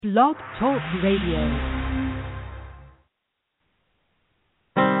Blog Talk Radio.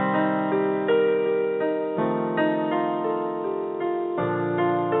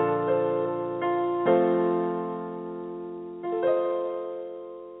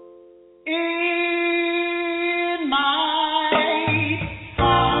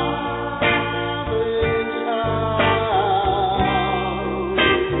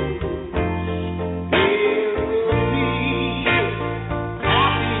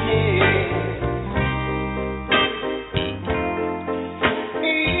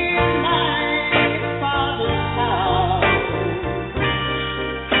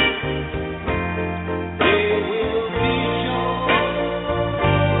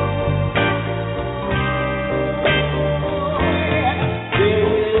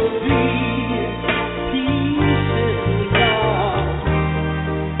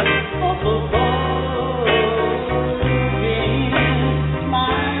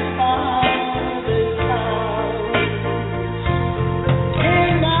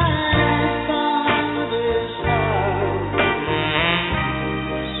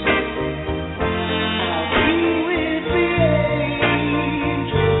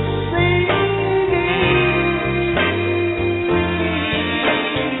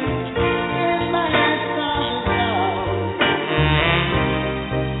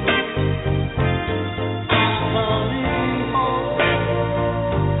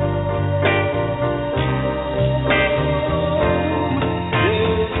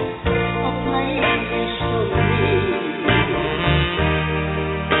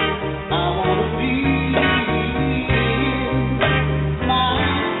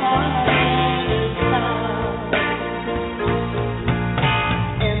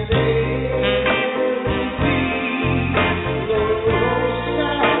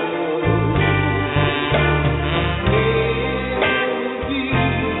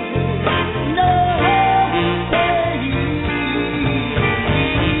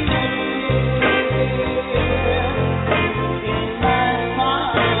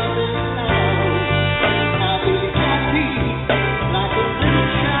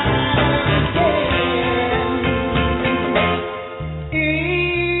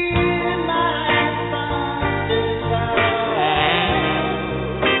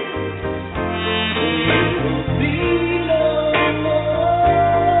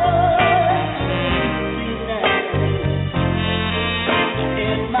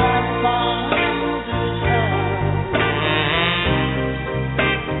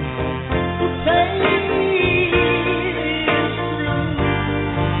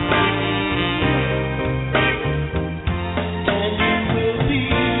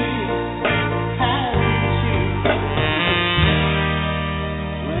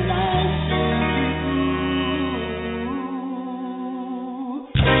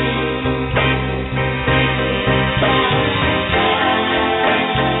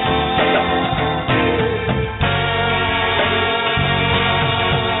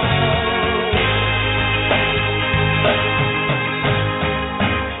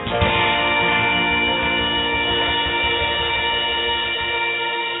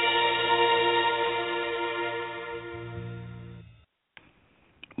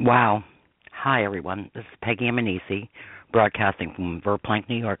 Wow. Hi, everyone. This is Peggy and ANESI, broadcasting from Verplank,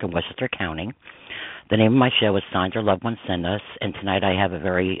 New York, and Westchester County. The name of my show is Signs Our Loved Ones Send Us, and tonight I have a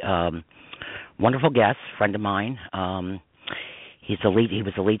very wonderful guest, friend of mine. He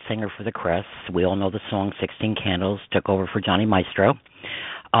was the lead singer for the Crests. We all know the song 16 Candles, took over for Johnny Maestro.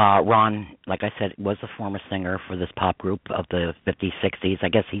 Ron, like I said, was a former singer for this pop group of the 50s, 60s. I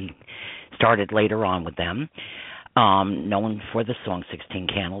guess he started later on with them. Known for the song 16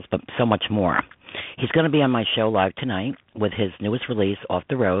 Candles, but so much more. He's going to be on my show live tonight with his newest release, Off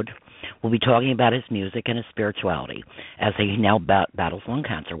the Road. We'll be talking about his music and his spirituality as he now battles lung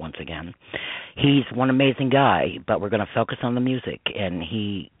cancer once again. He's one amazing guy, but we're going to focus on the music, and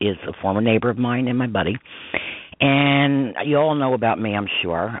he is a former neighbor of mine and my buddy. And you all know about me, I'm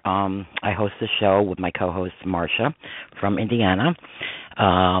sure. I host the show with my co-host, Marsha, from Indiana.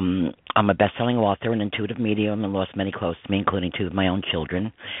 I'm a best-selling author and intuitive medium and lost many close to me, including two of my own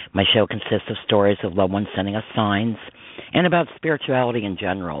children. My show consists of stories of loved ones sending us signs and about spirituality in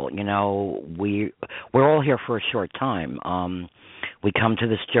general. You know, we're all here for a short time. We come to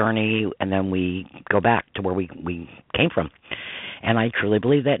this journey, and then we go back to where we came from. And I truly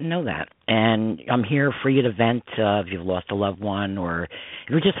believe that and know that. And I'm here for you to vent if you've lost a loved one or if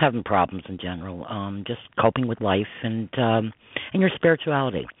you're just having problems in general, just coping with life and your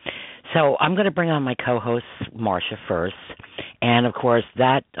spirituality. So I'm going to bring on my co-host, Marsha, first. And, of course,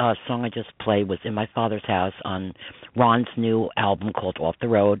 that song I just played was In My Father's House on Ron's new album called Off the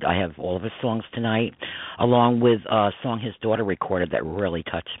Road. I have all of his songs tonight, along with a song his daughter recorded that really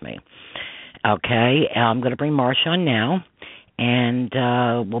touched me. Okay, I'm going to bring Marsha on now, and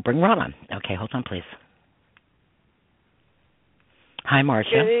we'll bring Ron on. Okay, hold on, please. Hi,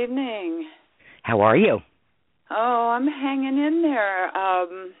 Marsha. Good evening. How are you? Oh, I'm hanging in there.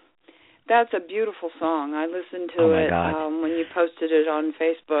 That's a beautiful song. I listened to it when you posted it on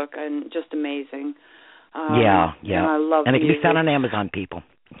Facebook, and just amazing. Yeah. And I love and it music. can be found on Amazon, people.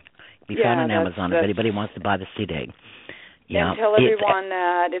 Be found on Amazon if anybody wants to buy the CD. Yeah. And tell everyone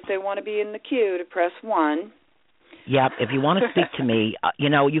that if they want to be in the queue to press 1. Yeah, if you want to speak to me,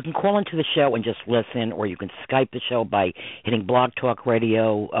 you can call into the show and just listen, or you can Skype the show by hitting Blog Talk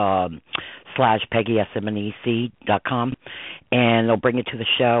Radio /PeggySMNEC.com, and they'll bring you to the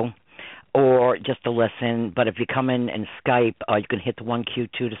show, or just to listen. But if you come in and Skype, you can hit the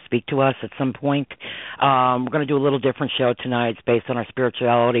 1Q2 to speak to us at some point. We're going to do a little different show tonight. It's based on our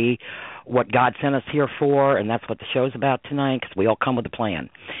spirituality, what God sent us here for, and that's what the show's about tonight, because we all come with a plan.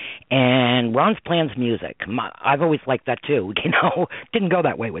 And Ron's plan's music. I've always liked that, too. Didn't go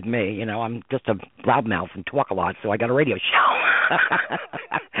that way with me. I'm just a loudmouth and talk a lot, so I got a radio show.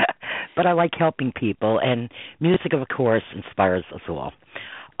 But I like helping people, and music, of course, inspires us all.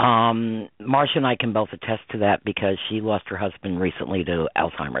 Marsha and I can both attest to that because she lost her husband recently to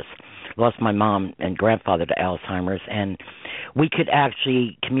Alzheimer's. Lost my mom and grandfather to Alzheimer's, and we could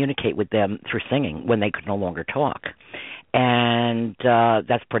actually communicate with them through singing when they could no longer talk. And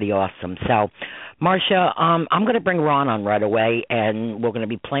that's pretty awesome. So, Marsha, I'm going to bring Ron on right away, and we're going to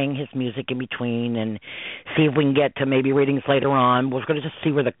be playing his music in between and see if we can get to maybe readings later on. We're going to just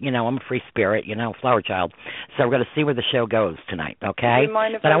see where I'm a free spirit, flower child. So we're going to see where the show goes tonight, okay? Do you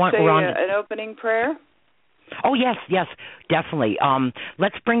mind if I say an opening prayer? Oh, yes, definitely.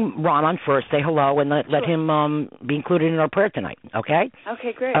 Let's bring Ron on first, say hello, and let him be included in our prayer tonight, okay?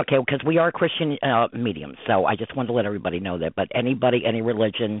 Okay, great. Okay, because we are Christian mediums, so I just wanted to let everybody know that. But anybody, any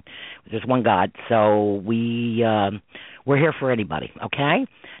religion, there's one God, so we're here for anybody, okay?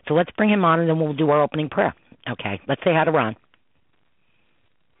 So let's bring him on, and then we'll do our opening prayer. Okay, let's say hi to Ron.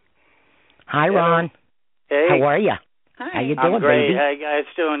 Hi, Ron. Hey. How are you? Hi. How you doing, I'm great. baby? How you guys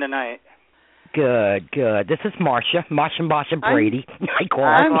doing tonight? Good. This is Marsha Brady. I call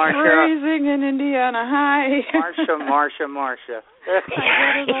her. I'm Marsha. freezing in Indiana. Hi. Marsha. I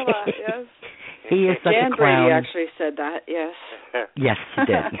get it a lot, yes. He is such Jan a clown. Brady actually said that, yes. Yes, he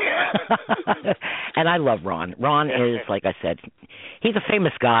did. And I love Ron. Ron is, like I said, he's a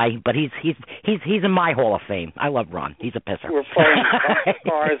famous guy, but he's in my Hall of Fame. I love Ron. He's a pisser. We're playing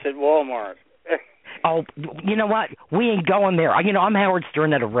cars at Walmart. Oh, you know what? We ain't going there. I'm Howard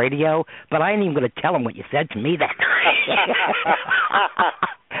Stern at a radio, but I ain't even going to tell him what you said to me that night.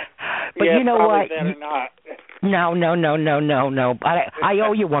 But yeah, you know what? Better not. No. I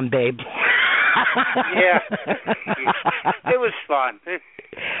owe you one, babe. Yeah. It was fun.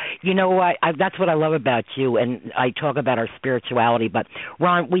 You know what? That's what I love about you, and I talk about our spirituality. But,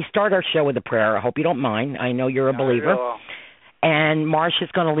 Ron, we start our show with a prayer. I hope you don't mind. I know you're a believer. And Marsha's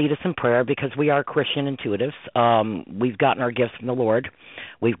going to lead us in prayer because we are Christian intuitives. We've gotten our gifts from the Lord.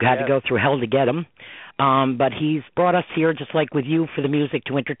 We've had to go through hell to get them. But he's brought us here, just like with you, for the music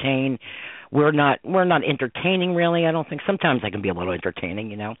to entertain. We're not entertaining, really, I don't think. Sometimes I can be a little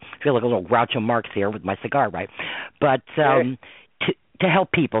entertaining, I feel like a little Groucho Marx here with my cigar, right? But to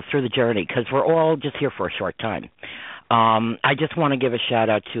help people through the journey, because we're all just here for a short time. I just want to give a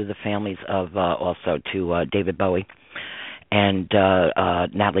shout-out to the families of also to David Bowie and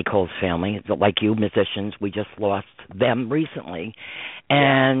Natalie Cole's family. Like you, musicians, we just lost them recently.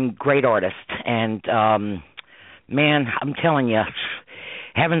 And great artists. And, man, I'm telling you,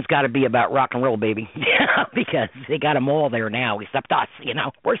 heaven's got to be about rock and roll, baby, because they got them all there now, except us,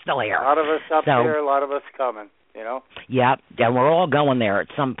 We're still here. A lot of us up there, a lot of us coming, Yeah, and we're all going there at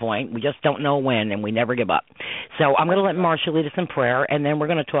some point. We just don't know when, and we never give up. So I'm going to let Marsha lead us in prayer, and then we're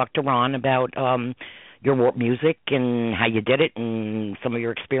going to talk to Ron about your warp music and how you did it and some of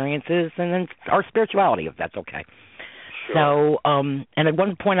your experiences, and then our spirituality, if that's okay. Sure. So, and at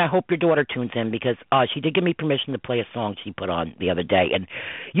one point, I hope your daughter tunes in because she did give me permission to play a song she put on the other day, and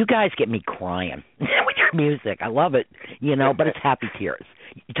you guys get me crying with your music. I love it, but it's happy tears.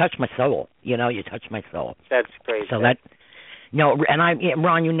 You touch my soul, you touch my soul. That's great. So and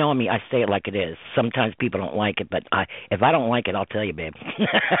Ron, you know me, I say it like it is. Sometimes people don't like it, but if I don't like it, I'll tell you, babe.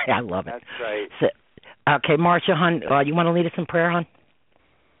 I love it. That's right. So, okay, Marsha, hon, you want to lead us in prayer, hon?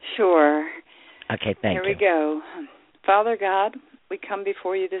 Sure. Okay, thank you. Here we go. Father God, we come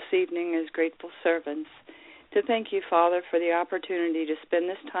before you this evening as grateful servants to thank you, Father, for the opportunity to spend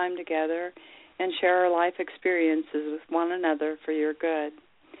this time together and share our life experiences with one another for your good.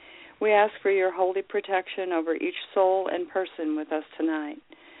 We ask for your holy protection over each soul and person with us tonight.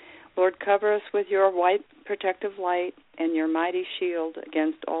 Lord, cover us with your white protective light and your mighty shield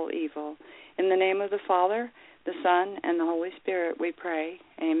against all evil. In the name of the Father, the Son, and the Holy Spirit, we pray.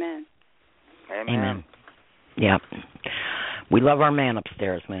 Amen. Amen. Yeah. We love our man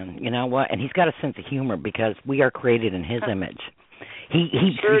upstairs, man. You know what? And he's got a sense of humor because we are created in his image.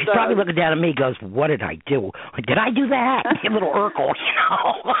 He's probably looking down at me and goes, what did I do? Did I do that? A little Urkel, you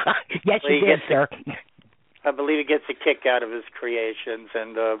know. Yes, you did, sir. I believe he gets a kick out of his creations.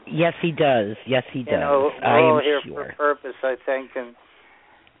 And yes, he does. Yes, he does. You know, we're all here for a purpose, I think. And,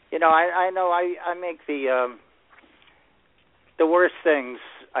 you know, I know I make the worst things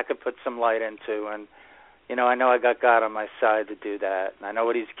I could put some light into. And, you know I got God on my side to do that. And I know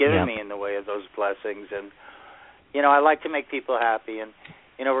what he's given me in the way of those blessings. And, you know, I like to make people happy. And,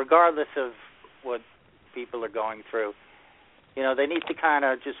 you know, regardless of what people are going through, you know, they need to kind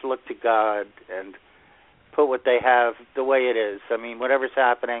of just look to God and put what they have the way it is. I mean, whatever's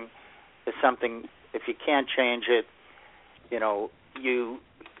happening is something, if you can't change it, you know, you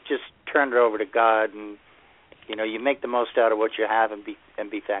just turn it over to God and, you know, you make the most out of what you have and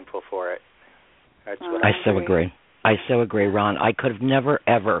be thankful for it. That's what I so agree. I so agree, Ron. I could have never,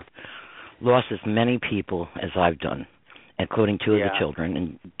 ever lost as many people as I've done, including two of the children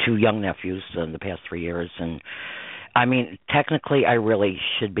and two young nephews in the past 3 years. And, I mean, technically I really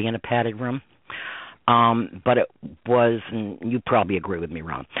should be in a padded room. But it was, and you probably agree with me,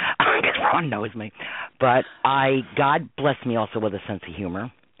 Ron, because Ron knows me, but God blessed me also with a sense of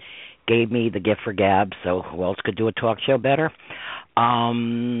humor, gave me the gift for gab, so who else could do a talk show better?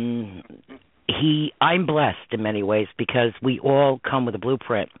 I'm blessed in many ways because we all come with a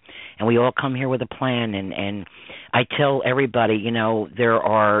blueprint and we all come here with a plan, and I tell everybody, you know,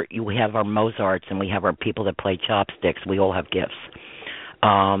 we have our Mozarts and we have our people that play chopsticks. We all have gifts.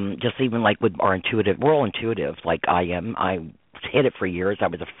 Just even like with our intuitive, we're all intuitive, like I am. I hid it for years. I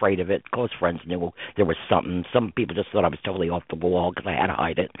was afraid of it. Close friends knew there was something. Some people just thought I was totally off the wall because I had to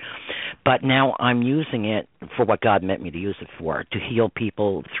hide it. But now I'm using it for what God meant me to use it for, to heal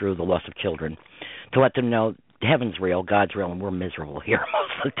people through the loss of children, to let them know heaven's real, God's real, and we're miserable here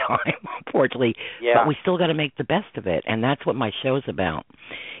most of the time, unfortunately. Yeah. But we still got to make the best of it, and that's what my show's about.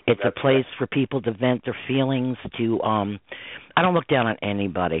 It's a place for people to vent their feelings, to I don't look down on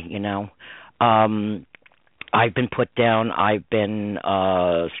anybody, you know. I've been put down. I've been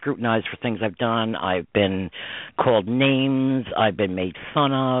scrutinized for things I've done. I've been called names. I've been made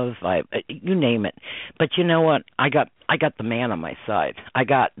fun of. You name it. But you know what? I got the man on my side. I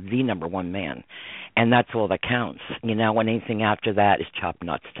got the number one man. And that's all that counts, you know, and anything after that is chopped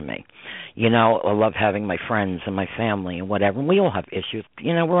nuts to me. You know, I love having my friends and my family and whatever, and we all have issues.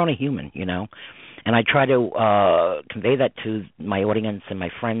 You know, we're only human, you know. And I try to convey that to my audience and my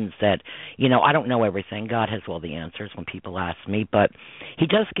friends that, you know, I don't know everything. God has all the answers when people ask me, but he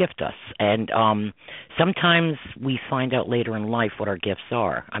does gift us. And sometimes we find out later in life what our gifts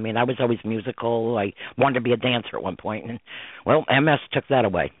are. I mean, I was always musical. I wanted to be a dancer at one point, and, well, MS took that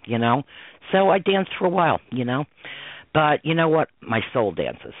away, you know. So I danced for a while, you know. But you know what? My soul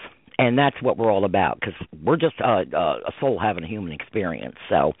dances. And that's what we're all about, because we're just a soul having a human experience.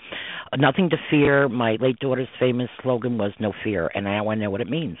 So nothing to fear. My late daughter's famous slogan was no fear, and now I know what it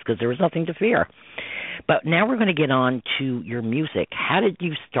means, because there was nothing to fear. But now we're going to get on to your music. How did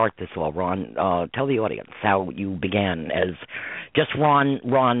you start this all, Ron? Tell the audience how you began as just Ron,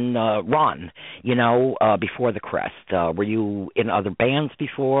 you know, before the Crest. Were you in other bands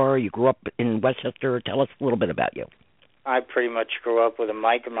before? You grew up in Westchester. Tell us a little bit about you. I pretty much grew up with a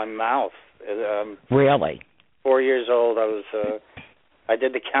mic in my mouth. Really? 4 years old, I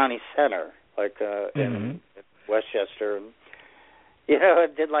did the county center, like in Westchester. And, you know,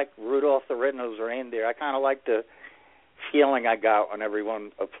 I did like Rudolph the Red-Nosed Reindeer. I kind of liked the feeling I got when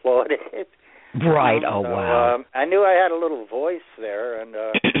everyone applauded. Right. Oh, wow. I knew I had a little voice there, and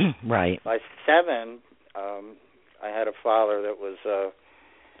right. By 7, I had a father that was.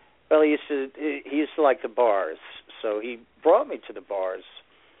 Well, he used to like the bars, so he brought me to the bars.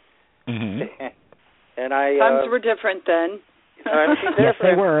 Mm-hmm. And times were different then. Yes,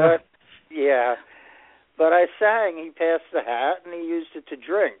 they were. But I sang. He passed the hat, and he used it to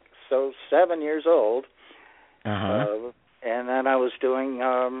drink. So 7 years old. And then I was doing.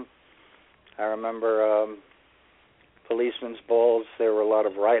 I remember policemen's balls. There were a lot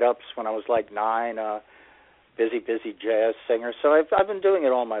of write-ups when I was like 9. Busy jazz singer. So I've been doing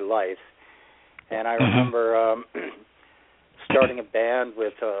it all my life. And I remember starting a band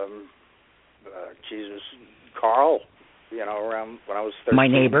with Carl around when I was 13. My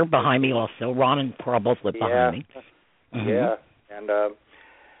neighbor behind me also. Ron and Pearl both lived behind me. Mm-hmm. Yeah, and I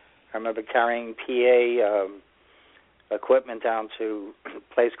remember carrying PA equipment down to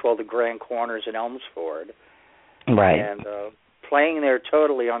a place called the Grand Corners in Elmsford. Right. And playing there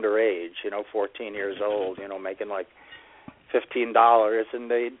totally underage, 14 years old, making like $15,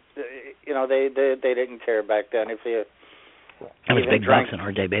 and they didn't care back then if you. That was big bucks in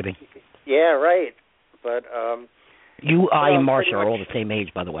our day, baby. Yeah, right. But you, I, and Marsha are all the same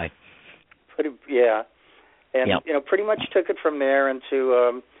age, by the way. Yeah, and yep. Pretty much took it from there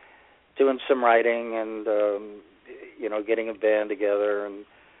into doing some writing and getting a band together, and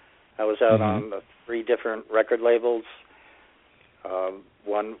I was out on 3 different record labels.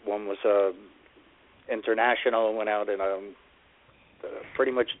 One was international, went out in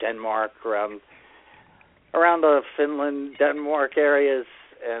pretty much Denmark, around the Finland, Denmark areas,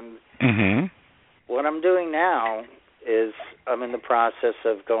 and what I'm doing now is I'm in the process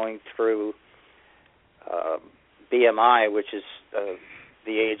of going through BMI, which is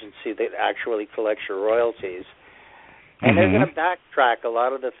the agency that actually collects your royalties, and they're going to backtrack a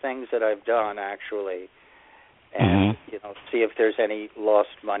lot of the things that I've done actually, and see if there's any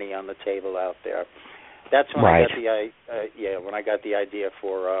lost money on the table out there. That's when I got the idea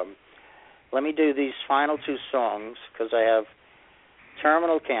for let me do these final 2 songs, because I have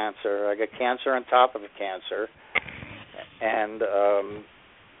terminal cancer. I got cancer on top of a cancer, and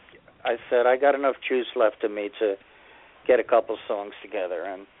I said I got enough juice left in me to get a couple songs together,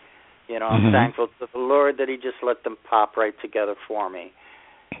 and I'm thankful to the Lord that He just let them pop right together for me.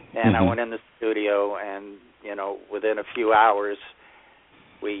 And I went in the studio, and within a few hours,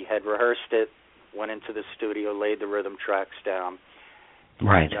 we had rehearsed it, went into the studio, laid the rhythm tracks down.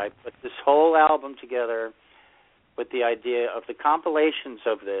 Right. And I put this whole album together with the idea of the compilations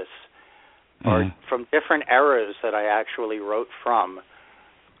of this are from different eras that I actually wrote from,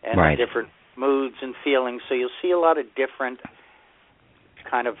 and different moods and feelings. So you'll see a lot of different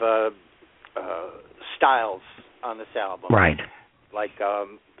kind of styles on this album. Right. Like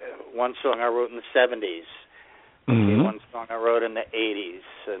one song I wrote in the 70s. One song I wrote in the 80s,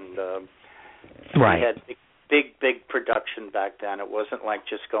 and we had big production back then. It wasn't like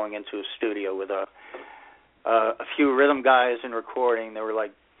just going into a studio with a few rhythm guys and recording. They were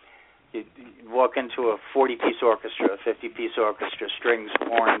like, you walk into a 40-piece orchestra, a 50-piece orchestra, strings,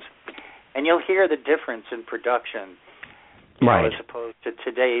 horns, and you'll hear the difference in production, as opposed to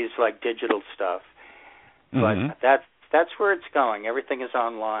today's like digital stuff. But that's where it's going. Everything is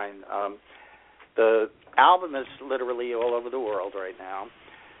online. The album is literally all over the world right now.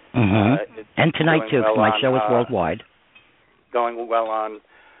 And tonight, too, because my show is worldwide. Going well on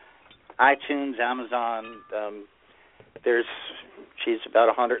iTunes, Amazon. There's about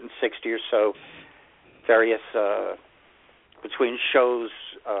 160 or so various, between shows,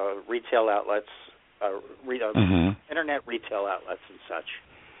 retail outlets, internet retail outlets and such.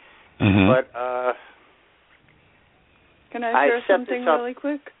 But can I share something really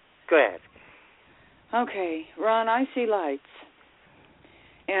quick? Go ahead. Okay, Ron, I see lights.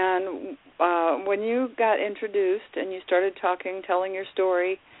 And when you got introduced and you started talking, telling your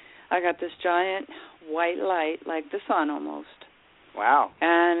story, I got this giant white light, like the sun almost. Wow.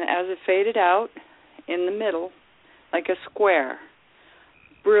 And as it faded out, in the middle, like a square,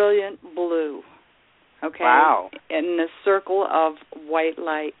 brilliant blue. Okay? Wow. In the circle of white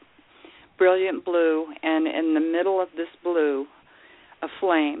light, brilliant blue, and in the middle of this blue, a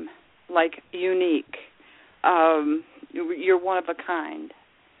flame, like unique. You're one of a kind.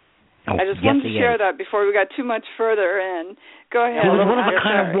 Oh, I just wanted to share that before we got too much further in. Go ahead. He was one of a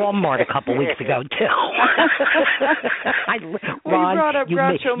kind of Walmart a couple weeks ago, too. Ron,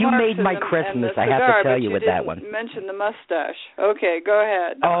 you made my Christmas, I have to tell you, with that one. You mentioned the mustache. Okay, go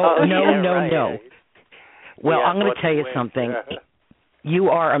ahead. Oh, no. Well, I'm going to tell you something. You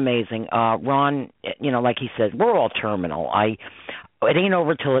are amazing. Ron, like he said, we're all terminal. It ain't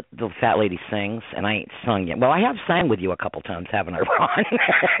over till the fat lady sings, and I ain't sung yet. Well, I have sang with you a couple times, haven't I, Ron?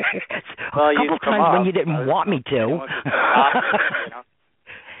 Well, a couple times when you didn't want me to.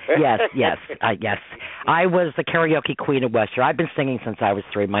 Yes. I was the karaoke queen of Westchester. I've been singing since I was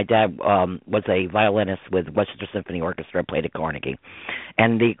 3. My dad was a violinist with Westchester Symphony Orchestra, played at Carnegie,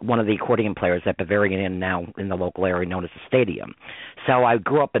 and one of the accordion players at Bavarian Inn, now in the local area known as the Stadium. So I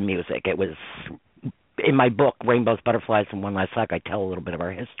grew up in music. It was in my book, Rainbows, Butterflies, and One Last Hug, I tell a little bit of our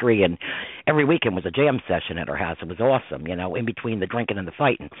history, and every weekend was a jam session at our house. It was awesome, in between the drinking and the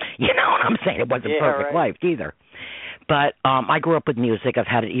fighting. You know what I'm saying? It wasn't perfect life either. But I grew up with music. I've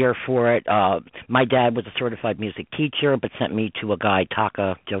had an ear for it. My dad was a certified music teacher, but sent me to a guy,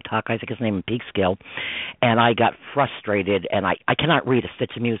 Joe Taka, I think his name, in Peekskill, and I got frustrated. And I cannot read a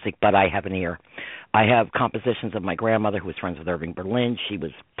stitch of music, but I have an ear. I have compositions of my grandmother, who was friends with Irving Berlin. She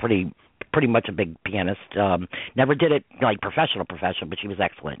was pretty much a big pianist. Never did it like professional, but she was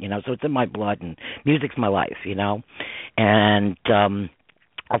excellent. So it's in my blood, and music's my life. And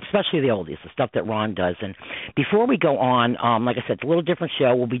especially the oldies, the stuff that Ron does. And before we go on, like I said, it's a little different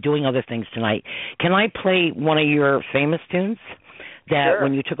show. We'll be doing other things tonight. Can I play one of your famous tunes that Sure.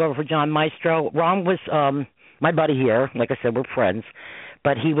 when you took over for John Maestro? Ron was my buddy here. Like I said, we're friends.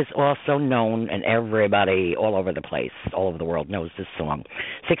 But he was also known, and everybody all over the place, all over the world knows this song,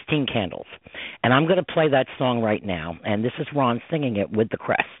 16 Candles. And I'm going to play that song right now. And this is Ron singing it with the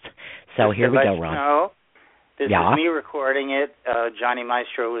Crests. So here we go, Ron. No. This is me recording it. Johnny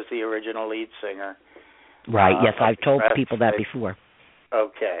Maestro was the original lead singer. Right, yes, I've told people that before.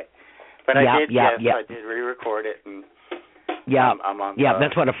 Okay. But I did re-record it. And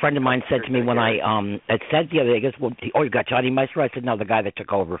that's what a friend of mine said to me when I it said the other day. He goes, well, you got Johnny Maestro? I said, no, the guy that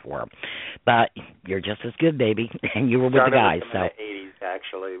took over for him. But you're just as good, baby, and you were with the guys. With them in the 80s,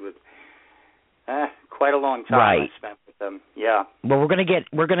 actually, with quite a long time I spent with them. Yeah. Well, we're gonna get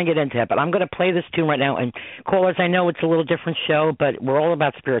into it, but I'm gonna play this tune right now. And callers, I know it's a little different show, but we're all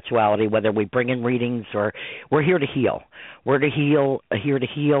about spirituality. Whether we bring in readings or we're here to heal. We're here to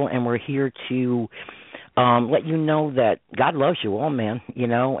heal, and we're here to let you know that God loves you all, man.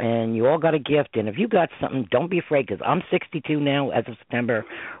 And you all got a gift. And if you got something, don't be afraid. Because I'm 62 now, as of September.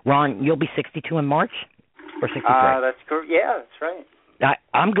 Ron, you'll be 62 in March, or 63? That's correct. Yeah, that's right.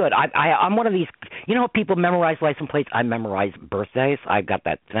 I'm good. I'm one of these. People memorize license plates. I memorize birthdays. I've got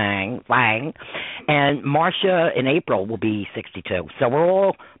that thing. And Marsha in April will be 62. So we're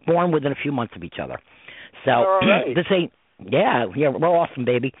all born within a few months of each other. So this ain't. Yeah, we're awesome,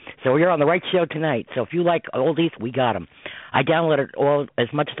 baby. So you're on the right show tonight. So if you like oldies, we got them. I downloaded all as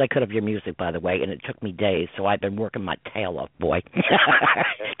much as I could of your music, by the way, and it took me days. So I've been working my tail off, boy.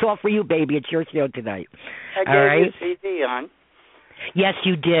 It's all for you, baby. It's your show tonight. I gave you a CD on. Yes,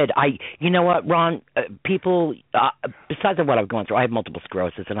 you did. You know what, Ron? People, besides what I've gone through, I have multiple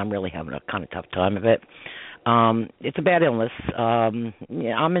sclerosis, and I'm really having a kind of tough time of it. It's a bad illness.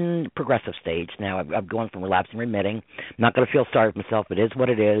 I'm in progressive stage now. I've gone from relapsing, remitting. I'm not going to feel sorry for myself. It is what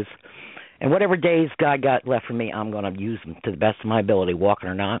it is. And whatever days God got left for me, I'm going to use them to the best of my ability, walking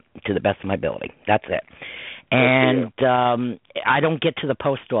or not, to the best of my ability. That's it. And I don't get to the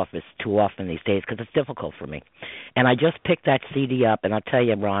post office too often these days because it's difficult for me. And I just picked that CD up, and I'll tell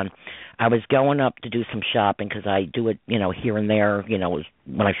you, Ron, I was going up to do some shopping because I do it, here and there,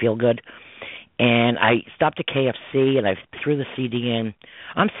 when I feel good. And I stopped at KFC, and I threw the CD in.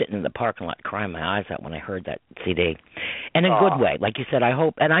 I'm sitting in the parking lot crying my eyes out when I heard that CD. In a good way. Like you said, I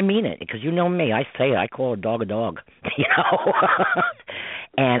hope, and I mean it, because you know me. I say it. I call a dog,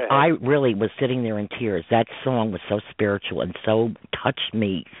 And I really was sitting there in tears. That song was so spiritual and so touched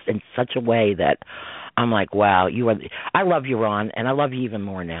me in such a way that I'm like, wow, I love you, Ron, and I love you even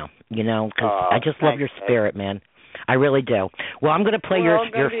more now, because I just love your spirit, man. I really do. Well, I'm going to play your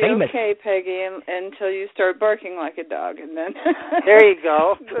famous. Okay, Peggy, until you start barking like a dog, and then. There you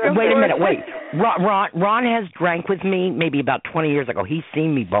go. Wait a minute. Wait. Ron has drank with me maybe about 20 years ago. He's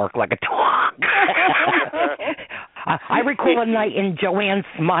seen me bark like a dog. I recall a night in Joanne's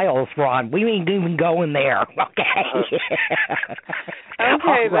Smiles, Ron. We ain't even going there. Okay.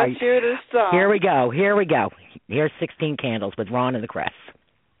 Okay, right. Let's hear this song. Here we go. Here's 16 Candles with Ron and the Crests.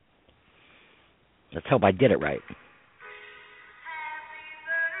 Let's hope I did it right.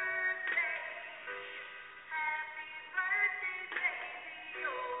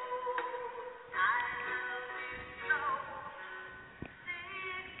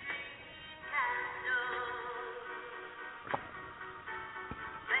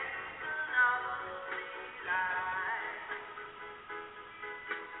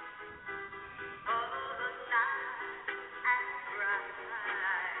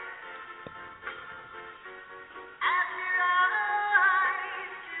 I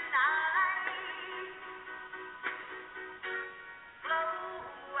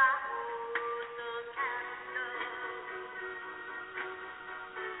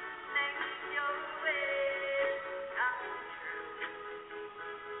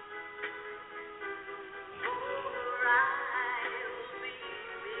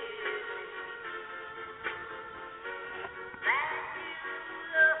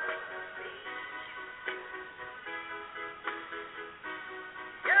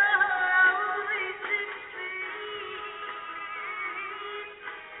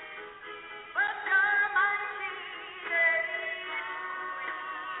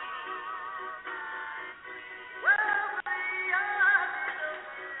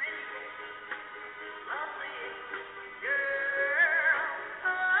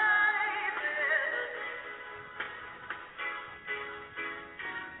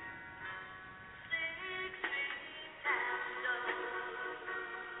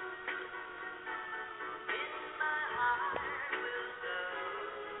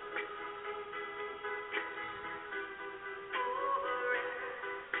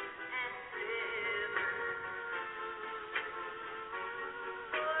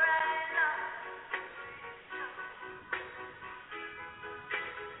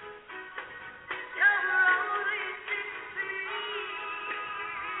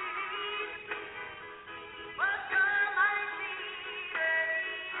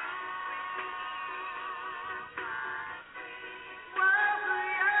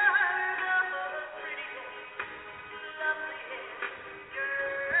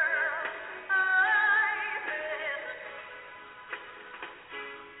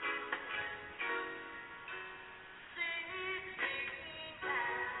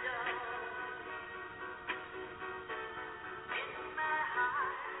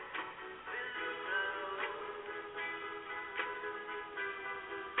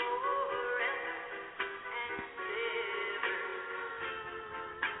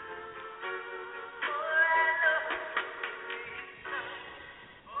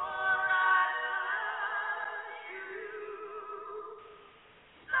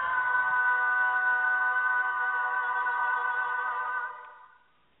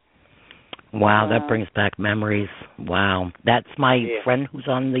Wow, that brings back memories. Wow. That's my friend who's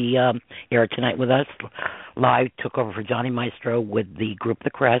on the air tonight with us. Live took over for Johnny Maestro with the group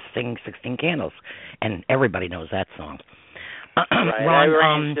The Crests singing 16 Candles. And everybody knows that song. Right. Ron, I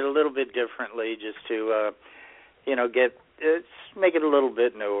arranged it a little bit differently just to, make it a little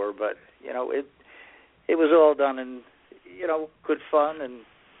bit newer. But, it was all done in, good fun. And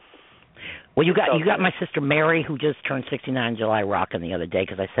well, you got my sister Mary, who just turned 69 in July, rocking the other day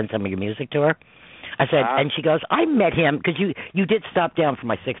because I sent some of your music to her. I said, and she goes, I met him because you did stop down for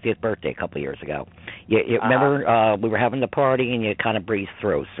my 60th birthday a couple of years ago. You remember we were having the party and you kind of breezed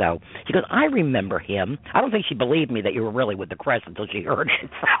through. So she goes, I remember him. I don't think she believed me that you were really with the Crests until she heard it.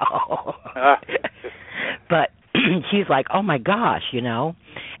 So. But she's like, oh my gosh,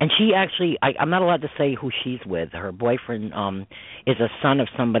 And she actually, I'm not allowed to say who she's with. Her boyfriend is a son of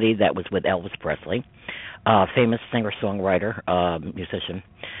somebody that was with Elvis Presley, famous singer-songwriter, musician.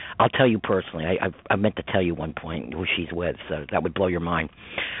 I'll tell you personally. I meant to tell you one point who she's with, so that would blow your mind.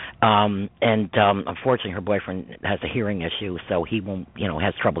 Unfortunately, her boyfriend has a hearing issue, so he won't,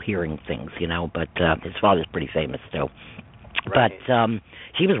 has trouble hearing things, But his father's pretty famous still. Right. But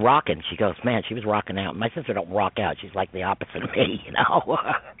she was rocking. She goes, man, she was rocking out. My sister don't rock out. She's like the opposite of me,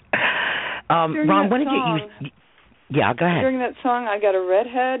 Ron, when did you? Yeah, go ahead. During that song, I got a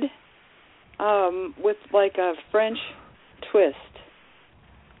redhead with like a French twist.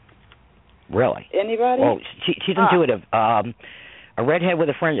 Really? Anybody? Oh, she's intuitive. A redhead with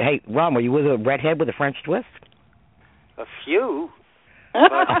a French. Hey, Ron, were you with a redhead with a French twist? A few.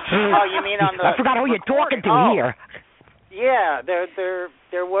 But, you mean on the? I forgot who you're talking to here. Yeah,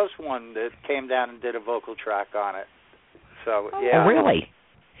 there was one that came down and did a vocal track on it. So yeah. Oh, really?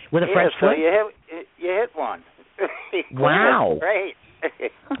 With a French twist? You hit one. Wow. Great.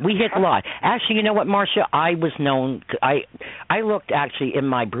 We hit a lot. Actually, you know what, Marsha? I was known. I looked actually in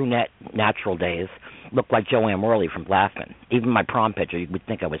my brunette natural days. Looked like Joanne Worley from Laughing. Even my prom picture, you would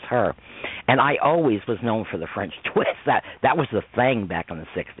think I was her. And I always was known for the French twist. That was the thing back in the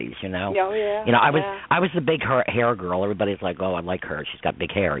 '60s, Oh yeah. I was the big hair girl. Everybody's like, oh, I like her. She's got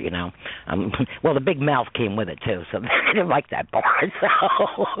big hair, Well, the big mouth came with it too, so I didn't like that part. So.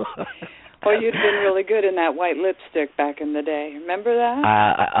 Well, you'd been really good in that white lipstick back in the day. Remember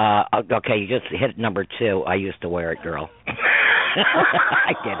that? Okay, you just hit number 2. I used to wear it, girl.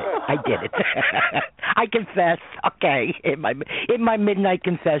 I did it. I confess. Okay, in my midnight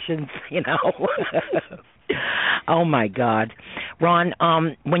confessions, Oh my God, Ron.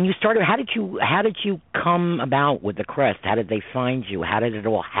 When you started, how did you come about with the Crest? How did they find you? How did it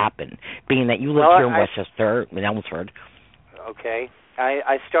all happen? Being that you live here in Westchester, in Elmsford. Okay,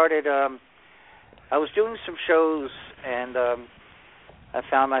 I started. I was doing some shows, and I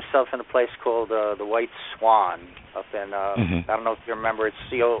found myself in a place called the White Swan up in, I don't know if you remember, it's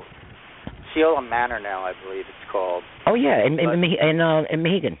Ceola Manor now, I believe it's called. Oh, yeah, in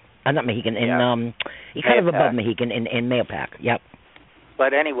Mohegan. Not Mohegan, kind of above Mohegan, in Mahopac, yep.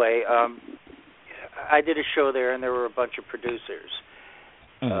 But anyway, I did a show there, and there were a bunch of producers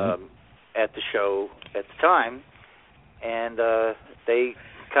at the show at the time, and they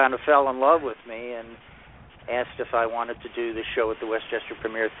kind of fell in love with me and asked if I wanted to do the show at the Westchester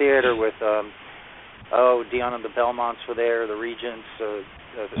Premier Theater with, Dion and the Belmonts were there, the Regents, a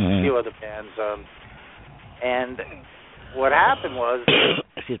few other bands. And what happened was,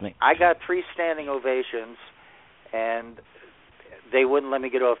 excuse me, I got 3 standing ovations, and they wouldn't let me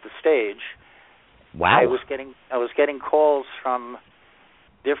get off the stage. Wow. I was getting calls from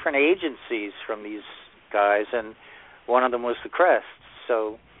different agencies from these guys, and one of them was the Crests.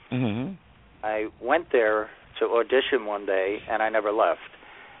 So I went there to audition one day, and I never left.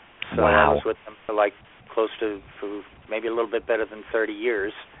 So I was with them for close to maybe a little bit better than 30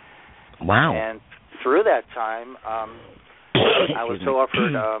 years. Wow. And through that time, I was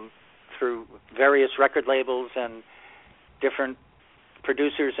offered through various record labels and different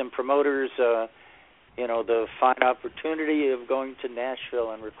producers and promoters, the fine opportunity of going to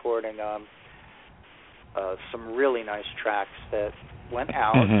Nashville and recording some really nice tracks that went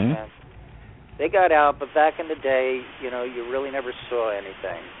out, and they got out, but back in the day, you really never saw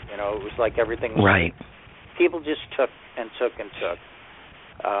anything. It was like everything was... Right. People just took and took and took.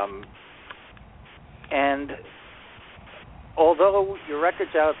 And although your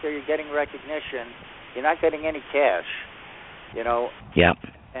record's out there, you're getting recognition, you're not getting any cash, Yep.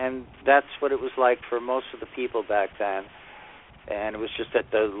 And that's what it was like for most of the people back then. And it was just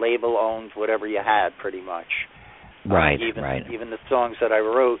that the label owned whatever you had, pretty much. Right, Even the songs that I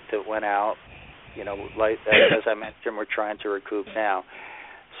wrote that went out, like as I mentioned, we're trying to recoup now.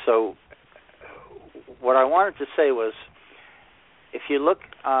 So what I wanted to say was, if you look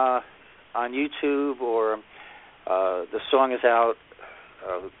on YouTube, or the song is out,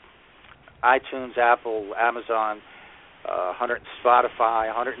 iTunes, Apple, Amazon, Spotify,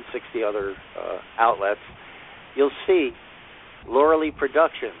 160 other outlets, you'll see Laura Lee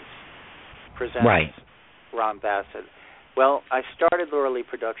Productions presents Ron Bassett. Well, I started Laura Lee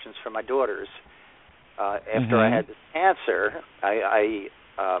Productions for my daughters. After I had this cancer, I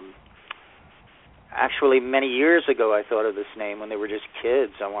actually, many years ago, I thought of this name when they were just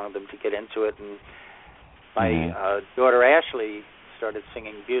kids. I wanted them to get into it, and my daughter Ashley started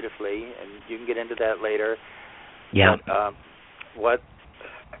singing beautifully, and you can get into that later. Yeah. But, what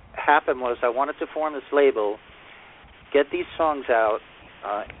happened was I wanted to form this label, get these songs out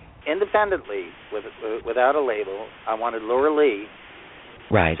independently, without a label. I wanted Laura Lee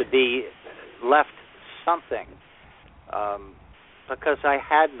to be left something, because I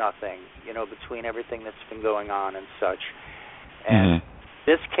had nothing, between everything that's been going on and such. And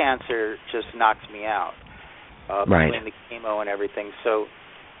this cancer just knocked me out, between the chemo and everything. So,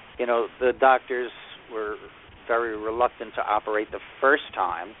 the doctors were very reluctant to operate the first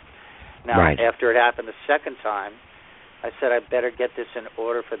time. Now, after it happened the second time, I said I better get this in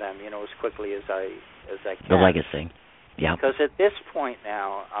order for them, as quickly as I can. The legacy, Because at this point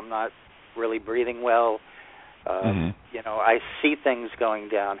now, I'm not really breathing well. I see things going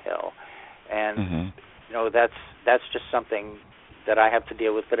downhill, and that's just something that I have to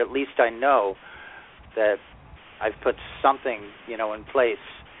deal with. But at least I know that I've put something, in place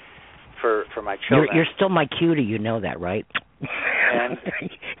for my children. You're still my cutie, you know that, right? And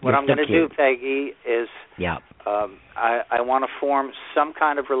what I'm going to do, Peggy, is I want to form some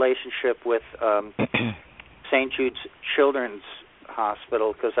kind of relationship with St. Jude's Children's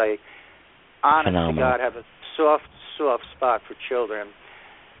Hospital, because I, honest to God, have a soft spot for children.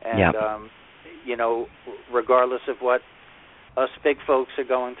 And, regardless of what us big folks are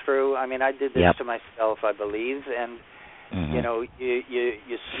going through, I mean, I did this to myself, I believe, and,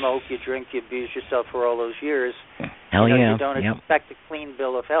 you smoke, you drink, you abuse yourself for all those years. You don't expect a clean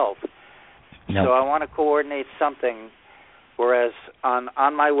bill of health. Nope. So I want to coordinate something, whereas on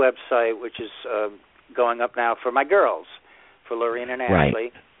my website, which is going up now for my girls, for Lorraine and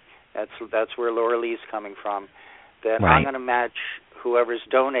Ashley, that's where Laura Lee's coming from, then I'm going to match whoever's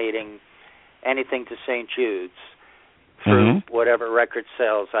donating anything to St. Jude's through whatever record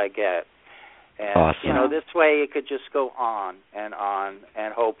sales I get. And, awesome. This way it could just go on, and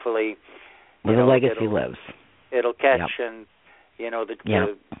hopefully the legacy lives. It'll catch, and,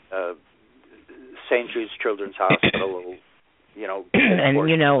 the St. Jude's Children's Hospital will,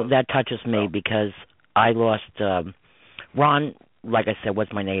 and, that touches me because I lost, Ron, like I said, was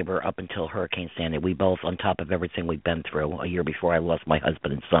my neighbor up until Hurricane Sandy. We both, on top of everything we've been through, a year before I lost my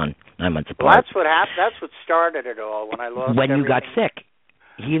husband and son, 9 months apart. Well, that's what happened. That's what started it all, when I lost you got sick.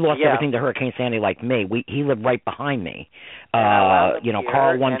 He lost everything to Hurricane Sandy like me. He lived right behind me.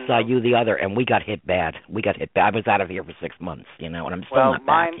 Carl one side, you the other, and we got hit bad. I was out of here for 6 months, and I'm still not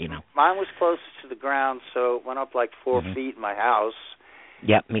back, Mine was closest to the ground, so it went up like 4 feet in my house.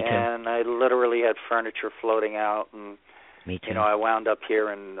 Yep, me too. And I literally had furniture floating out, and me too. I wound up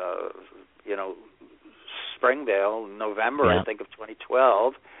here in Springdale in November, I think, of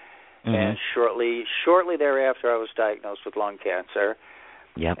 2012. And shortly thereafter, I was diagnosed with lung cancer.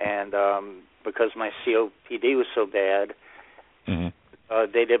 Yep. And because my COPD was so bad,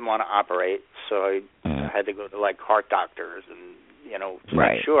 they didn't want to operate, so I had to go to heart doctors and to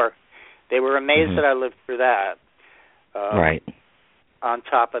make sure. They were amazed that I lived through that. On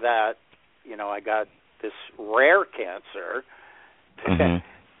top of that, I got this rare cancer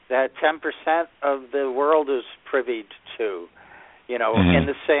that 10% of the world is privy to. In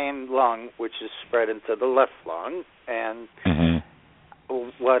the same lung, which is spread into the left lung, and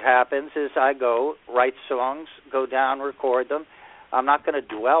what happens is I go write songs, go down, record them. I'm not going to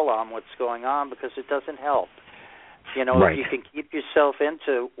dwell on what's going on because it doesn't help. If you can keep yourself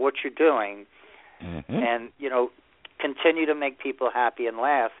into what you're doing and, continue to make people happy and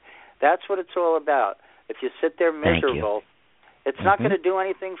laugh, that's what it's all about. If you sit there miserable, it's not going to do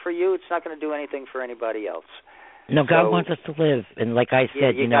anything for you. It's not going to do anything for anybody else. No, God wants us to live, and like I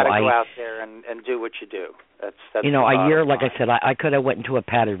said, you got to go out there and do what you do. That's a year, like I said, I could have went into a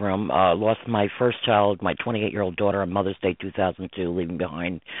padded room, lost my first child, my 28-year-old daughter on Mother's Day 2002, leaving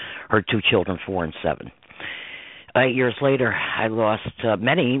behind her 2 children, 4 and 7. 8 years later, I lost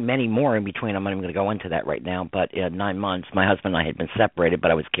many, many more in between. I'm not even going to go into that right now, but in 9 months, my husband and I had been separated,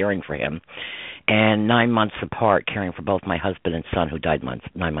 but I was caring for him. And 9 months apart, caring for both my husband and son, who died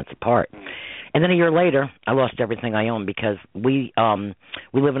 9 months apart. And then a year later, I lost everything I owned because we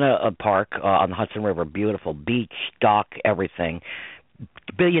live in a park on the Hudson River, beautiful beach, dock, everything.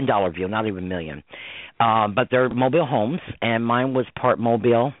 billion-dollar view, not even million. But they're mobile homes, and mine was part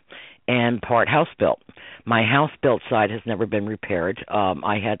mobile and part house-built. My house-built side has never been repaired.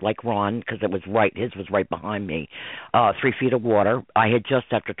 I had, like Ron, because his was right behind me, 3 feet of water. I had just,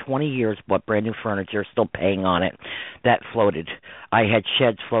 after 20 years, bought brand-new furniture, still paying on it. That floated. I had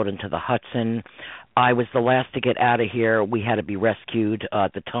sheds float into the Hudson. I was the last to get out of here. We had to be rescued.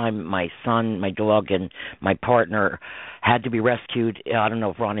 At the time, my son, my dog, and my partner had to be rescued. I don't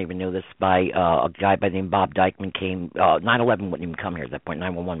know if Ron even knew this, by a guy by the name of Bob Dykeman came. 911 wouldn't even come here at that point,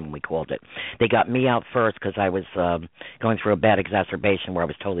 911 when we called it. They got me out first because I was going through a bad exacerbation where I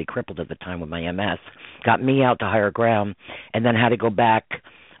was totally crippled at the time with my MS. Got me out to higher ground and then had to go back.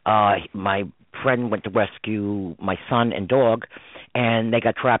 My friend went to rescue my son and dog, and they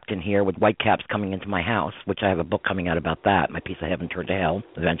got trapped in here with whitecaps coming into my house, which I have a book coming out about that, My Piece of Heaven Turned to Hell,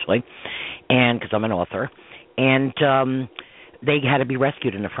 eventually, and because I'm an author. And they had to be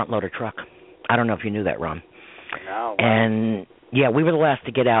rescued in a front-loader truck. I don't know if you knew that, Ron. No. Wow. And, yeah, we were the last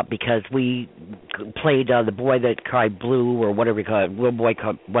to get out because we played The Boy That Cried Blue, or whatever we call it, Little Boy,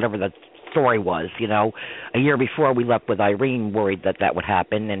 whatever the story was, A year before, we left with Irene, worried that would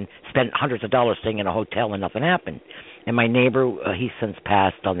happen, and spent hundreds of dollars staying in a hotel, and nothing happened. And my neighbor, he's since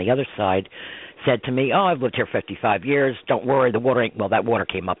passed on the other side, said to me, I've lived here 55 years, don't worry, the water ain't... Well, that water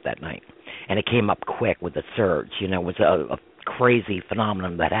came up that night, and it came up quick with a surge. It was a crazy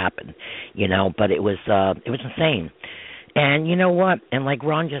phenomenon that happened, but it was insane. And you know what? And like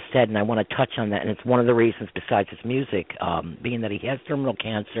Ron just said, and I want to touch on that, and it's one of the reasons besides his music, being that he has terminal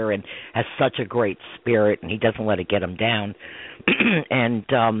cancer and has such a great spirit, and he doesn't let it get him down. And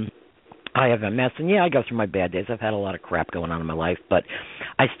I have MS, and I go through my bad days. I've had a lot of crap going on in my life, but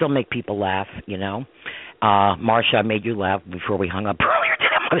I still make people laugh, Marsha, I made you laugh before we hung up earlier. I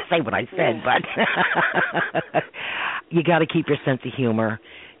didn't want to say what I said, but you got to keep your sense of humor.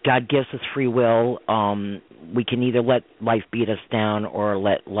 God gives us free will. We can either let life beat us down or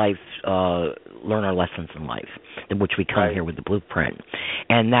let life learn our lessons in life, in which we come here with the blueprint.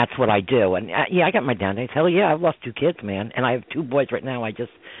 And that's what I do. And, I got my down days. Hell yeah, I've lost 2 kids, man. And I have 2 boys right now.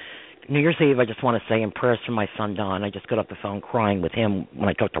 New Year's Eve, I just want to say in prayers for my son, Don. I just got off the phone crying with him when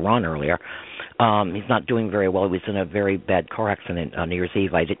I talked to Ron earlier. He's not doing very well. He was in a very bad car accident on New Year's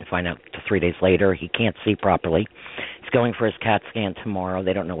Eve. I didn't find out until 3 days later. He can't see properly. He's going for his CAT scan tomorrow.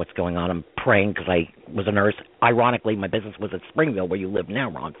 They don't know what's going on. I'm praying because I was a nurse. Ironically, my business was at Springville, where you live now,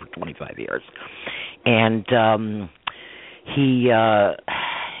 Ron, for 25 years. And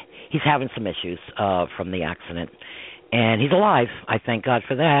he's having some issues from the accident. And he's alive. I thank God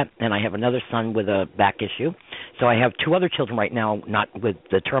for that. And I have another son with a back issue. So I have 2 other children right now, not with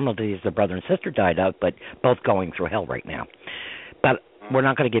the terminal disease the brother and sister died of, but both going through hell right now. But we're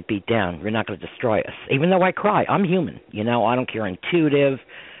not going to get beat down. You're not going to destroy us. Even though I cry, I'm human. I don't care, intuitive.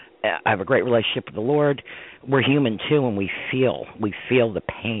 I have a great relationship with the Lord. We're human, too, and we feel the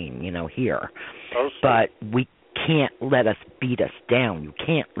pain, here. Okay. But we can't let us beat us down. You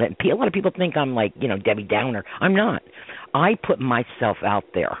can't let... A lot of people think I'm like, Debbie Downer. I'm not. I put myself out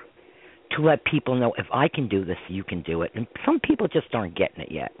there to let people know if I can do this, you can do it. And some people just aren't getting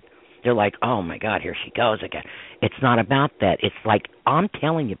it yet. They're like, oh, my God, here she goes again. It's not about that. It's like, I'm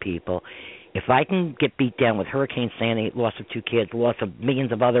telling you, people, if I can get beat down with Hurricane Sandy, loss of 2 kids, loss of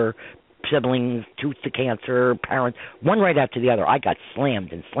millions of other siblings, tooth to cancer, parents, one right after the other. I got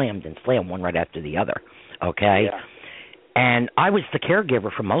slammed and slammed and slammed one right after the other, okay? Yeah. And I was the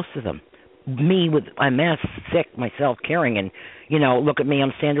caregiver for most of them. Me with MS, sick, myself, caring, and, look at me,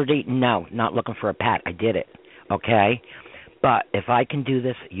 I'm Sandra D. No, not looking for a pat. I did it, okay? But if I can do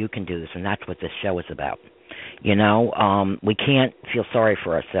this, you can do this, and that's what this show is about. We can't feel sorry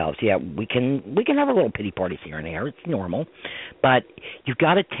for ourselves. Yeah, we can have a little pity parties here and there. It's normal. But you've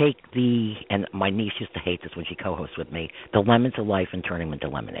got to take and my niece used to hate this when she co-hosts with me, the lemons of life and turn them into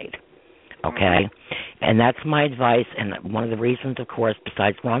lemonade. Okay? And that's my advice, and one of the reasons, of course,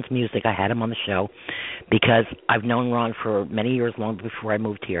 besides Ron's music, I had him on the show, because I've known Ron for many years, long before I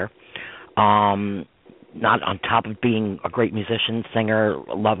moved here. Not on top of being a great musician, singer,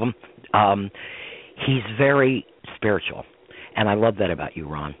 love him. He's very spiritual, and I love that about you,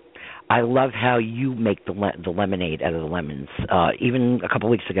 Ron. I love how you make the lemonade out of the lemons. Even a couple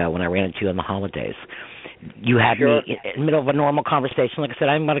of weeks ago when I ran into you on the holidays, you had me in the middle of a normal conversation. Like I said,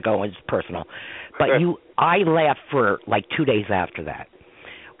 I'm going to go. It's personal. But I laughed for like 2 days after that.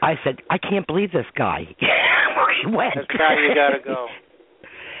 I said, I can't believe this guy. Where he went. That's how you got to go.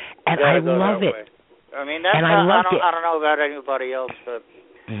 And I love it. I mean, that's I don't know about anybody else, but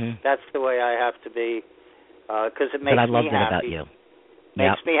that's the way I have to be, because it makes me happy. But I love that about you.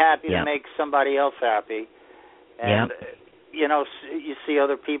 Makes me happy to make somebody else happy. And you see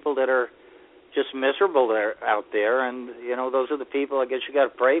other people that are just miserable out there, and those are the people I guess you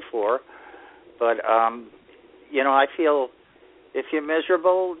got to pray for. But I feel if you're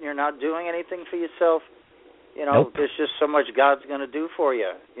miserable, you're not doing anything for yourself. Nope. There's just so much God's going to do for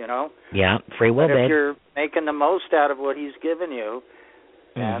you. Yeah, free will, but if babe. you're making the most out of what He's given you,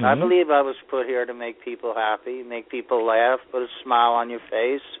 and I believe I was put here to make people happy, make people laugh, put a smile on your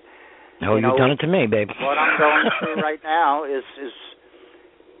face. Oh, you've done it to me, babe. What I'm going through right now is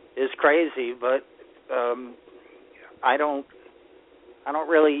crazy, but I don't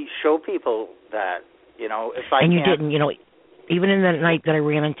really show people that. If I and you can't, didn't, even in that night that I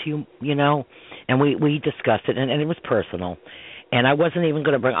ran into you, and we discussed it, and it was personal. And I wasn't even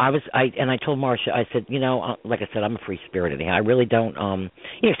going to bring. I told Marsha. I said, like I said, I'm a free spirit anyhow. I really don't.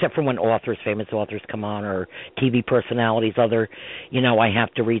 Except for when famous authors come on, or TV personalities. I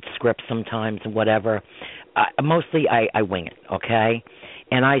have to read scripts sometimes and whatever. Mostly, I wing it. Okay.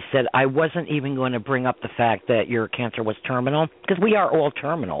 And I said I wasn't even going to bring up the fact that your cancer was terminal, because we are all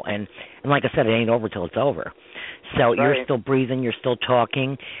terminal. And like I said, it ain't over till it's over. So you're still breathing, you're still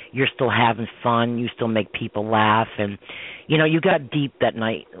talking, you're still having fun, you still make people laugh. And, you got deep that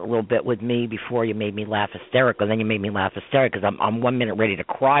night a little bit with me before you made me laugh hysterical. Then you made me laugh hysterical because I'm 1 minute ready to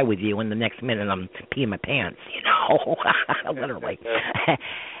cry with you, and the next minute I'm peeing my pants, literally.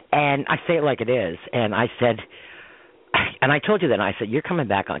 And I say it like it is. And I said, and I told you that, I said, you're coming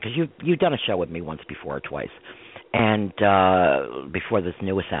back on, because you've done a show with me once before or twice, and before this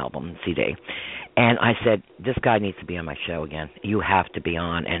newest album, CD. And I said, this guy needs to be on my show again. You have to be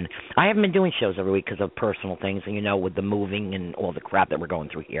on. And I haven't been doing shows every week because of personal things, and with the moving and all the crap that we're going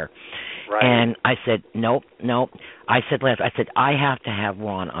through here. Right. And I said, nope. I said, I have to have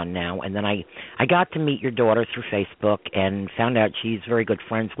Ron on now. And then I got to meet your daughter through Facebook and found out she's very good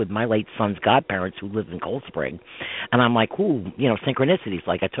friends with my late son's godparents who live in Cold Spring. And I'm like, ooh, synchronicities.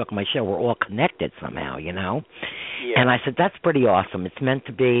 Like I took my show. We're all connected somehow, Yeah. And I said, that's pretty awesome. It's meant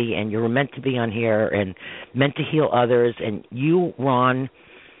to be, and you're meant to be on here and meant to heal others. And you, Ron,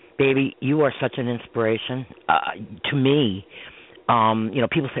 baby, you are such an inspiration to me.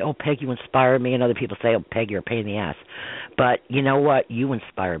 People say, oh, Peg, you inspire me, and other people say, oh, Peg, you're a pain in the ass. But you know what? You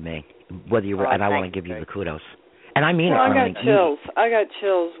inspire me, and I want to give you the kudos. And I mean it. I got chills. I got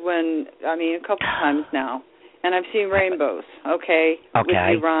chills a couple times now, and I've seen rainbows, okay. With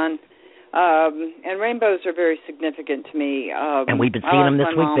you, Ron. And rainbows are very significant to me. And we've been seeing them this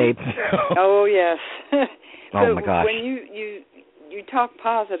week, babe. Oh, yes. Oh, my gosh. When you talk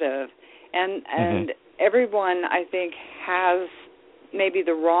positive, and everyone, I think, has maybe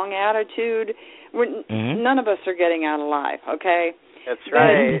the wrong attitude. None of us are getting out alive, okay? That's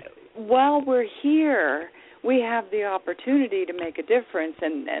right. But while we're here, we have the opportunity to make a difference,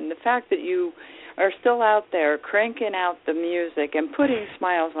 and the fact that you are still out there cranking out the music and putting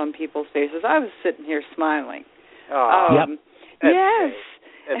smiles on people's faces. I was sitting here smiling. Yep. Yes.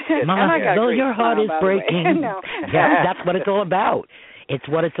 Mama, though your heart is breaking. No. That's what it's all about. It's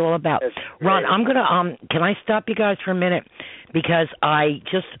what it's all about. Ron, I'm gonna can I stop you guys for a minute, because I'm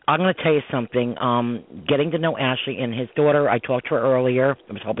gonna tell you something. Getting to know Ashley and his daughter, I talked to her earlier.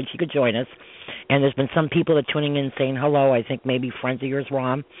 I was hoping she could join us. And there's been some people that are tuning in saying hello. I think maybe friends of yours,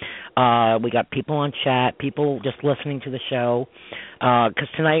 Ron. We got people on chat, people just listening to the show. Because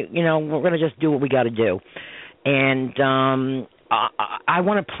tonight, we're going to just do what we got to do. And I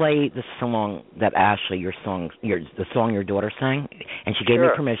want to play the song that Ashley, the song your daughter sang. And she gave me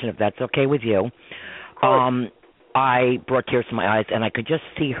permission, if that's okay with you. I brought tears to my eyes, and I could just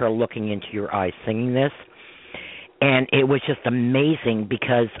see her looking into your eyes singing this. And it was just amazing,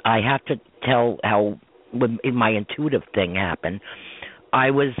 because I have to tell how my intuitive thing happened. I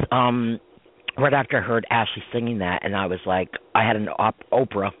was, right after I heard Ashley singing that, and I was like, I had an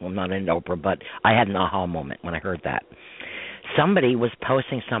Oprah, well, not an Oprah, but I had an aha moment when I heard that. Somebody was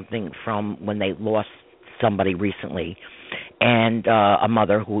posting something from when they lost somebody recently, and a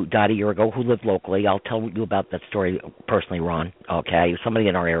mother who died a year ago who lived locally. I'll tell you about that story personally, Ron, okay? Somebody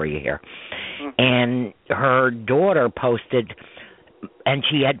in our area here. And her daughter posted, and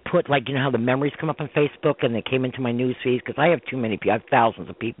she had put, how the memories come up on Facebook, and they came into my news feed, because I have too many people. I have thousands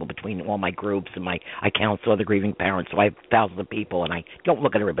of people between all my groups, and I counsel other grieving parents, so I have thousands of people, and I don't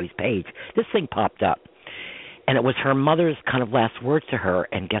look at everybody's page. This thing popped up, and it was her mother's kind of last words to her,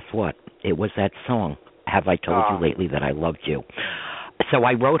 and guess what? It was that song, Have I Told You Lately That I Loved You? So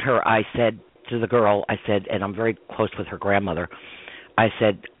I wrote her, I said to the girl, and I'm very close with her grandmother, I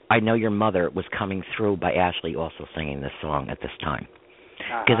said, I know your mother was coming through by Ashley also singing this song at this time.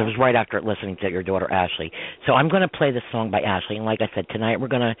 Because it was right after listening to your daughter, Ashley. So I'm going to play this song by Ashley. And like I said, tonight we're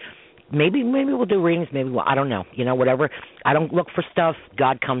going to maybe we'll do readings. Maybe I don't know. Whatever. I don't look for stuff.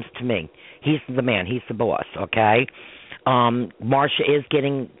 God comes to me. He's the man. He's the boss. Okay. Marsha is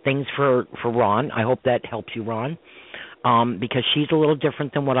getting things for Ron. I hope that helps you, Ron, because she's a little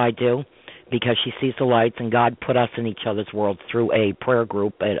different than what I do, because she sees the lights, and God put us in each other's worlds through a prayer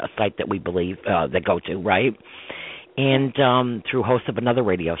group at a site that we believe that go to, right? And through host of another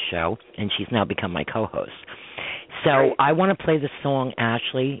radio show, and she's now become my co-host. So Great. I want to play the song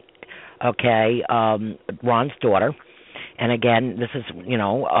Ashley, okay, Ron's daughter. And again, this is,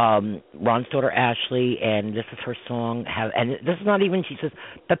 Ron's daughter Ashley, and this is her song. And this is not even, she says,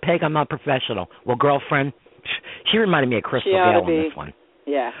 but Peg, I'm not professional. Well, girlfriend, she reminded me of Crystal Gale on this one.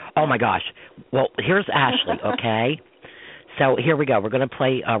 Yeah. Oh, my gosh. Well, here's Ashley, okay? So here we go. We're going to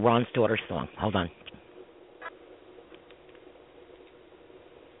play Ron's daughter's song. Hold on.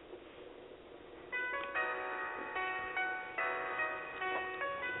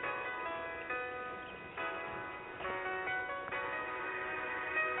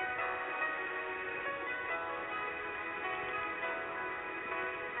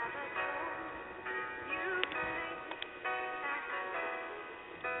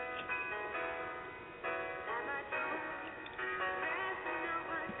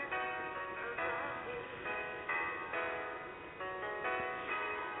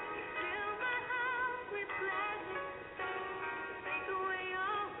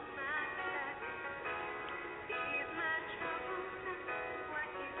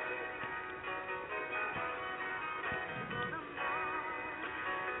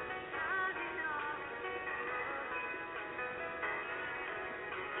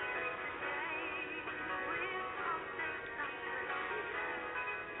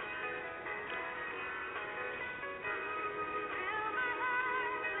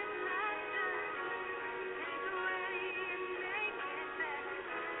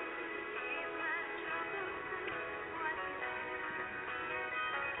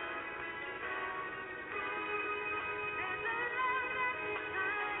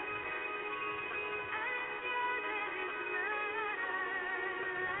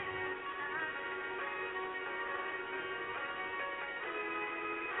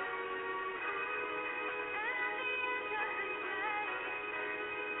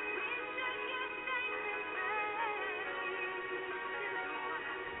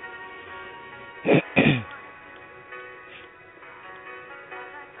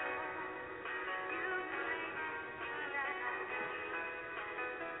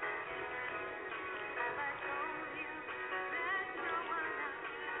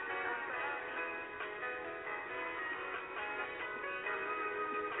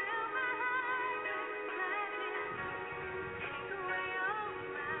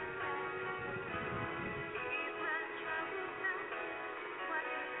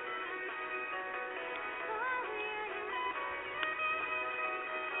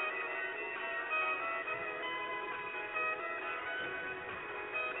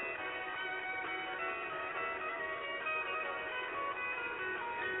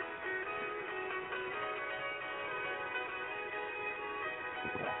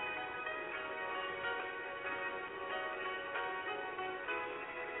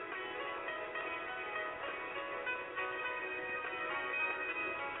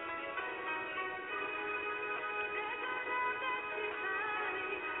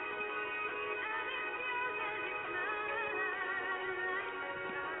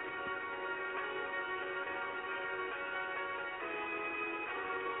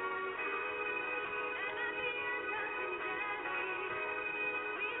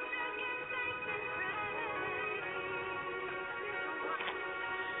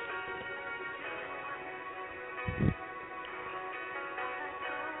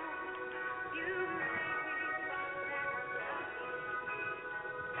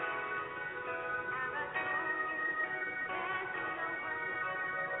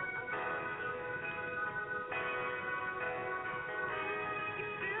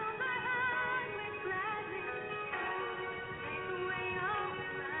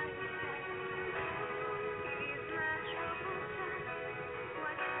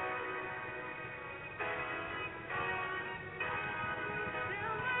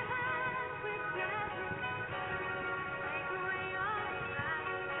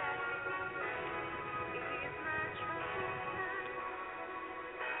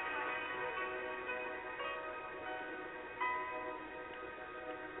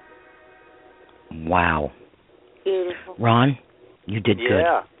 Wow. Beautiful. Ron, you did good.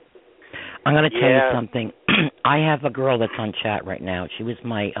 Yeah. I'm going to tell you something. I have a girl that's on chat right now. She was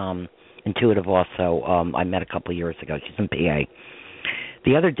my intuitive also. I met a couple of years ago. She's in PA.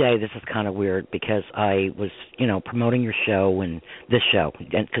 The other day, this is kind of weird because I was, promoting your show and this show,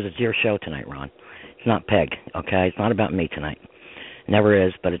 because it's your show tonight, Ron. It's not Peg, okay? It's not about me tonight. Never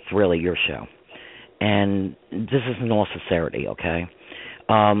is, but it's really your show. And this is in all sincerity, okay?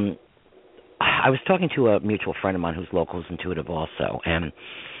 I was talking to a mutual friend of mine who's local, who's intuitive also, and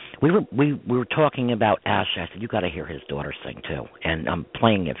we were talking about Ashley. I said, you got to hear his daughter sing too, and I'm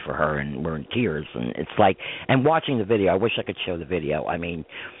playing it for her, and we're in tears, and it's like, and watching the video. I wish I could show the video. I mean,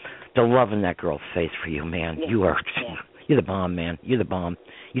 the love in that girl's face for you, man. Yeah. You're the bomb, man. You're the bomb.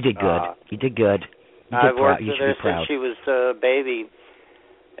 You did good. You did good. I've worked with her since she was a baby.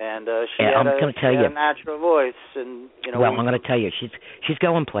 And she had a natural voice, and Well, I'm going to tell you, she's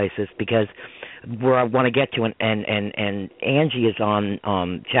going places because where I want to get to, and Angie is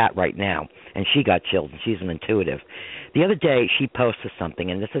on chat right now, and she got chills, and she's an intuitive. The other day, she posted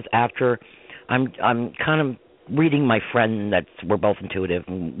something, and this is after I'm kind of reading my friend we're both intuitive,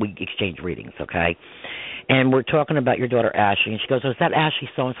 and we exchange readings, okay? And we're talking about your daughter, Ashley, and she goes, oh, is that Ashley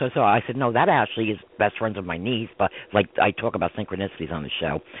so-and-so? So I said, no, that Ashley is best friends of my niece, but like I talk about synchronicities on the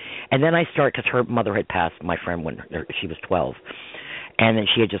show. And then I start, because her mother had passed my friend when she was 12. And then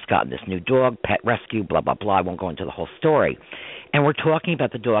she had just gotten this new dog, pet rescue, blah, blah, blah. I won't go into the whole story. And we're talking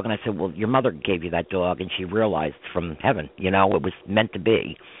about the dog, and I said, well, your mother gave you that dog, and she realized from heaven, it was meant to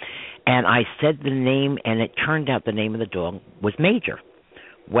be. And I said the name, and it turned out the name of the dog was Major.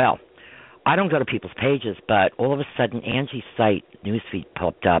 Well, I don't go to people's pages, but all of a sudden, Angie's site newsfeed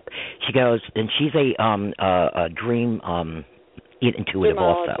popped up. She goes, and she's a dream intuitive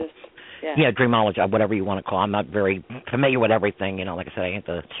also. Yeah, dreamologist, whatever you want to call it. I'm not very familiar with everything. Like I said, I ain't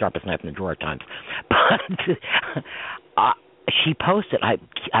the sharpest knife in the drawer at times. But she posted, I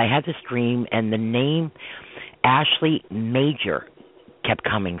had this dream, and the name Ashley Major kept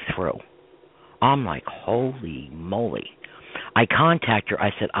coming through. I'm like, holy moly. I contacted her.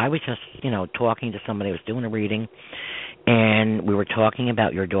 I said, I was just, talking to somebody who was doing a reading, and we were talking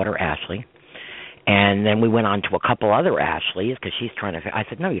about your daughter, Ashley. And then we went on to a couple other Ashleys because she's trying to – I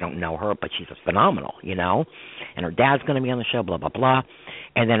said, no, you don't know her, but she's phenomenal, And her dad's going to be on the show, blah, blah, blah.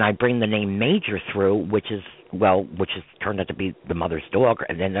 And then I bring the name Major through, which is turned out to be the mother's dog.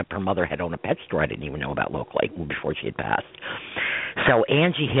 And then her mother had owned a pet store I didn't even know about locally before she had passed. So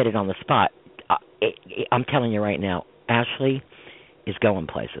Angie hit it on the spot. I'm telling you right now, Ashley is going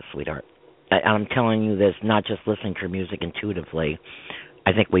places, sweetheart. I'm telling you this, not just listening to her music intuitively.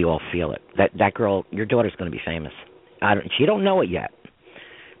 I think we all feel it. That girl, your daughter's going to be famous. She don't know it yet.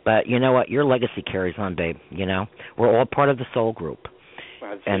 But you know what? Your legacy carries on, babe. We're all part of the soul group.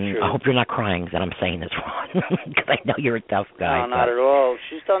 That's and true. I hope you're not crying that I'm saying this wrong, because I know you're a tough guy. No, not at all.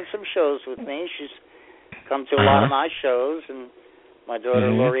 She's done some shows with me. She's come to a lot of my shows, and my daughter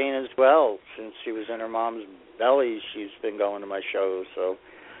Lorraine as well. Since she was in her mom's belly, she's been going to my shows. So,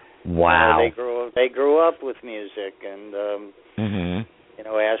 wow. They grew up with music, and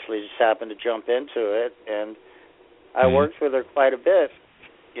Ashley just happened to jump into it, and I worked with her quite a bit,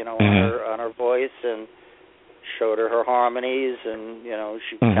 on her voice, and showed her harmonies, and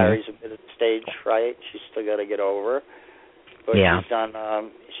she carries a bit of stage fright. She's still got to get over, but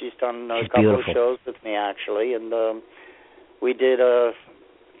she's done a couple of shows with me actually, and we did a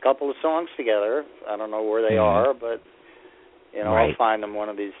couple of songs together. I don't know where they are, but I'll find them one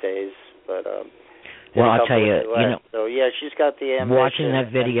of these days. But well, I'll tell you, so yeah, she's got the ambition. Watching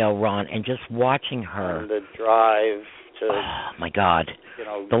that video, Ron, and just watching her, and the drive to. Oh my God,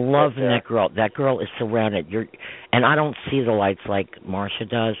 the love in that girl. That girl is surrounded. And I don't see the lights like Marsha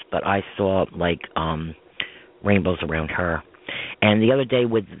does, but I saw like rainbows around her. And the other day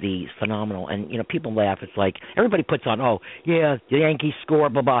with the phenomenal, and people laugh. It's like everybody puts on, oh yeah, the Yankees score,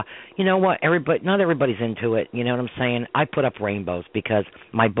 blah blah. You know what? Not everybody's into it. You know what I'm saying? I put up rainbows because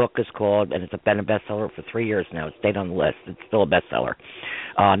my book is called, and it's been a bestseller for 3 years now. It stayed on the list. It's still a bestseller.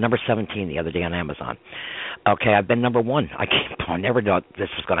 Number 17 the other day on Amazon. Okay, I've been number 1. I never thought this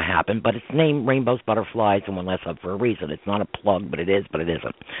was going to happen, but it's named Rainbows, Butterflies, and One Less Up for a reason. It's not a plug, but it is, but it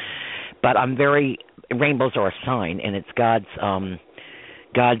isn't. But rainbows are a sign, and it's God's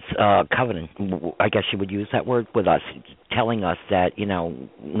covenant, I guess you would use that word, with us, telling us that, no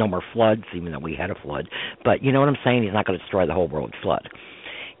more floods, even though we had a flood. But you know what I'm saying? He's not going to destroy the whole world with flood.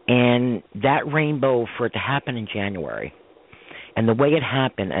 And that rainbow, for it to happen in January, and the way it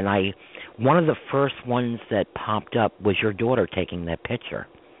happened, and one of the first ones that popped up was your daughter taking that picture.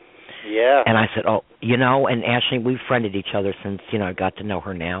 Yeah. And I said, and Ashley, we've friended each other since, I got to know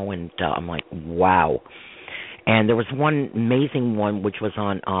her now, and I'm like, wow. And there was one amazing one which was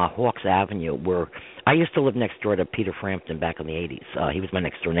on Hawks Avenue, where I used to live next door to Peter Frampton back in the 80s. He was my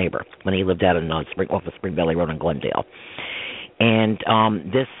next door neighbor when he lived out in off of Spring Valley Road in Glendale. And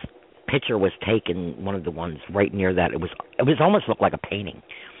this picture was taken, one of the ones right near that. It was almost looked like a painting.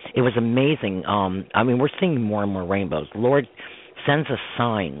 It was amazing. I mean, we're seeing more and more rainbows. The Lord sends us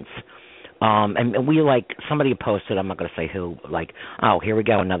signs. And we, like, somebody posted, I'm not going to say who, like, oh, here we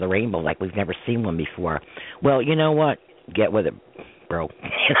go, another rainbow, like we've never seen one before. Well, you know what? Get with it, bro.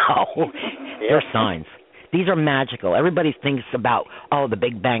 They're signs. These are magical. Everybody thinks about, the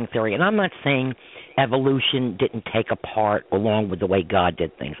Big Bang Theory. And I'm not saying evolution didn't take a part along with the way God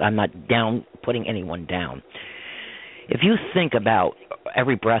did things. I'm not putting anyone down. If you think about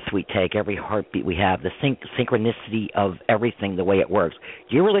every breath we take, every heartbeat we have, the synchronicity of everything, the way it works,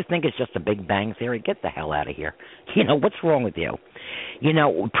 do you really think it's just a Big Bang Theory? Get the hell out of here. What's wrong with you?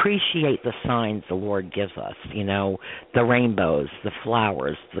 Appreciate the signs the Lord gives us, the rainbows, the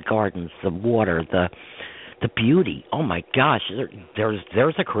flowers, the gardens, the water, the beauty. Oh, my gosh,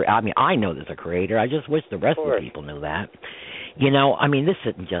 there's a creator. I mean, I know there's a creator. I just wish the rest of the people knew that. This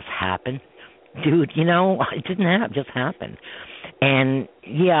didn't just happen. Dude, it didn't just happen. And,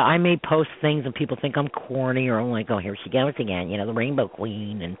 yeah, I may post things and people think I'm corny or I'm like, oh, here she goes again, the Rainbow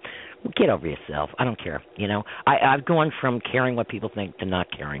Queen. And get over yourself. I don't care, I've gone from caring what people think to not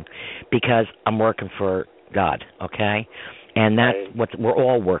caring because I'm working for God, okay? And that's what we're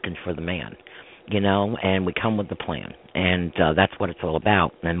all working for the man, and we come with the plan. And that's what it's all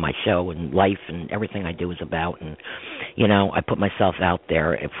about. And my show and life and everything I do is about. And, I put myself out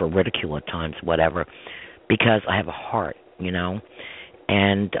there for ridicule at times, whatever, because I have a heart,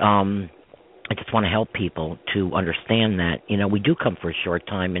 and I just want to help people to understand that, we do come for a short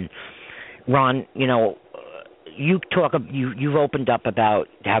time. And Ron, you've opened up about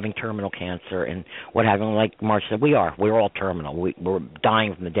having terminal cancer and what have you. Like Marsha said, we're all terminal. We're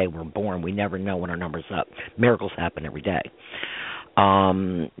dying from the day we're born. We never know when our number's up. Miracles happen every day.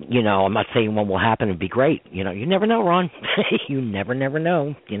 I'm not saying one will happen and be great. You never know, Ron. You never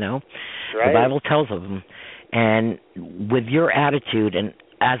know. Right. The Bible tells of them. And with your attitude, and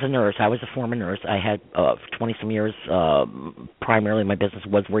as a nurse, I was a former nurse. I had 20-some years. Primarily my business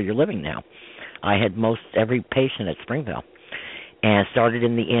was where you're living now. I had most every patient at Springville. And started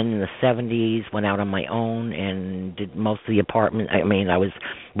in the inn in the 70s, went out on my own and did most of the apartment. I mean, I was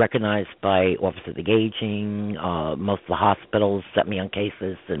recognized by Office of the Aging. Most of the hospitals set me on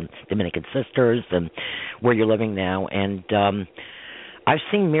cases, and Dominican Sisters, and where you're living now. And I've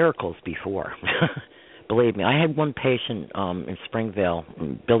seen miracles before. Believe me. I had one patient in Springville,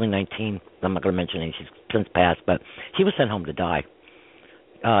 Building 19. I'm not going to mention any. She's since passed, but she was sent home to die.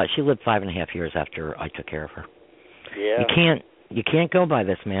 She lived 5.5 years after I took care of her. Yeah. You can't go by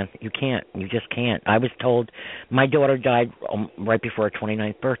this, man. You can't. You just can't. I was told my daughter died right before her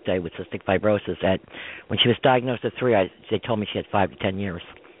 29th birthday with cystic fibrosis. When she was diagnosed at 3, they told me she had 5 to 10 years.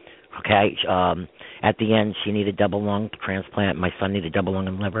 Okay. At the end, she needed double lung transplant. My son needed double lung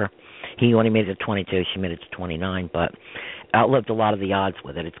and liver. He only made it to 22. She made it to 29, but outlived a lot of the odds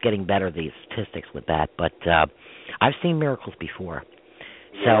with it. It's getting better, the statistics with that. But I've seen miracles before.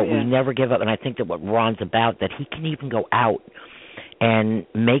 So we never give up. And I think that what Ron's about, that he can even go out and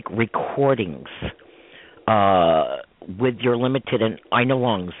make recordings with your limited, and I know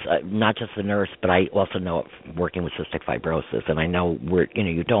lungs, not just a nurse, but I also know it from working with cystic fibrosis, and I know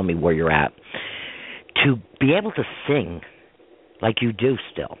you told me where you're at. To be able to sing like you do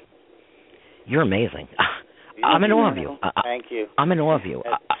still, you're amazing. I'm in awe of you. Thank you. I'm in awe of you.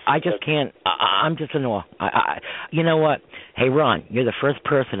 I just can't. I'm just in awe. You know what? Hey, Ron, you're the first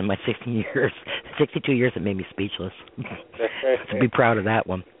person in my 62 years that made me speechless. So be proud of that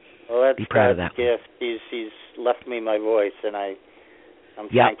one. Well, that's be proud of that gift. He's left me my voice, and I'm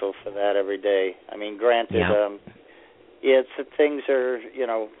thankful for that every day. I mean, granted, things are,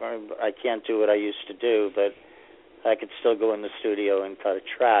 I can't do what I used to do, but I could still go in the studio and cut a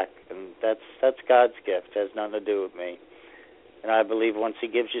track, and that's God's gift. It has nothing to do with me. And I believe once He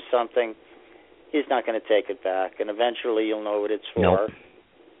gives you something, He's not going to take it back, and eventually you'll know what it's for. Nope.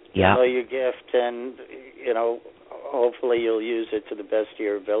 Yeah. You'll know your gift, and hopefully you'll use it to the best of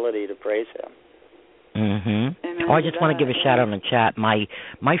your ability to praise Him. Oh, I just want to give a shout out in the chat.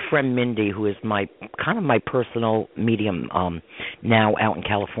 My friend Mindy, who is my personal medium now out in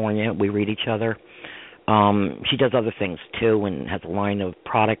California. We read each other. She does other things too, and has a line of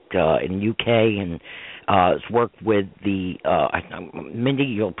product in UK, and has worked with the Mindy.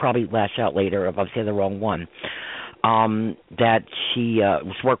 You'll probably lash out later if I say the wrong one. That she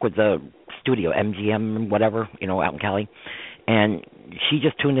was worked with the studio MGM, whatever, out in Cali, and she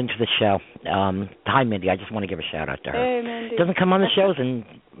just tuned into the show. Hi, Mindy. I just want to give a shout out to her. Hey, Mindy. Doesn't come on the shows,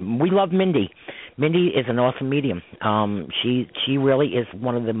 and we love Mindy. Mindy is an awesome medium. She really is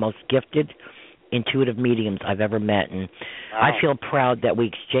one of the most gifted intuitive mediums I've ever met, and wow. I feel proud that we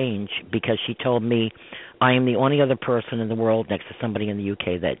exchanged because she told me I am the only other person in the world next to somebody in the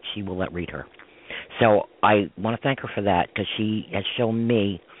UK that she will let read her. So I want to thank her for that because she has shown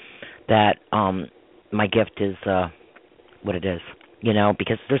me that my gift is what it is. You know,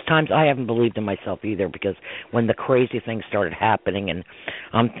 because there's times I haven't believed in myself either, because when the crazy things started happening and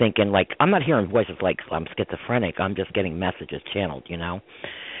I'm thinking, like, I'm not hearing voices like I'm schizophrenic, I'm just getting messages channeled, you know.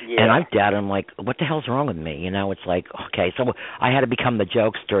 Yeah. And I've doubted, I'm like, what the hell's wrong with me? You know, it's like, okay, so I had to become the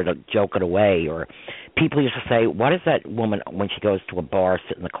jokester to joke it away. Or people used to say, why does that woman, when she goes to a bar,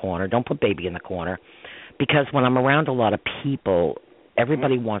 sit in the corner? Don't put baby in the corner. Because when I'm around a lot of people,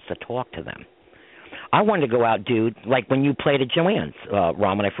 everybody wants to talk to them. I wanted to go out, dude, like when you played at Joanne's,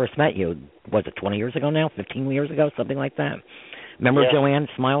 Ron, when I first met you. Was it 20 years ago now? 15 years ago? Something like that. Remember Joanne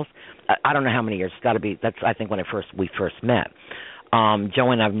Smiles? I don't know how many years. It's got to be, that's I think when we first met.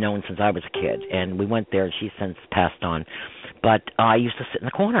 Joanne I've known since I was a kid, and we went there, and she's since passed on. But I used to sit in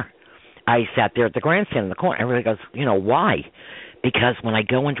the corner. I sat there at the grandstand in the corner. Everybody goes, you know, why? Because when I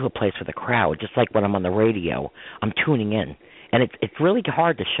go into a place with a crowd, just like when I'm on the radio, I'm tuning in. And it's really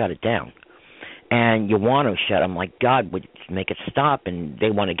hard to shut it down. And you want to shut. I'm like, God, would you make it stop? And they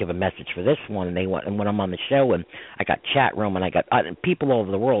want to give a message for this one, and when I'm on the show, and I got chat room, and I got people all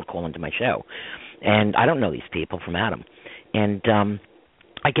over the world calling to my show, and I don't know these people from Adam, and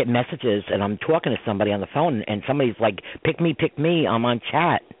I get messages, and I'm talking to somebody on the phone, and somebody's like, pick me, I'm on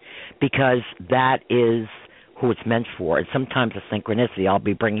chat, because that is who it's meant for. And sometimes a synchronicity. I'll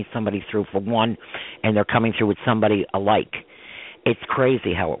be bringing somebody through for one, and they're coming through with somebody alike. It's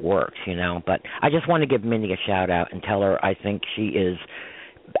crazy how it works, you know. But I just want to give Mindy a shout-out and tell her I think she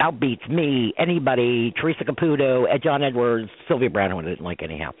outbeats me, anybody, Teresa Caputo, John Edwards, Sylvia Brown, who I didn't like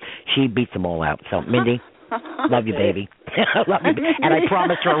anyhow. She beats them all out. So, Mindy, love you, baby. Love you. And I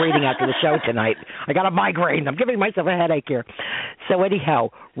promised her a reading after the show tonight. I got a migraine. I'm giving myself a headache here. So, anyhow,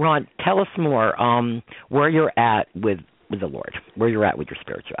 Ron, tell us more where you're at with the Lord, where you're at with your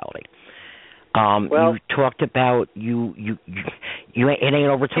spirituality. You talked about you it ain't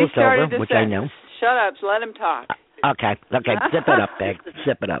over till it's over, which I know. Shut up, let him talk. Okay, zip it up, Peg.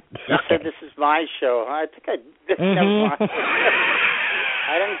 Zip it up. You said this is my show. I think never mind.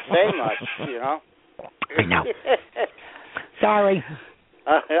 I didn't say much, you know. I know. Sorry.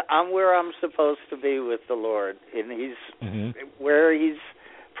 I'm where I'm supposed to be with the Lord, and He's where He's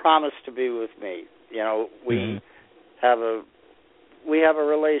promised to be with me. You know, we have a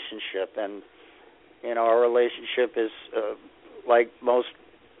relationship, and you know, our relationship is like most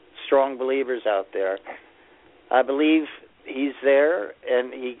strong believers out there. I believe He's there,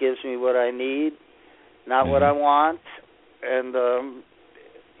 and He gives me what I need, not what I want, and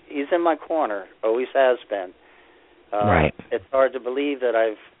He's in my corner, always has been. Right. It's hard to believe that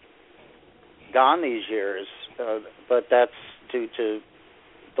I've gone these years, but that's due to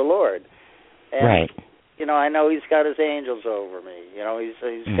the Lord. And, right. You know, I know He's got His angels over me. You know,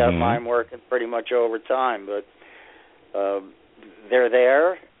 He's got mine working pretty much overtime, but they're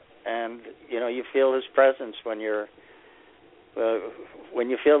there, and you know, you feel His presence when you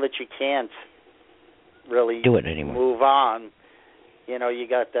feel that you can't really do it anymore. Move on. You know, you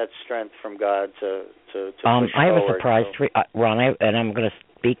got that strength from God to push forward. I have a surprise for you, Ron, and I'm going to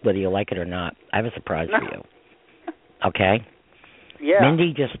speak whether you like it or not. I have a surprise for you. Okay. Yeah.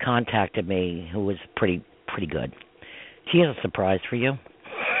 Mindy just contacted me, who was pretty good. She has a surprise for you.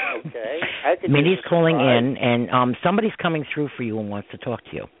 Okay. Mindy's calling in, and somebody's coming through for you and wants to talk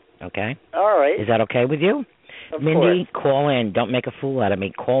to you. Okay? All right. Is that okay with you? Of Mindy, course. Call in. Don't make a fool out of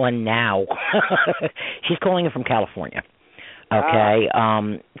me. Call in now. She's calling in from California. Okay?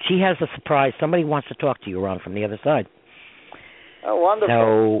 She has a surprise. Somebody wants to talk to you, Ron, from the other side. Oh,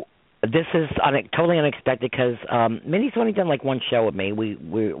 wonderful. So this is totally unexpected because Mindy's only done like one show with me.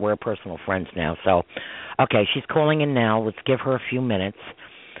 We're personal friends now. So, okay, she's calling in now. Let's give her a few minutes.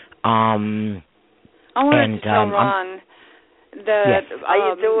 I wanted to tell Ron that... Yes.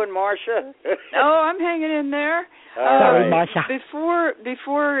 How you doing, Marsha? I'm hanging in there. Sorry, Marsha.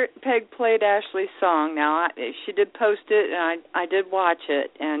 Before Peg played Ashley's song, now she did post it, and I did watch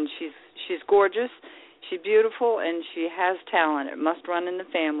it, and she's gorgeous. She's beautiful, and she has talent. It must run in the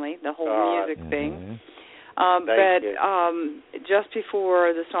family, the whole music thing. Just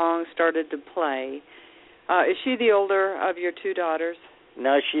before the song started to play, is she the older of your two daughters?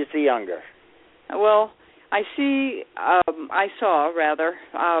 No, she's the younger. Well, I saw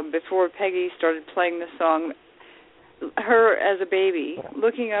before Peggy started playing the song, her as a baby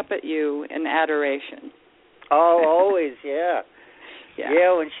looking up at you in adoration. Oh, always, yeah.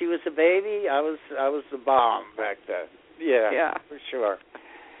 Yeah, when she was a baby, I was the bomb back then. Yeah, for sure.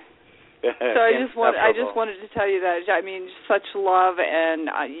 So I just wanted to tell you that. I mean, such love, and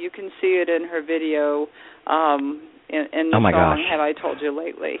you can see it in her video in the song gosh. Have I Told You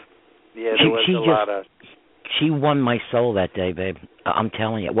Lately. Yeah, there was a lot of... She won my soul that day, babe. I'm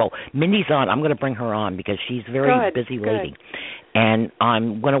telling you. Well, Mindy's on. I'm going to bring her on because she's a very busy lady. And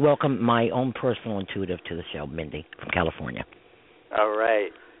I'm going to welcome my own personal intuitive to the show, Mindy from California. All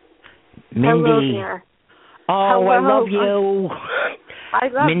right. Mindy. Hello there. Oh, hello. I love you. I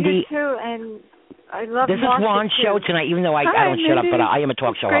love Mindy, you too, and I love this Marsha is Ron's show tonight, even though I don't shut up, but I am a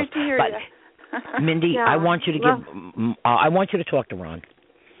talk show host. Great to hear you. Mindy, yeah, I want you to I want you to talk to Ron.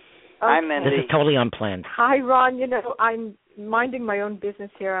 Hi, Mindy. This is totally unplanned. Hi, Ron. You know, I'm minding my own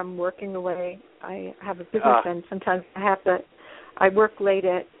business here. I'm working away. I have a business, and sometimes I work late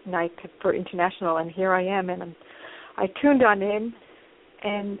at night for international, and here I am, and I tuned on in,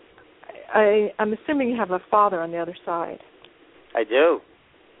 and I'm assuming you have a father on the other side. I do.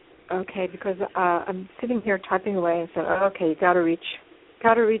 Okay, because I'm sitting here typing away and said, okay, you got to reach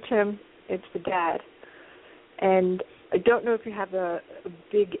him. It's the dad, and I don't know if you have a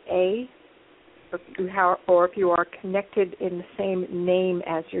big A, or if you are connected in the same name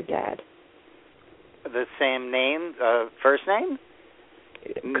as your dad. The same name, first name?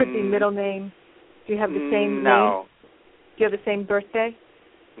 It could be middle name. Do you have the same name? Do you have the same birthday?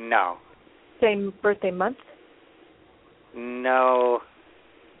 No. Same birthday month? No.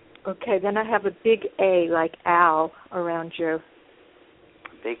 Okay, then I have a big A, like Al, around you.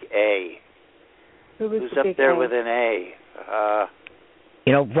 Big A. Who's up there with an A?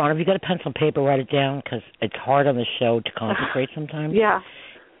 You know, Ron, have you got a pencil and paper? Write it down, because it's hard on the show to concentrate sometimes. Yeah.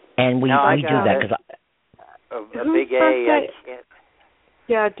 And we do that because a big A. I can't.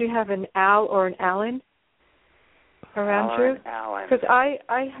 Yeah. Do you have an Al or an Alan around you? Alan. Because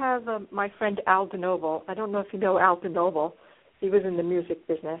I have my friend Al DeNoble. I don't know if you know Al DeNoble. He was in the music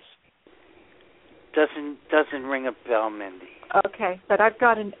business. Doesn't ring a bell, Mindy. Okay, but I've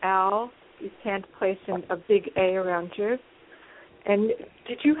got an Al. You can't place a big A around you. And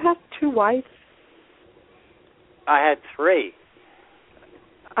did you have 2 wives? I had 3.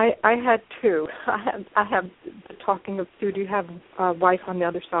 I had 2. I have the talking of 2. Do you have a wife on the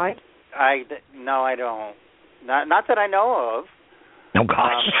other side? No, I don't. Not that I know of. Oh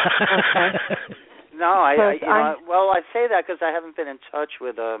gosh. Okay. No, I say that because I haven't been in touch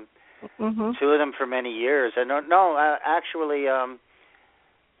with 2 of them for many years. I don't know. Actually,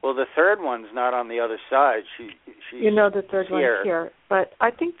 well, the third one's not on the other side. She's the third one's here, but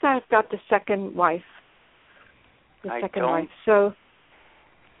I think that I've got the second wife. Wife. So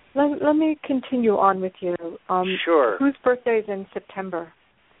let me continue on with you. Sure. Whose birthday is in September?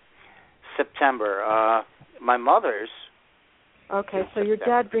 September. My mother's. Okay, so your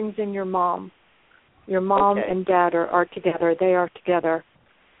dad brings in your mom. Your mom and dad are together. They are together.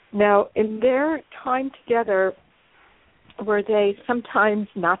 Now, in their time together, were they sometimes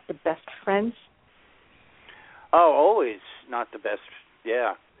not the best friends? Oh, always not the best.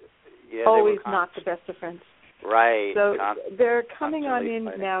 Yeah. Always not the best of friends. Right. So they're coming on in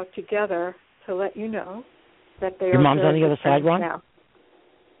now together to let you know that they are. Your mom's on the other side, Ron? Now.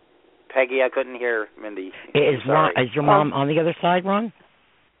 Peggy, I couldn't hear Mindy. Is your mom on the other side, Ron?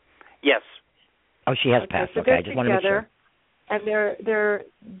 Yes. Oh, she has passed. So okay, I just want to make sure. And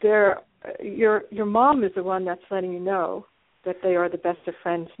your mom is the one that's letting you know that they are the best of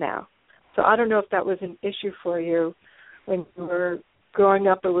friends now. So I don't know if that was an issue for you when you were growing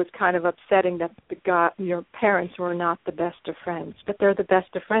up. It was kind of upsetting that your parents were not the best of friends, but they're the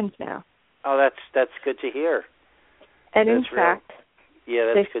best of friends now. Oh, that's good to hear. And in fact,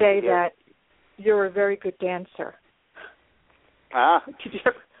 they say that you're a very good dancer. Ah.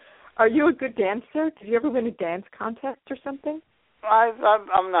 Are you a good dancer? Did you ever win a dance contest or something?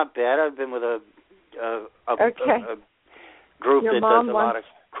 I'm not bad. I've been with a group that does a lot of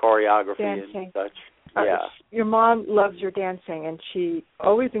choreography and such. Yeah. Your mom loves your dancing, and she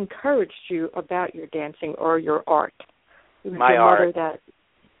always encouraged you about your dancing or your art. It was My your art. Mother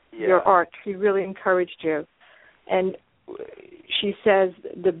your art. She really encouraged you. And she says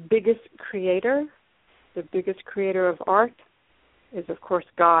the biggest creator of art is, of course,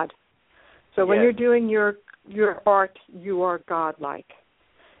 God. So when you're doing your art, you are godlike.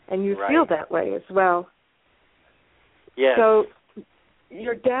 And you feel that way as well. Yes. So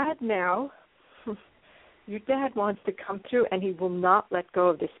your dad wants to come through, and he will not let go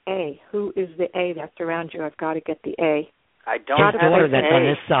of this A. Who is the A that's around you? I've got to get the A. I don't His daughter that's on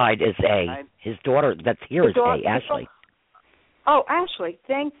this side is A. His daughter that's here is A, Ashley. Oh, Ashley,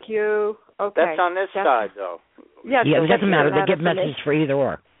 thank you. Okay. That's on this side, though. Yeah, it doesn't matter. They give messages for either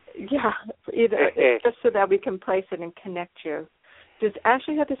or. Yeah, either just so that we can place it and connect you. Does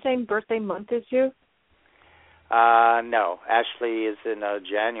Ashley have the same birthday month as you? No. Ashley is in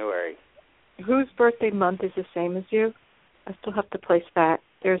January. Whose birthday month is the same as you? I still have to place that.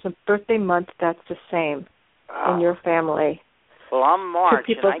 There's a birthday month that's the same in your family. Well, I'm March,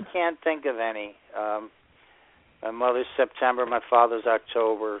 and I can't think of any. My mother's September, my father's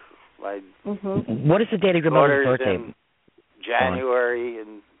October. What is the date of your mother's birthday? In January,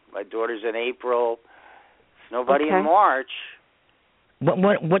 and my daughter's in April. There's nobody in March.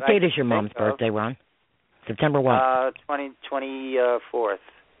 What date is your mom's birthday, Ron? September what? 24th.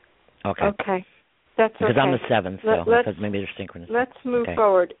 Okay. That's because I'm the 7th, so because maybe they're synchronous. Let's move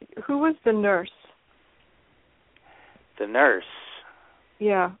forward. Who was the nurse? The nurse?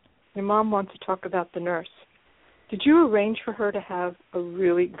 Yeah. Your mom wants to talk about the nurse. Did you arrange for her to have a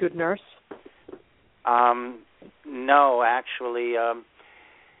really good nurse? No, actually.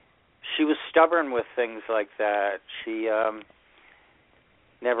 She was stubborn with things like that. She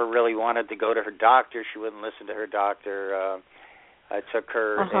never really wanted to go to her doctor. She wouldn't listen to her doctor. I took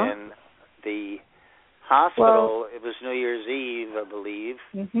her in the hospital. It was New Year's Eve, I believe,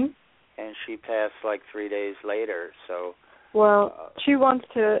 and she passed like 3 days later. So, she wants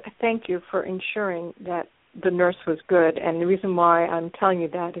to thank you for ensuring that the nurse was good, and the reason why I'm telling you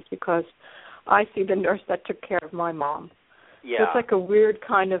that is because I see the nurse that took care of my mom. Yeah. So it's like a weird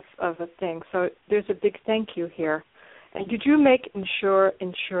kind of a thing. So there's a big thank you here. And did you ensure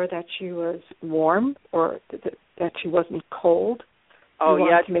that she was warm or that she wasn't cold? Oh, you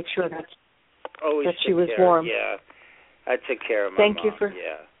wanted to make sure that she was warm. Yeah, I took care of my mom.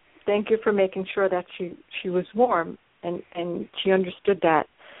 Thank you for making sure that she was warm, and she understood that.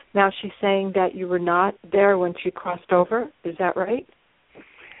 Now she's saying that you were not there when she crossed over. Is that right?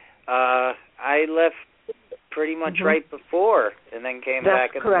 I left pretty much right before, and then came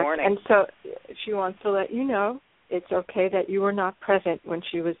back in the morning. And so she wants to let you know it's okay that you were not present when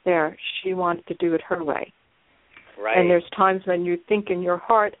she was there. She wanted to do it her way. Right. And there's times when you think in your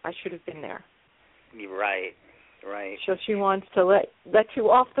heart, I should have been there. Right. So she wants to let you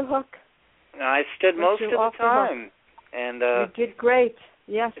off the hook. I stood most of the time. And you did great.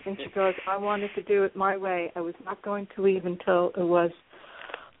 Yes, and she goes, I wanted to do it my way. I was not going to leave until it was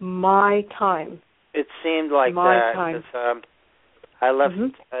my time. It seemed like my that. Time. I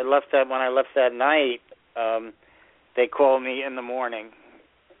left that when I left that night. They called me in the morning.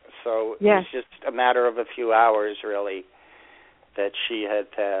 So it was just a matter of a few hours, really, that she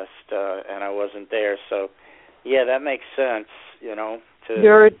had passed, and I wasn't there. So, yeah, that makes sense, you know.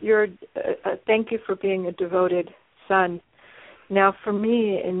 Thank you for being a devoted son. Now, for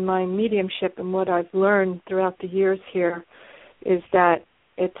me, in my mediumship and what I've learned throughout the years here is that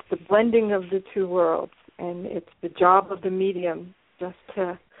it's the blending of the two worlds, and it's the job of the medium just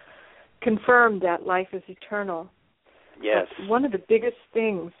to confirm that life is eternal. Yes. But one of the biggest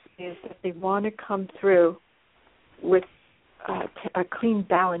things is that they want to come through with a clean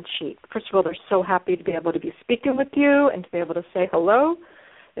balance sheet. First of all, they're so happy to be able to be speaking with you and to be able to say hello.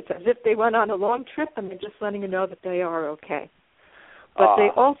 It's as if they went on a long trip and they're just letting you know that they are okay. But they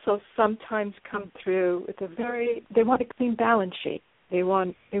also sometimes come through with they want a clean balance sheet. They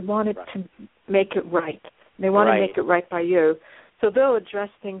want it to make it right. They want to make it right by you. So they'll address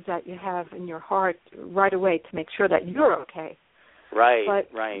things that you have in your heart right away to make sure that you're okay. Right, but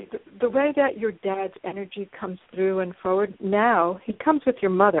the way that your dad's energy comes through and forward, now he comes with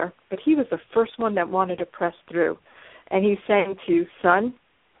your mother, but he was the first one that wanted to press through. And he's saying to you, son,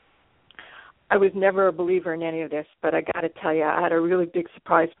 I was never a believer in any of this, but I got to tell you, I had a really big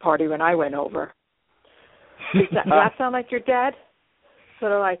surprise party when I went over. Does that sound like your dad?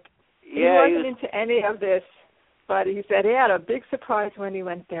 Sort of like, he wasn't into any of this, but he said he had a big surprise when he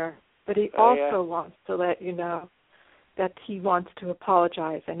went there. But he also wants to let you know that he wants to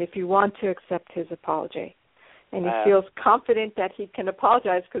apologize, and if you want to accept his apology. And he feels confident that he can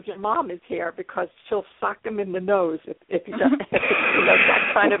apologize because your mom is here, because she'll sock him in the nose if he does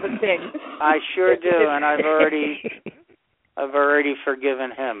that kind of a thing. I sure do, and I've already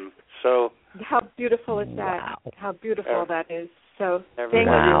forgiven him. So how beautiful is that? Wow. How beautiful that is. So thank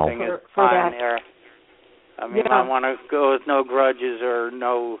you for that. There. I mean, I want to go with no grudges or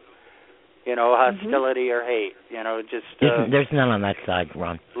no, hostility or hate. Just there's none on that side,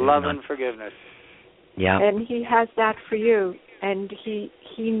 Ron. Love and forgiveness. Yeah. And he has that for you, and he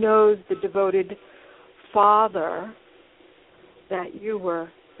knows the devoted father that you were,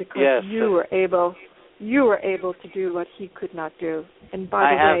 because you were able to do what he could not do. And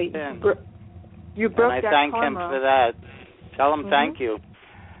by the way, you broke that karma. And I thank him for that. Tell him thank you.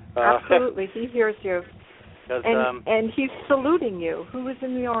 Absolutely, he hears you. And he's saluting you. Who was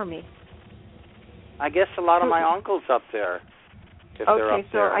in the Army? I guess a lot of my uncles up there. Okay,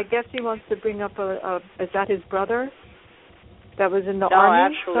 so I guess he wants to bring up is that his brother that was in the army?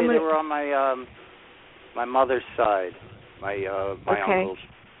 army? No, actually, they were on my mother's side, my uncles.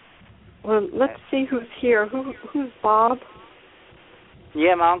 Well, let's see who's here. Who's Bob?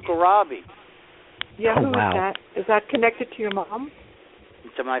 Yeah, my Uncle Robbie. Yeah, who is that? Is that connected to your mom?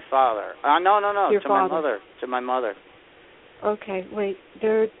 To my father. No, to my mother. To my mother. Okay, wait.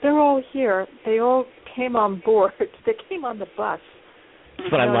 They're all here. They all came on board. They came on the bus.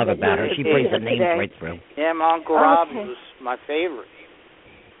 That's what I love about her. She brings the names right through. Yeah, my Uncle Robbie was my favorite.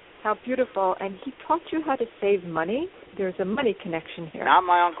 How beautiful. And he taught you how to save money? There's a money connection here. Not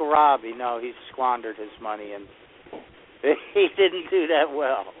my Uncle Robbie. No, he squandered his money, and he didn't do that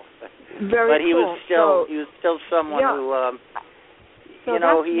well. But he cool. was still someone who,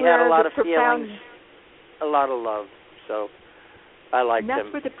 he had a lot of feelings, a lot of love. So I liked him. And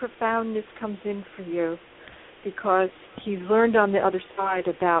that's where the profoundness comes in for you, because he's learned on the other side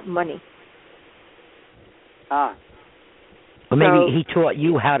about money. Well, maybe he taught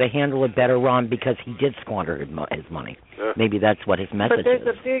you how to handle it better, Ron, because he did squander his money. Maybe that's what his message is.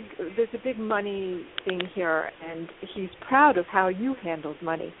 There's a big money thing here, and he's proud of how you handled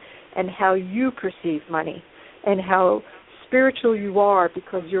money and how you perceive money and how spiritual you are,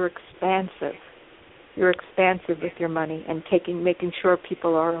 because you're expansive. You're expansive with your money and making sure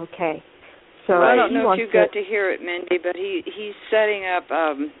people are okay. So I don't know if you got to hear it, Mindy, but he's setting up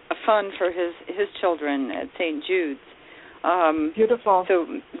a fund for his children at St. Jude's. Beautiful. So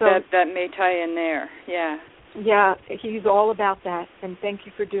that may tie in there. Yeah. Yeah, he's all about that, and thank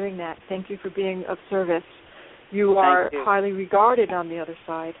you for doing that. Thank you for being of service. You are highly regarded on the other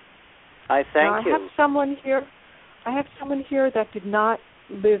side. I thank you. I have someone here that did not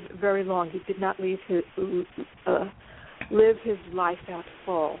live very long. He did not live his life out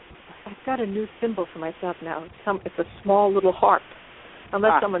full. I've got a new symbol for myself now. It's a small little harp,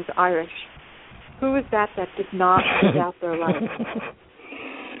 unless someone's Irish. Who is that did not live out their life?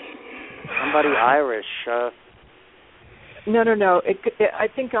 Somebody Irish. No.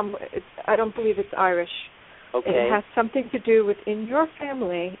 I don't believe it's Irish. Okay. It has something to do with, in your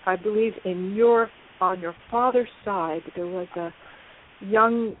family, I believe on your father's side, there was a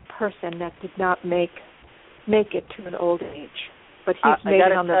young person that did not make it to an old age, but he's made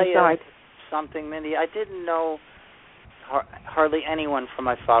it on the other side. Something, Mindy. I didn't know hardly anyone from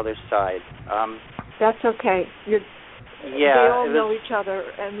my father's side. That's okay. They all know each other,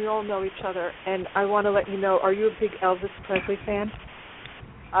 and we all know each other. And I want to let you know, are you a big Elvis Presley fan?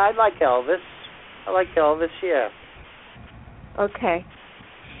 I like Elvis. Yeah. Okay.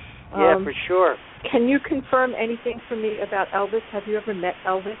 Yeah, for sure. Can you confirm anything for me about Elvis? Have you ever met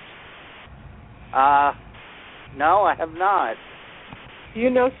Elvis? No, I have not. Do you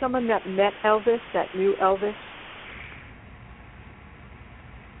know someone that met Elvis, that knew Elvis?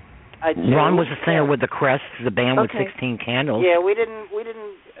 I do. Ron was a singer with the Crests, the band with 16 Candles. Yeah, we didn't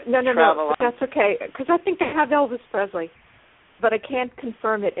travel. No, that's okay, because I think I have Elvis Presley, but I can't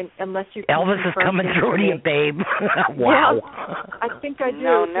confirm it unless you can Elvis is coming through to you, babe. Wow. Yeah, I think I do.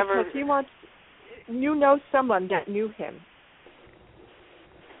 No, never. Because you know someone that knew him.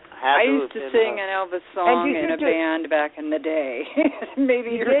 I used to sing an Elvis song in a band back in the day.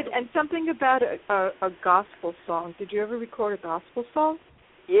 Maybe you did, and something about a gospel song. Did you ever record a gospel song?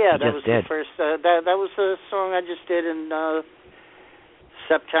 Yeah, that was the first. That was a song I just did in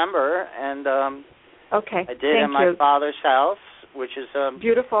September, and I did in my father's house, which is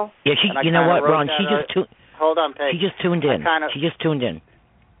beautiful. Yeah, you know what, Ron? Hold on, Peg. She just tuned in. She just tuned in,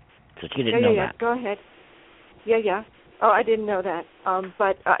 so she didn't know that. Go ahead. Yeah. Oh, I didn't know that.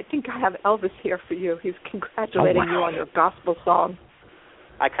 But I think I have Elvis here for you. He's congratulating you on your gospel song.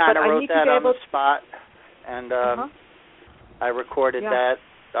 I kind of wrote that on the spot, and I recorded that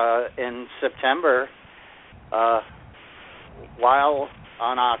in September while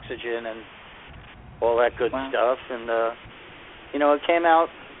on oxygen and all that good stuff, and it came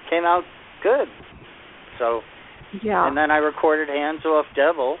out good. So and then I recorded Hands Off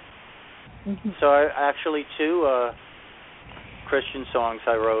Devil. So I actually two Christian songs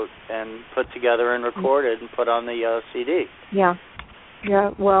I wrote and put together and recorded and put on the CD. Yeah.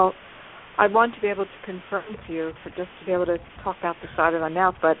 Well, I want to be able to confirm to you, for just to be able to talk out the side of my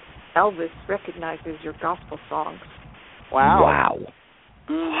mouth, but Elvis recognizes your gospel songs. Wow.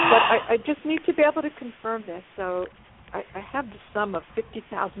 But I just need to be able to confirm this. So I have the sum of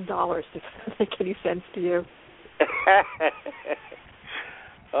 $50,000. Does that make any sense to you?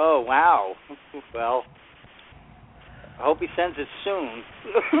 Oh, wow. Well, I hope he sends it soon.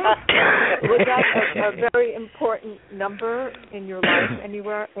 Was that a very important number in your life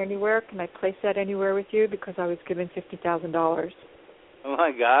anywhere? Can I place that anywhere with you? Because I was given $50,000. Oh,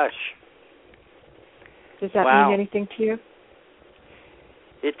 my gosh. Does that mean anything to you?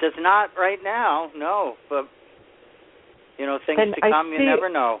 It does not right now, no. But, things to come, you never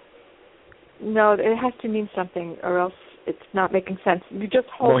know. No, it has to mean something, or else it's not making sense. You just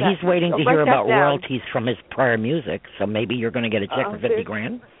hold Well, he's waiting to hear about royalties from his prior music, so maybe you're going to get a check for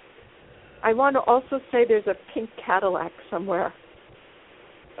 $50,000. I want to also say there's a pink Cadillac somewhere.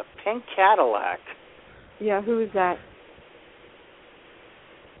 A pink Cadillac? Yeah, who is that?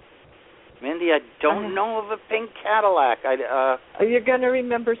 Mindy, I don't know of a pink Cadillac. You're going to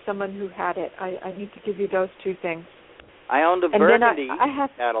remember someone who had it. I need to give you those two things. I owned a burgundy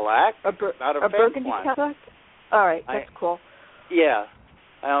Cadillac, not a pink burgundy one. Cadillac? All right, that's cool. Yeah,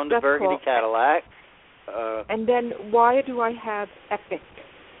 I owned a burgundy Cadillac. And then why do I have Epic,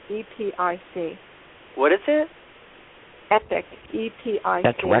 E-P-I-C? What is it? Epic, E-P-I-C.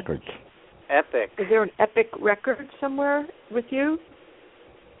 That's records. Epic. Is there an Epic record somewhere with you?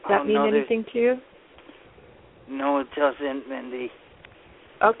 Does that mean anything to you? No, it doesn't, Mindy.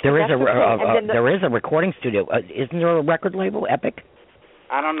 Okay, there is a recording studio. Isn't there a record label, Epic?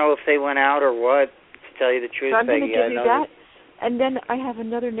 I don't know if they went out or what, to tell you the truth, so I'm Peggy. I'm going to give you that. And then I have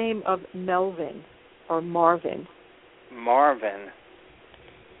another name of Melvin or Marvin. Marvin.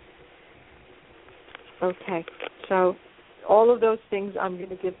 Okay, so all of those things I'm going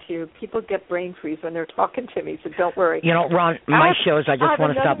to give to you. People get brain freeze when they're talking to me, so don't worry. Ron, my shows, I just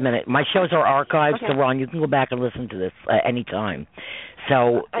want to stop a minute. My shows are archived, so Ron, you can go back and listen to this any time.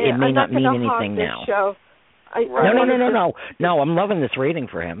 So it may not mean anything now. Show. No, I'm loving this reading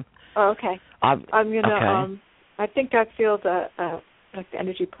for him. Oh, okay. I'm going to, I think I feel like the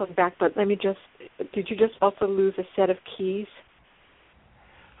energy pulling back, but let me just, did you just also lose a set of keys?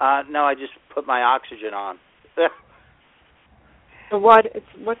 No, I just put my oxygen on. So what's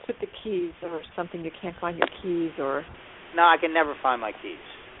with the keys, or something? You can't find your keys, or? No, I can never find my keys.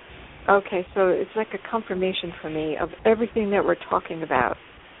 Okay, so it's like a confirmation for me of everything that we're talking about.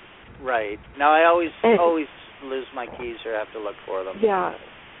 Right. Now I always lose my keys or have to look for them. Yeah.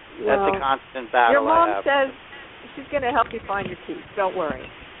 That's a constant battle. Your mom I have. says she's going to help you find your keys. Don't worry.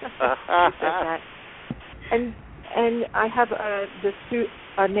 She says that. And I have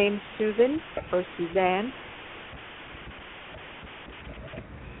a name Susan or Suzanne.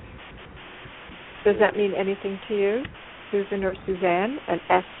 Does that mean anything to you, Susan or Suzanne? An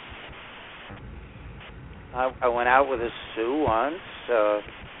S. I went out with a Sue once.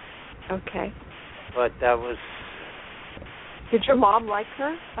 Okay. But that was. Did your mom like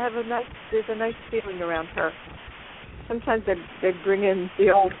her? There's a nice feeling around her. Sometimes they bring in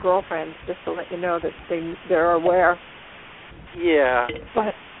the old girlfriends just to let you know that they're aware. Yeah.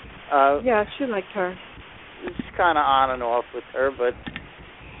 But yeah, she liked her. It's kind of on and off with her, but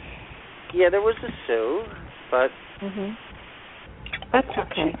yeah, there was a Sue, but that's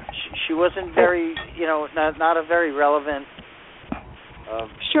okay. She wasn't very, not a very relevant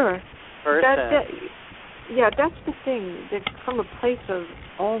sure person. That's the thing. They're from a place of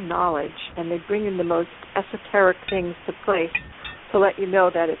all knowledge, and they bring in the most esoteric things to place to let you know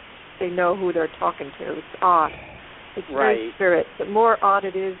that they know who they're talking to. It's odd. It's very spirit. The more odd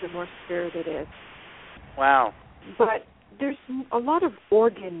it is, the more spirit it is. Wow. But there's a lot of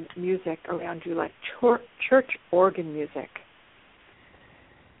organ music around you, like church organ music.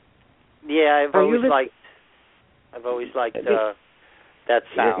 Yeah, I've always liked that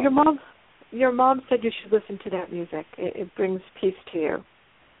sound. Your mom said you should listen to that music. It brings peace to you.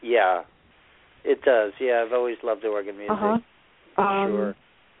 Yeah, it does. Yeah, I've always loved organ music. Sure.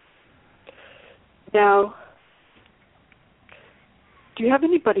 Now, do you have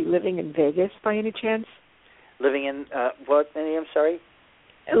anybody living in Vegas by any chance? Living in what, Minnie? I'm sorry?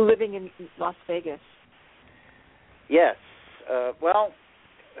 Living in Las Vegas. Yes.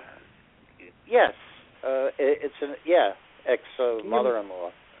 Yes. It's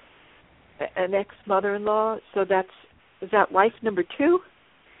ex-mother-in-law. An ex-mother-in-law? So is that wife number 2?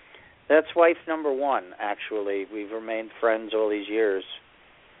 That's wife number 1, actually. We've remained friends all these years.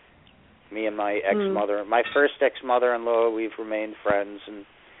 Me and my ex-mother. My first ex-mother-in-law, we've remained friends, and,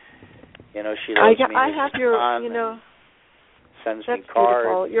 she loves me. I have your, sends that's me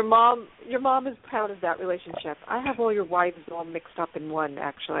cards. Beautiful. Your mom is proud of that relationship. I have all your wives all mixed up in one,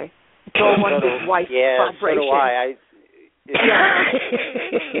 actually. It's all one big wife vibration. So do I.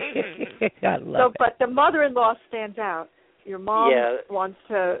 I love it. But the mother-in-law stands out. Your mom wants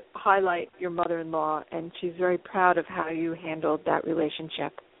to highlight your mother-in-law, and she's very proud of how you handled that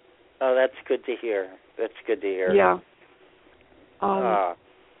relationship. Oh, that's good to hear. Yeah.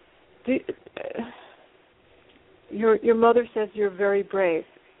 Your mother says you're very brave,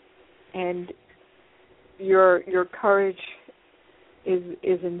 and your courage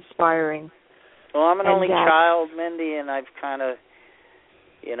is inspiring. Well, I'm an only child, Mindy, and I've kind of,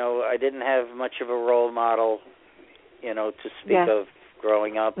 I didn't have much of a role model, to speak of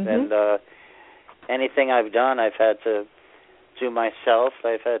growing up. And anything I've done, I've had to do myself.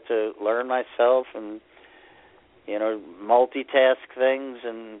 I've had to learn myself and, multitask things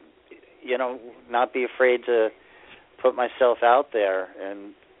and, not be afraid to put myself out there.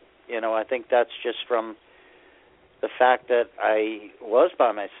 And, I think that's just from the fact that I was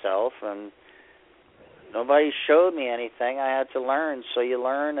by myself and nobody showed me anything. I had to learn. So you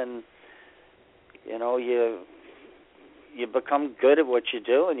learn and, you become good at what you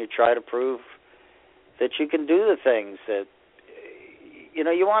do and you try to prove that you can do the things that,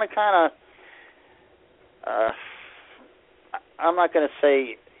 you want to kind of, I'm not going to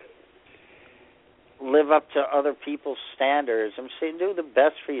say live up to other people's standards. I'm saying do the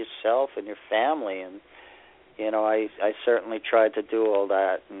best for yourself and your family. And, I certainly tried to do all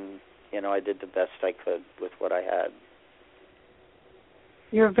that. And, I did the best I could with what I had.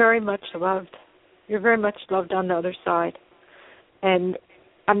 You're very much loved. You're very much loved on the other side. And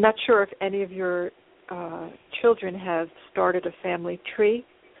I'm not sure if any of your children have started a family tree,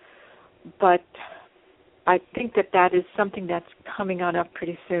 but I think that is something that's coming on up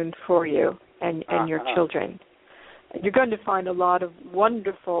pretty soon for you and your children. You're going to find a lot of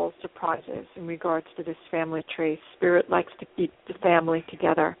wonderful surprises in regards to this family tree. Spirit likes to keep the family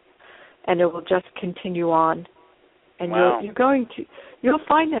together, and it will just continue on. And you'll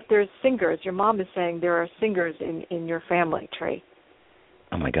find that there's singers. Your mom is saying there are singers in your family tree.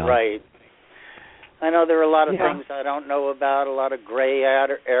 Oh my God! Right. I know there are a lot of things I don't know about. A lot of gray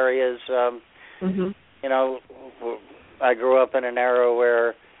areas. I grew up in an era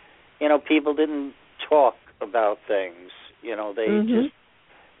where, people didn't talk about things. They just,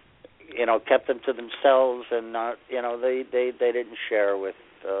 kept them to themselves and not, they didn't share with,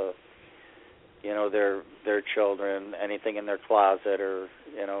 their children anything in their closet or,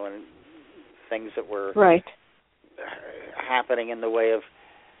 and things that were happening in the way of,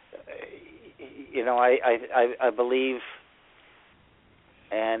 I believe,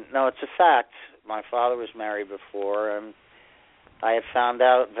 and no, it's a fact. My father was married before, and I had found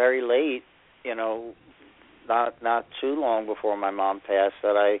out very late, not too long before my mom passed,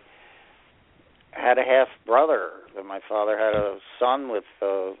 that I had a half brother. That my father had a son with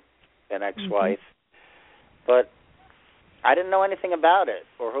an ex-wife, but I didn't know anything about it,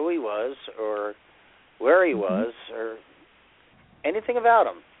 or who he was, or where he was, or anything about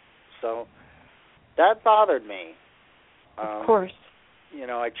him. So that bothered me. Of course.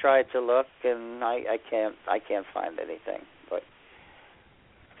 I tried to look, and I can't find anything. But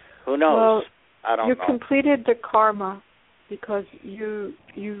who knows? Well, I don't know. You completed the karma because you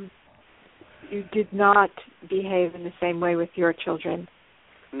did not behave in the same way with your children.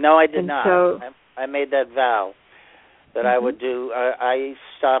 No, I did and not. So, I made that vow that I would do. I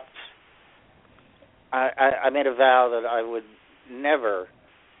stopped. I made a vow that I would never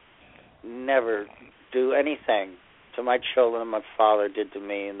do anything to my children my father did to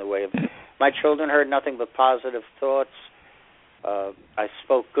me in the way of... My children heard nothing but positive thoughts. I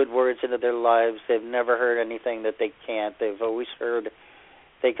spoke good words into their lives. They've never heard anything that they can't. They've always heard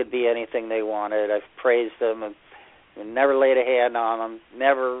they could be anything they wanted. I've praised them and never laid a hand on them,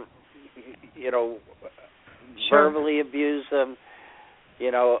 never, verbally abused them,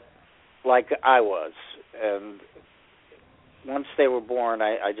 like I was. And once they were born,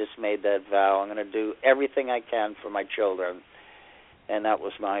 I just made that vow. I'm going to do everything I can for my children, and that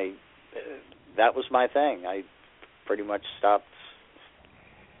was my thing. I pretty much stopped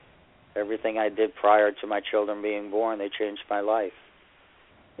everything I did prior to my children being born. They changed my life.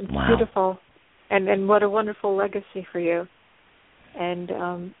 It's beautiful, and what a wonderful legacy for you.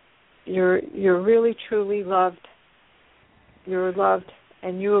 And you're really truly loved. You're loved,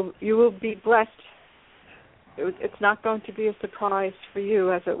 and you will be blessed. It's not going to be a surprise for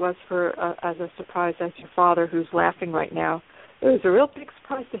you as it was as a surprise as your father, who's laughing right now. It was a real big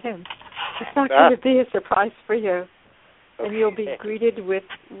surprise to him. It's not going to be a surprise for you. And you'll be greeted with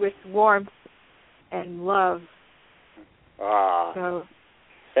warmth and love. So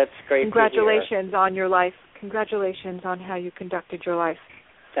that's great. Congratulations on your life. Congratulations on how you conducted your life.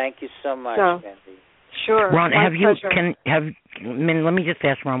 Thank you so much, Mandy. Sure. Ron, let me just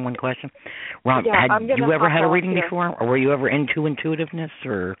ask Ron one question. Ron, had you ever had a reading before, or were you ever into intuitiveness,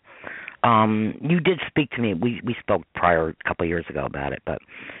 or you did speak to me. We spoke prior a couple of years ago about it, but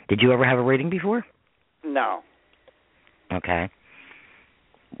did you ever have a reading before? No. Okay.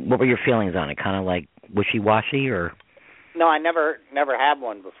 What were your feelings on it? Kind of like wishy-washy, or? No, I never had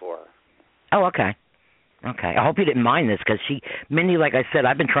one before. Oh, okay. Okay. I hope you didn't mind this because Mindy, like I said,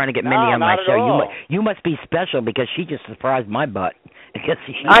 I've been trying to get Mindy on my show. All. You must be special because she just surprised my butt.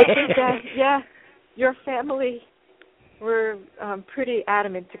 I think that, your family were pretty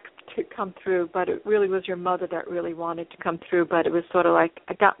adamant to come through, but it really was your mother that really wanted to come through. But it was sort of like,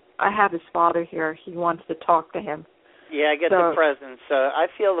 I have his father here. He wants to talk to him. Yeah, I get the presence. I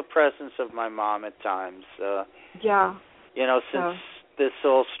feel the presence of my mom at times. Yeah. Since this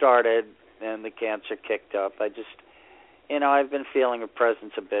all started and the cancer kicked up, I just, I've been feeling a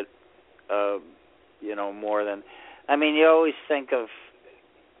presence a bit, more than, you always think of,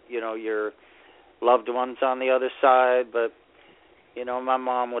 your loved ones on the other side, but, my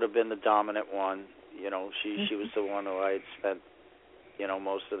mom would have been the dominant one. She was the one who I had spent,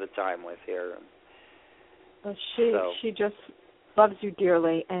 most of the time with here. Well, she just loves you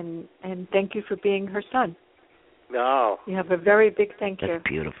dearly, and thank you for being her son. Oh. You have a very big thank you. That's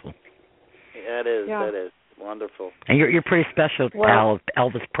beautiful. Yeah, it is. Yeah. That is wonderful. And you're pretty special, pal.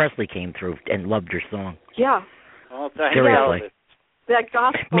 Elvis Presley came through and loved your song. Yeah. Oh, thank Seriously. you. That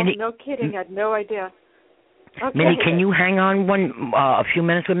gospel, Minnie, no kidding, I had no idea. Okay. Minnie, can you hang on a few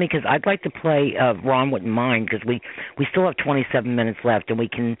minutes with me? Because I'd like to play, Ron wouldn't mind, because we still have 27 minutes left, and we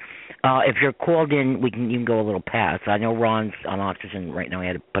can, if you're called in, you can go a little past. I know Ron's on oxygen right now. He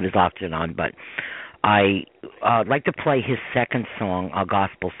had to put his oxygen on, but I'd like to play his second song, a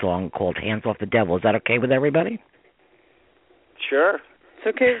gospel song called Hands Off the Devil. Is that okay with everybody? Sure.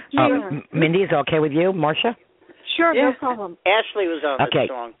 It's okay with you. Mindy, is it okay with you? Marsha? Sure, no problem. Ashley was on the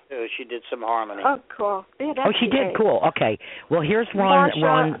song, too. She did some harmony. Oh, cool. Yeah, she did? Cool. Okay. Well, here's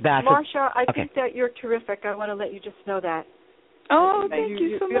Ron Bassett. Marsha, I think that you're terrific. I want to let you just know that. Oh, thank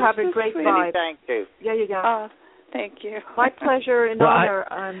you so much. You have a great vibe. Thank you. Yeah. Thank you. My pleasure and honor.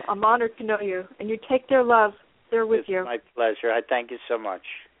 I'm honored to know you. And you take their love. They're with you. My pleasure. I thank you so much.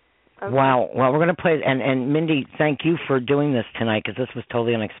 Okay. Wow. Well, we're going to play it. And Mindy, thank you for doing this tonight because this was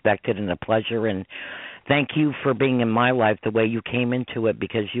totally unexpected and a pleasure. And thank you for being in my life the way you came into it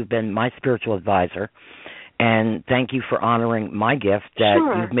because you've been my spiritual advisor. And thank you for honoring my gift that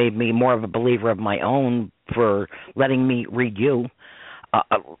you've made me more of a believer of my own for letting me read you.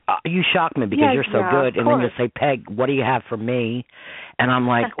 You shock me because you're so good. And then you say, Peg, what do you have for me? And I'm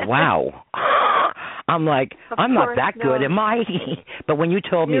like, wow. I'm like, I'm not that good, am I? But when you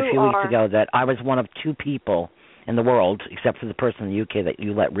told me a few weeks ago that I was one of two people in the world, except for the person in the UK that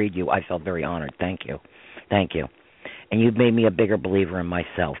you let read you, I felt very honored. Thank you. Thank you. And you've made me a bigger believer in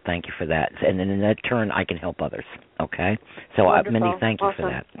myself. Thank you for that. And in that turn, I can help others. Okay? So, Mindy, thank you for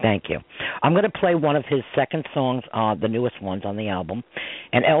that. Thank you. I'm going to play one of his second songs, the newest ones on the album.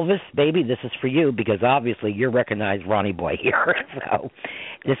 And Elvis, baby, this is for you because obviously you're recognized Ronnie Boy here. So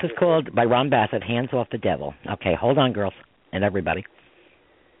this is called, by Ron Bassett, Hands Off the Devil. Okay, hold on, girls and everybody.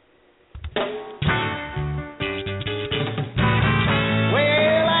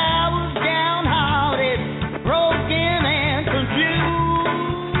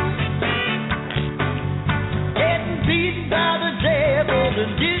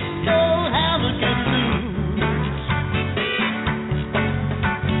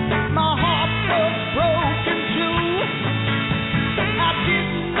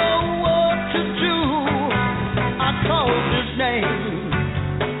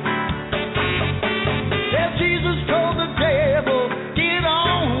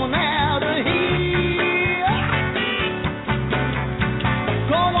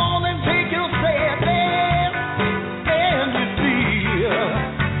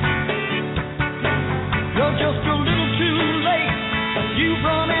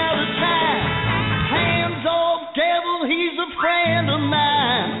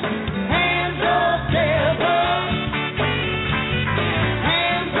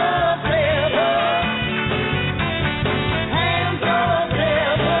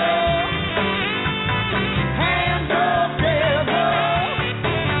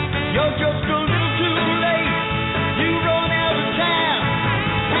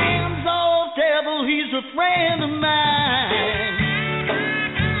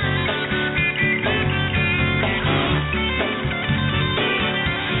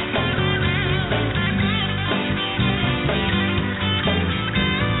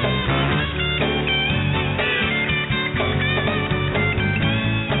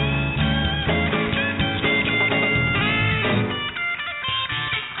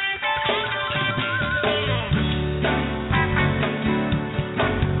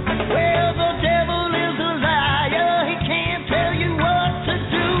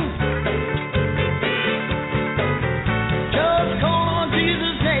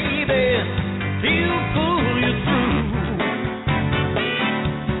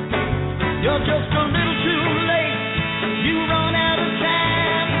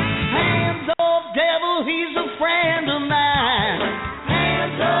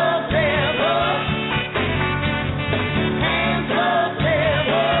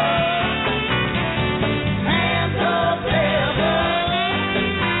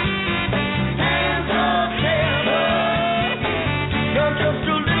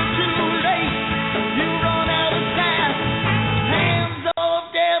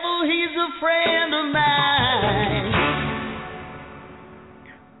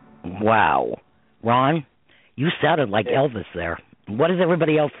 Wow. Ron, you sounded like Elvis there. What does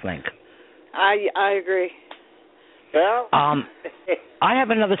everybody else think? I agree. Well, I have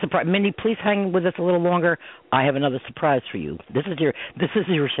another surprise. Mindy, please hang with us a little longer. I have another surprise for you. This is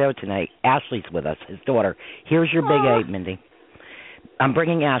your show tonight. Ashley's with us, his daughter. Here's your big A, Mindy. I'm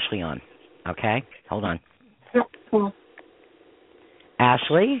bringing Ashley on. Okay? Hold on.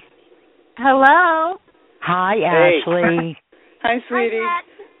 Ashley? Hello. Hi, hey. Ashley. Hi, sweetie.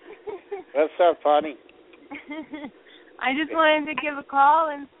 What's up, honey? I just wanted to give a call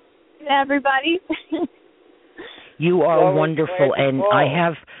and to everybody. You are wonderful, and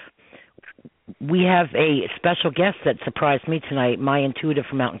we have a special guest that surprised me tonight, my intuitive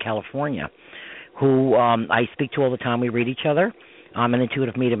from out in California, who I speak to all the time. We read each other. I'm an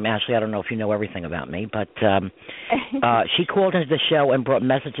intuitive medium. Ashley, I don't know if you know everything about me, but she called into the show and brought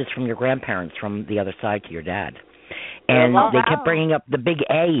messages from your grandparents from the other side to your dad. And they kept bringing up the big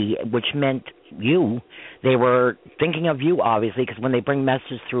A, which meant you. They were thinking of you, obviously, because when they bring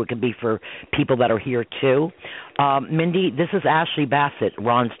messages through, it can be for people that are here, too. Mindy, this is Ashley Bassett,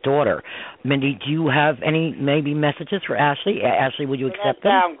 Ron's daughter. Mindy, do you have any maybe messages for Ashley? Ashley, would you accept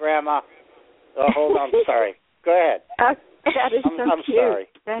them? Down, Grandma. Oh, hold on. Sorry. Go ahead. That is so I'm cute. Sorry.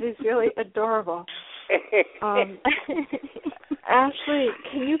 That is really adorable. Ashley,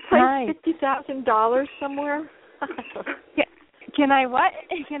 can you place $50,000 somewhere? Can I what?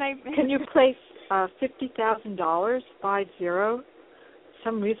 Can you place $50,000, 50?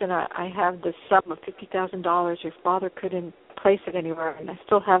 Some reason I have the sum of $50,000. Your father couldn't place it anywhere, and I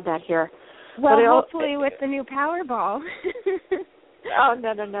still have that here. Well, hopefully with the new Powerball. Oh,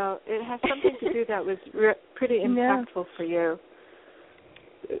 no. It has something to do that was pretty impactful for you.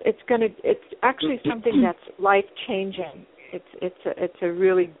 It's actually something that's life-changing. It's a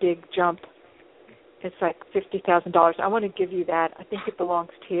really big jump. It's like $50,000. I want to give you that. I think it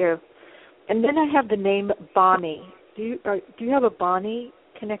belongs to you. And then I have the name Bonnie. Do you have a Bonnie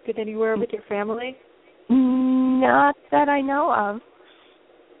connected anywhere with your family? Not that I know of.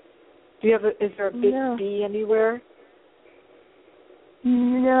 Do you have? Is there a big B anywhere?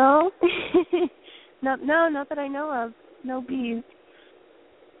 No. No, not that I know of. No B's.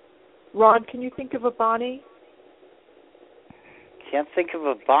 Ron, can you think of a Bonnie? Can't think of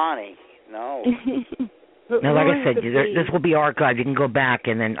a Bonnie. No. Now, like I said, this will be archived. You can go back,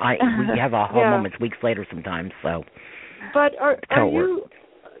 and then we have aha moments weeks later sometimes. So, but are you,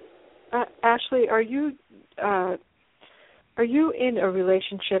 Ashley? Are you in a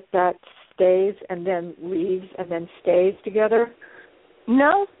relationship that stays and then leaves and then stays together?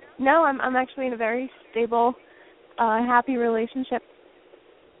 No. I'm actually in a very stable, happy relationship.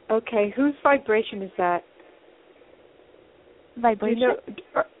 Okay, whose vibration is that? Vibration.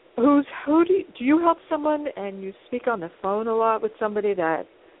 Do you help someone and you speak on the phone a lot with somebody that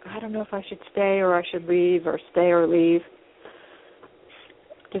I don't know if I should stay or I should leave or stay or leave?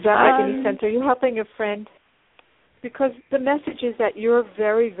 Does that make any sense? Are you helping a friend? Because the message is that you're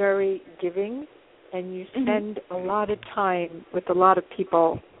very, very giving and you spend a lot of time with a lot of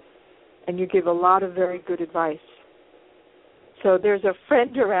people and you give a lot of very good advice. So there's a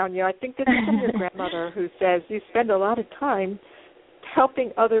friend around you, I think this is from your grandmother, who says you spend a lot of time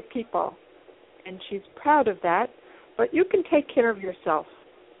helping other people, and she's proud of that, but you can take care of yourself.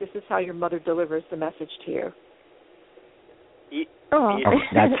 This is how your mother delivers the message to you. Oh,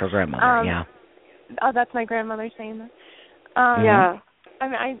 that's her grandmother, yeah. Oh, that's my grandmother saying that. Yeah. I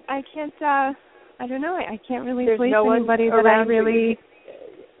mean, I can't, I don't know, I can't really There's place no anybody one that I really...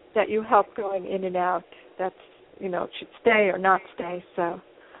 that you help going in and out, that's, should stay or not stay, so...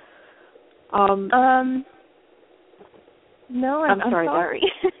 No, I'm sorry.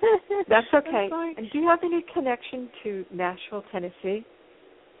 That's okay. And do you have any connection to Nashville, Tennessee?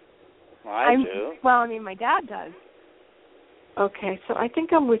 I do. Well, I mean, my dad does. Okay, so I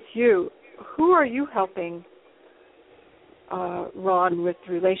think I'm with you. Who are you helping, Ron, with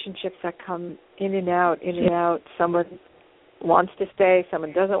relationships that come in and out? Someone wants to stay,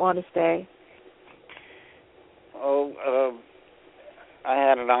 someone doesn't want to stay. I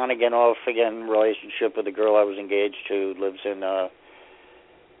had an on-again, off-again relationship with a girl I was engaged to who lives in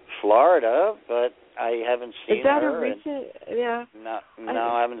Florida, but I haven't seen her. Is that a recent? Yeah. No,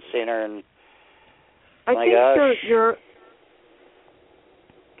 I haven't seen her in. I think your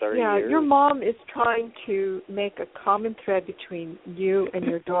 30 years. Your mom is trying to make a common thread between you and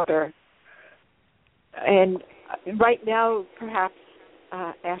your daughter, and right now, perhaps.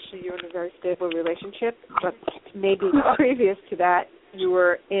 Ashley, you're in a very stable relationship, but maybe previous to that, you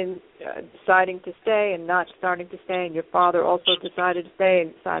were in deciding to stay and not starting to stay, and your father also decided to stay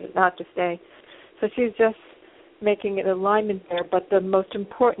and decided not to stay. So she's just making an alignment there, but the most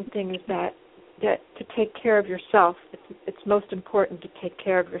important thing is that to take care of yourself, it's most important to take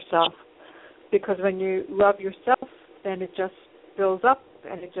care of yourself, because when you love yourself, then it just builds up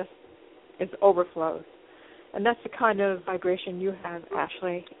and it overflows. And that's the kind of vibration you have,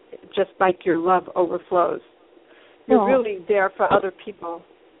 Ashley, just like your love overflows. You're really there for other people,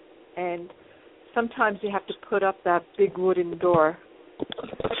 and sometimes you have to put up that big wooden door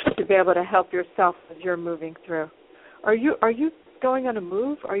to be able to help yourself as you're moving through. Are you going on a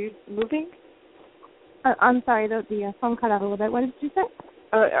move? Are you moving? I'm sorry, the phone cut out a little bit. What did you say?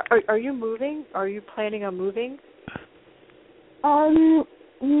 Are you moving? Are you planning on moving?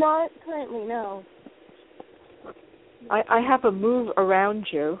 Not currently, no. I have a move around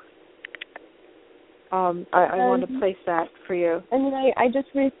you. I want to place that for you. I mean, I just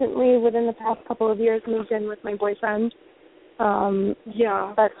recently, within the past couple of years, moved in with my boyfriend.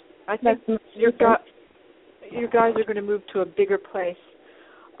 Yeah, but I think you guys are going to move to a bigger place.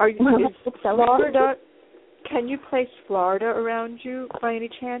 Are you? Is Florida? Can you place Florida around you by any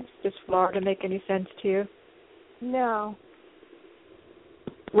chance? Does Florida make any sense to you? No.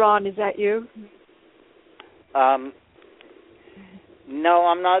 Ron, is that you? No,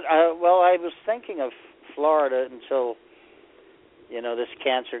 I'm not. Well, I was thinking of Florida until, this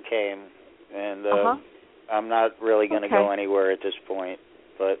cancer came, and I'm not really going to go anywhere at this point.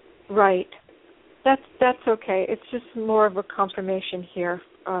 But right, that's okay. It's just more of a confirmation here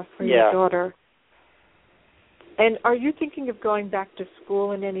for your daughter. And are you thinking of going back to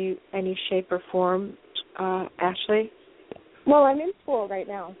school in any shape or form, Ashley? Well, I'm in school right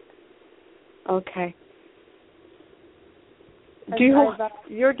now. Okay.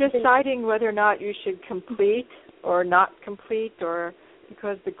 You're deciding whether or not you should complete or not complete, or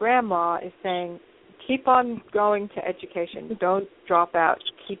because the grandma is saying, keep on going to education. Don't drop out.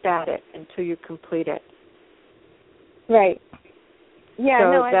 Keep at it until you complete it. Right.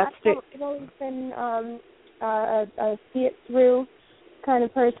 Yeah, so I've always been a see it through kind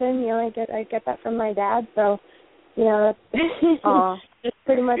of person. I get that from my dad. So, that's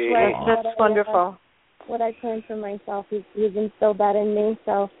pretty much that's wonderful. What I planned for myself. He's instilled that in me.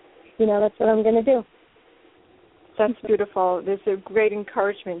 So, that's what I'm going to do. That's beautiful. There's a great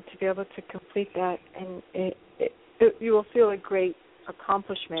encouragement to be able to complete that, and you will feel a great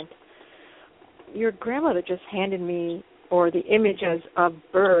accomplishment. Your grandmother just handed me the images of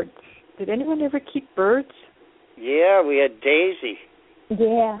birds. Did anyone ever keep birds? Yeah, we had Daisy.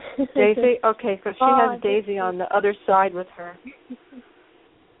 Yeah. Daisy? Okay, because she has Daisy on the other side with her.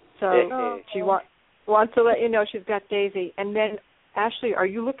 So she wants to let you know she's got Daisy. And then, Ashley, are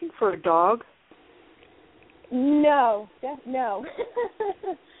you looking for a dog? No. No.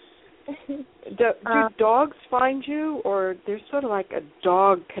 Do dogs find you, or there's sort of like a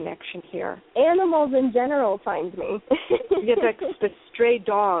dog connection here? Animals in general find me. Yeah, the stray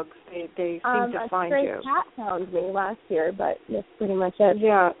dogs, they seem to find you. A stray cat found me last year, but that's pretty much it.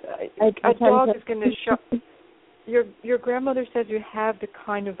 Yeah, a dog is going to show. Your grandmother says you have the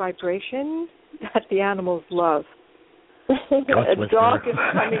kind of vibration that the animals love. A dog is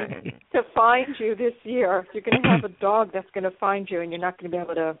coming to find you this year. You're going to have a dog that's going to find you, and you're not going to be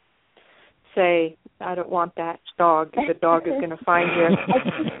able to say, I don't want that dog. The dog is going to find you.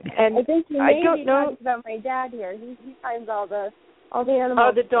 And I think you may be talking about my dad here. He finds all the animals.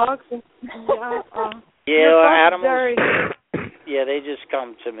 Oh, the dogs? Yeah, animals. Yeah, they just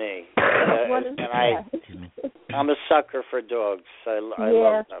come to me. I'm a sucker for dogs. I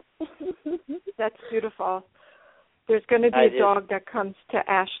love them. That's beautiful. There's going to be a dog that comes to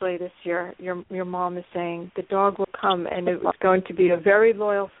Ashley this year. Your mom is saying the dog will come, and it's going to be a very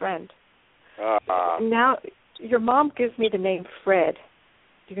loyal friend. Now, your mom gives me the name Fred.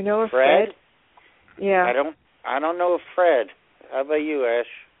 Do you know a Fred? Yeah. I don't know a Fred. How about you, Ash?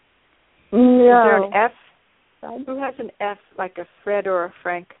 No. Is there an F? Who has an F, like a Fred or a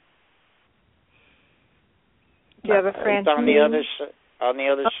Frank? Do you have a Francine? On the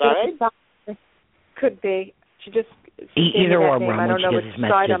other side? Could be. She just either or. I don't know which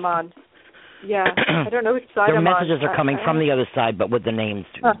side I'm on. Yeah, I don't know which side I'm on. Their messages are coming from the other side, but with the names,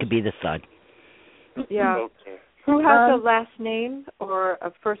 it could be this side. Yeah. Okay. Who has a last name or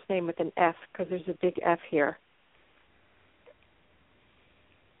a first name with an F? Because there's a big F here.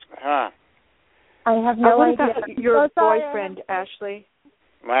 Huh. I have no idea. Your boyfriend, Ashley.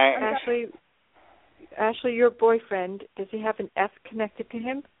 Ashley, your boyfriend, does he have an F connected to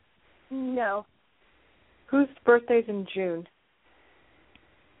him? No. Whose birthday's in June?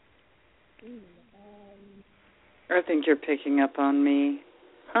 I think you're picking up on me.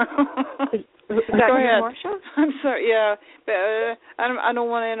 Is that Go you, ahead. Marsha? I'm sorry. Yeah, but I don't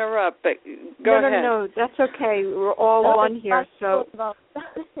want to interrupt. But go ahead. No, that's okay. We're all one here. So,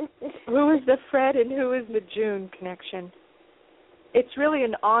 who is the Fred and who is the June connection? It's really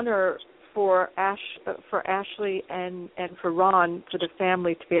an honor for Ashley and for Ron, for the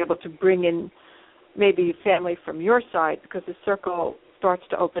family, to be able to bring in maybe family from your side, because the circle starts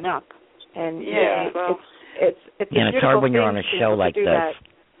to open up. And it's it's hard when you're on a show like this. That.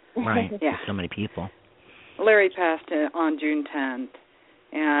 Right. Yeah. So many people. Larry passed on June 10th,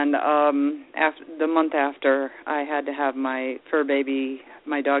 and after the month after, I had to have my fur baby,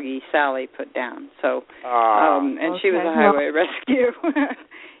 my doggie Sally, put down. So, and she was a highway rescue.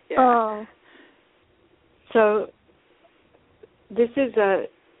 Yeah. Oh. So, this is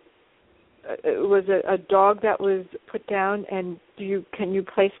was a dog that was put down, and can you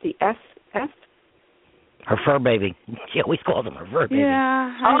place the S? Her fur baby. She always calls him her fur baby.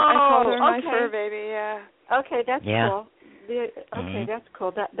 Yeah, I called her my fur baby, yeah. Okay, that's cool. Okay, that's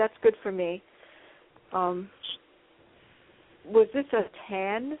cool. That's good for me. Was this a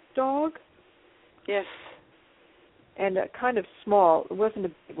tan dog? Yes. And kind of small. It wasn't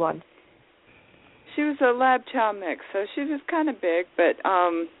a big one. She was a lab chow mix, so she was kind of big, but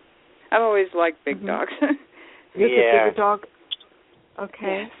I've always liked big dogs. You're a bigger dog?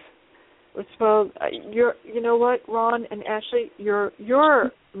 Okay. Yes. Well, you know what, Ron and Ashley, your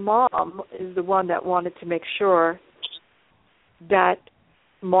mom is the one that wanted to make sure that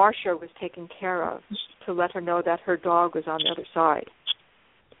Marsha was taken care of, to let her know that her dog was on the other side.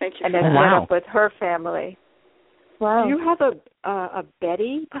 Thank you. And then went up with her family. Wow. Do you have a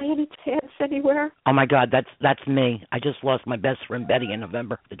Betty by any chance anywhere? Oh my God, that's me. I just lost my best friend Betty in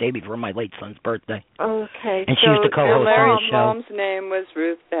November, the day before my late son's birthday. Okay. And she used to co-host Larry's show. Mom's name was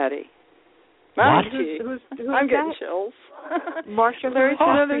Ruth Betty. What? I'm getting chills. Marsha, Larry's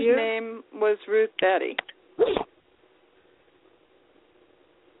mother's name was Ruth Betty.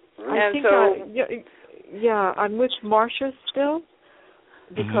 I'm with Marsha still,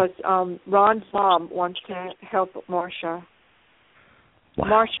 because Ron's mom wants to help Marsha. Wow.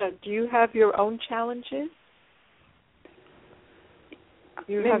 Marsha, do you have your own challenges?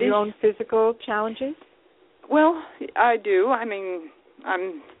 Do you have your own physical challenges? Well, I do. I mean,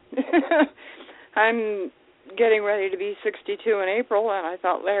 I'm I'm getting ready to be 62 in April, and I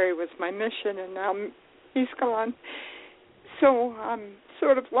thought Larry was my mission, and now he's gone. So I'm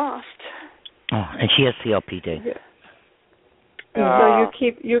sort of lost. Oh, and she has COPD. Yeah. So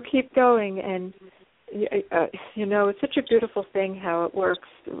you keep going, and it's such a beautiful thing how it works.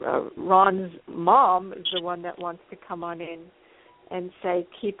 Ron's mom is the one that wants to come on in and say,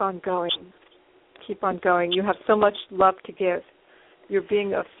 keep on going. Keep on going. You have so much love to give. You're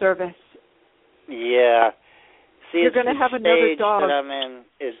being of service. Yeah. See, you're going to have another dog. That I'm in,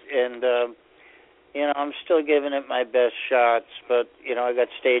 I'm still giving it my best shots, but, I got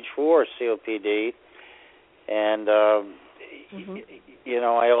stage 4 COPD, and,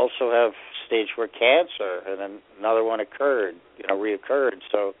 I also have stage 4 cancer, and then another one reoccurred,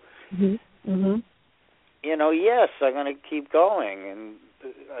 so, yes, I'm going to keep going, and,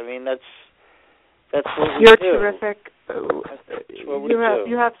 I mean, that's what we You're do. Terrific. That's what we do.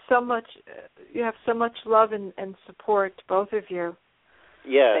 You have so much love and support, both of you.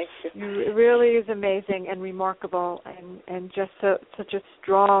 Yes. It really is amazing and remarkable, and just such a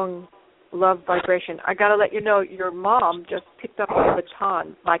strong love vibration. I got to let you know, your mom just picked up a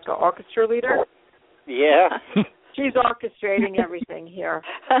baton like an orchestra leader. Yeah. She's orchestrating everything here,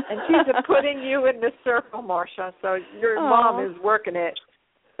 and she's putting you in the circle, Marsha. So your mom is working it.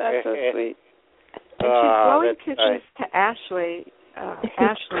 That's so sweet. And she's blowing kisses to Ashley.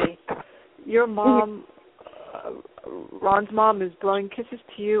 Ashley, your mom, Ron's mom, is blowing kisses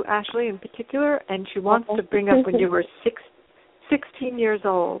to you, Ashley, in particular, and she wants to bring up when you were 16 years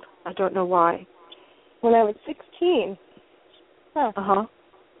old. I don't know why. When I was 16? Huh. Uh-huh.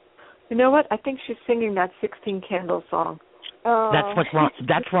 You know what? I think she's singing that 16 Candles song. Oh.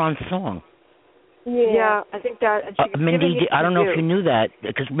 That's Ron's song. Yeah, I think that. And Mindy, I don't know if you knew that,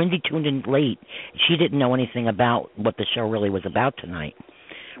 because Mindy tuned in late. She didn't know anything about what the show really was about tonight.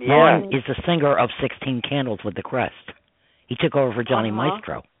 Yeah. Ron is the singer of 16 Candles with the Crests. He took over for Johnny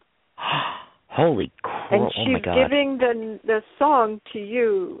Maestro. Holy crap! And she's giving the song to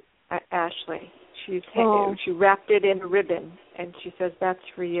you, Ashley. She wrapped it in a ribbon, and she says that's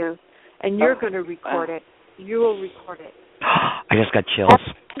for you. And you're going to record it. You will record it. I just got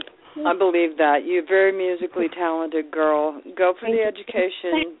chills. I believe that. You're a very musically talented girl. Go for the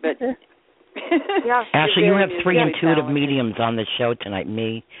education, but... Yeah. Ashley, you have 3 intuitive mediums on the show tonight,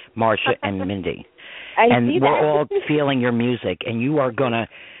 me, Marsha, and Mindy. And we're all feeling your music, and you are going to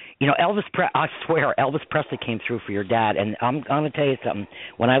I swear, Elvis Presley came through for your dad, and I'm going to tell you something.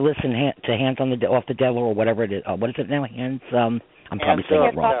 When I listen to Hands Off the Devil or whatever it is, what is it now? Hands. I'm probably saying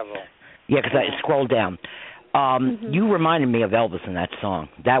it wrong. Yeah, because I scrolled down. You reminded me of Elvis in that song.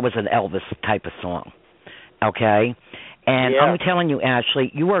 That was an Elvis type of song. Okay, and I'm telling you,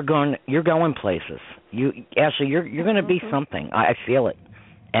 Ashley, you're going places. Ashley, you're going to be something. I feel it,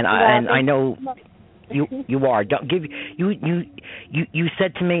 and I know. You are. Don't give you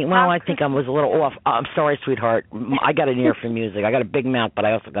said to me, well, I think I was a little off. I'm sorry, sweetheart. I got an ear for music. I got a big mouth, but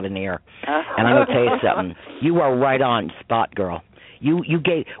I also got an ear. And I'm gonna tell you something. You are right on spot, girl. You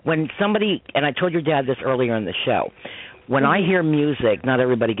gave when somebody, and I told your dad this earlier in the show. When I hear music, not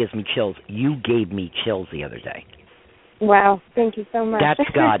everybody gives me chills. You gave me chills the other day. Wow, thank you so much. That's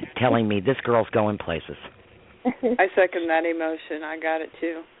God telling me this girl's going places. I second that emotion. I got it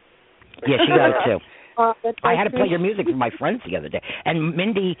too. Yeah, she got it too. I had to play your music for my friends the other day. And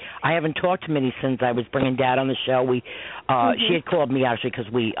Mindy, I haven't talked to Mindy since I was bringing Dad on the show. She had called me actually because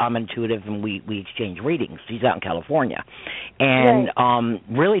I'm intuitive and we exchange readings. She's out in California, and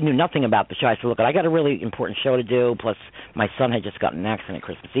really knew nothing about the show. I said, look, I got a really important show to do. Plus, my son had just gotten an accident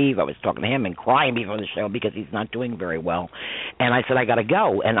Christmas Eve. I was talking to him and crying before the show because he's not doing very well. And I said, I got to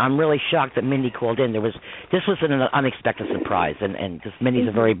go. And I'm really shocked that Mindy called in. This was an unexpected surprise, and just Mindy's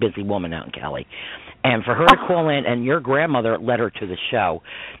a very busy woman out in Cali. And for her to call in and your grandmother led her to the show,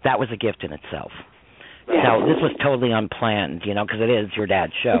 that was a gift in itself. So this was totally unplanned, because it is your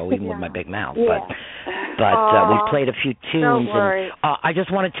dad's show, even with my big mouth. But we played a few tunes. Don't worry. And, I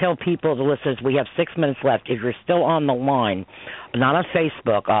just want to tell people, the listeners, we have 6 minutes left. If you're still on the line, not on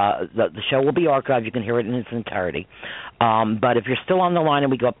Facebook, the show will be archived. You can hear it in its entirety. But if you're still on the line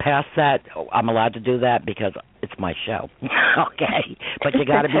and we go past that, I'm allowed to do that because it's my show. Okay. But you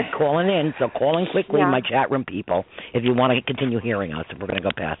got to be calling in. So call in quickly, my chat room people, if you want to continue hearing us, if we're going to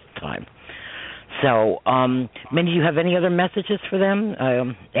go past the time. So, Mindy, do you have any other messages for them?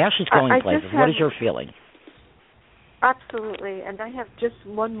 Ashley's going places. What is your feeling? Absolutely. And I have just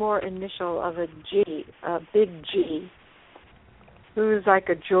one more initial of a G, a big G. Who's like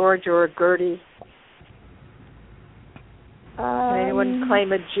a George or a Gertie? Can anyone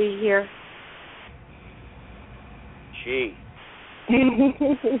claim a G here? G.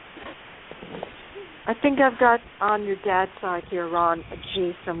 I think I've got on your dad's side here, Ron, a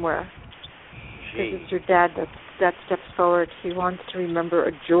G somewhere. Because it's your dad that steps forward. He wants to remember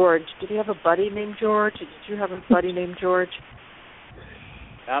a George. Did he have a buddy named George? Or did you have a buddy named George?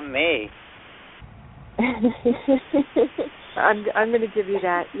 Not me. I'm going to give you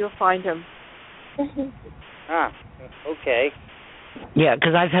that. You'll find him. Okay. Yeah,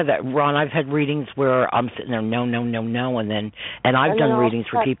 because I've had that, Ron. I've had readings where I'm sitting there, no, and I've done readings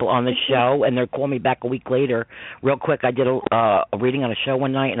for people on the show, and they're calling me back a week later. Real quick, I did a reading on a show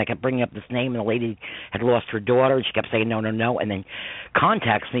one night, and I kept bringing up this name, and the lady had lost her daughter, and she kept saying no, and then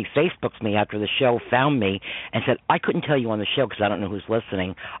contacts me, Facebooks me after the show, found me, and said, I couldn't tell you on the show because I don't know who's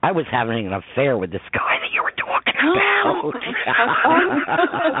listening. I was having an affair with this guy that you were talking about.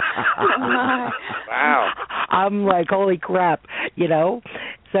 Wow. I'm like, holy crap. So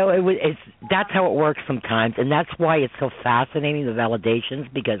that's how it works sometimes, and that's why it's so fascinating, the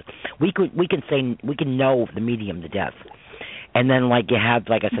validations, because we can know the medium to death, and then you have,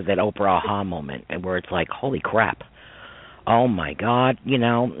 like I said, that Oprah aha moment, and where it's like, holy crap, oh my God, and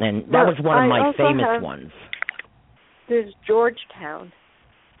that was one of my famous ones. There's Georgetown.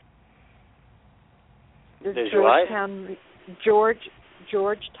 There's Georgetown. What?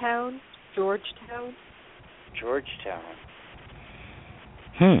 Georgetown.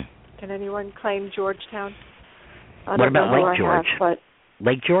 Can anyone claim Georgetown? What about Lake George?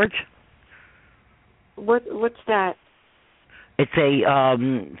 Lake George? What's that? It's a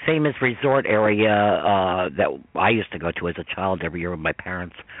famous resort area that I used to go to as a child every year with my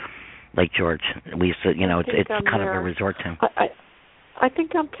parents. Lake George. We used to, it's kind of a resort town. I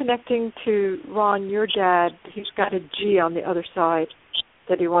think I'm connecting to Ron, your dad. He's got a G on the other side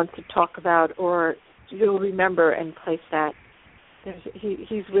that he wants to talk about, or you'll remember and place that.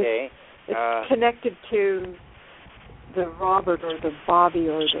 He's with. Okay. It's connected to the Robert or the Bobby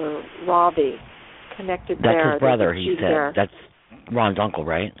or the Robbie. Connected That's there. That's his brother, he said. There. That's Ron's uncle,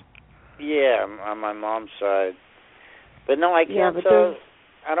 right? Yeah, on my mom's side. But no, I can't.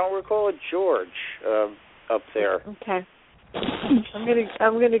 I don't recall a George up there. Okay. I'm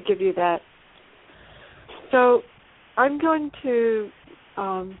gonna give you that. So I'm going to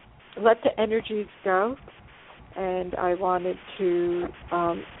let the energies go. And I wanted to,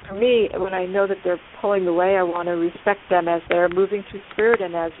 for me, when I know that they're pulling away, I want to respect them as they're moving through spirit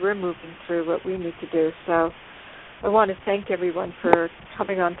and as we're moving through what we need to do. So I want to thank everyone for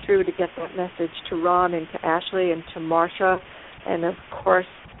coming on through to get that message to Ron and to Ashley and to Marsha, and of course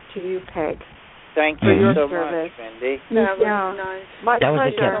to you, Peg. Thank you so much, Mindy. That was nice. My that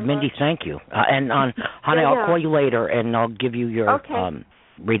was pleasure. a gift. Mindy, thank you. And honey, I'll call you later, and I'll give you your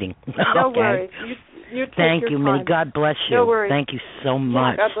reading. No worries. You take thank your you, time. Mindy. God bless you. No worries. Thank you so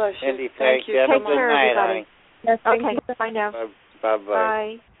much. God bless you. Mindy, thank you. Have Take a good care, night, everybody. Yes, Okay, bye now.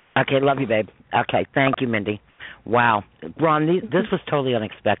 Bye-bye. Bye. Okay, love you, babe. Okay, thank you, Mindy. Wow. Ron, this was totally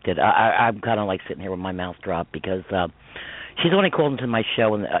unexpected. I'm kind of like sitting here with my mouth dropped because she's only called into my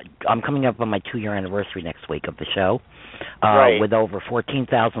show, and I'm coming up on my 2-year anniversary next week of the show with over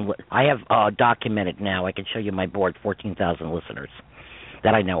 14,000. I have documented now. I can show you my board, 14,000 listeners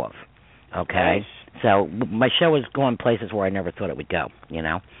that I know of. Okay? Nice. So my show is going places where I never thought it would go, you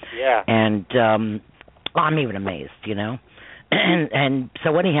know? Yeah. And I'm even amazed, you know? And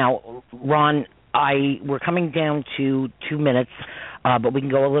so anyhow, Ron, we're coming down to 2 minutes, but we can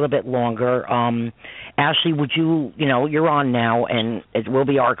go a little bit longer. Ashley, would you you're on now, and it will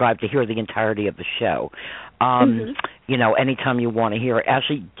be archived to hear the entirety of the show. You know, anytime you want to hear it.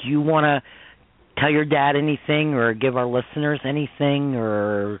 Ashley, do you want to tell your dad anything or give our listeners anything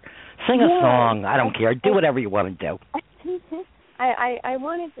or sing a song? I don't care. Do whatever you want to do. I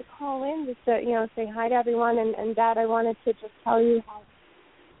wanted to call in just to, say hi to everyone, and Dad, I wanted to just tell you how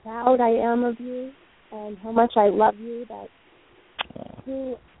proud I am of you and how much I love you, that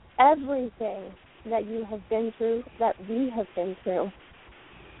through everything that you have been through, that we have been through,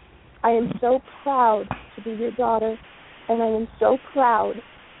 I am so proud to be your daughter, and I am so proud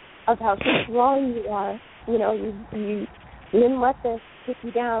of how strong you are. You know, you didn't let this kick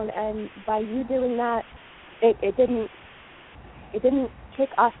you down, and by you doing that, it didn't kick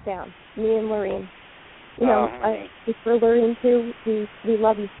us down, me and Lorene. You know, for Lorene too, we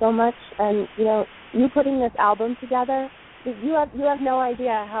love you so much, and you putting this album together, you have no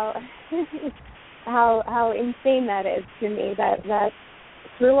idea how insane that is to me. That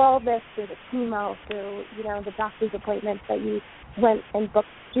through all this, through the chemo, through the doctor's appointments, that you went and booked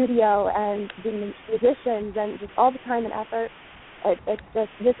studio and the musicians and just all the time and effort. It's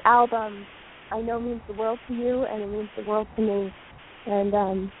just this album, I know, means the world to you, and it means the world to me. And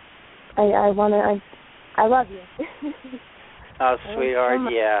I love you. Oh, sweetheart,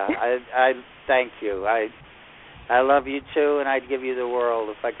 yeah. I thank you. I love you too, and I'd give you the world.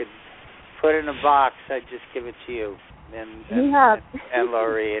 If I could put it in a box, I'd just give it to you. And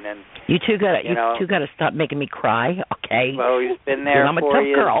Lorene, and you two got to stop making me cry, okay? Well, he's been there I'm a for tough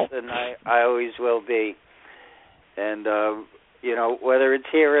years, girl. and I always will be. And whether it's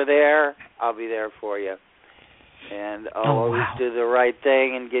here or there, I'll be there for you. And I'll always do the right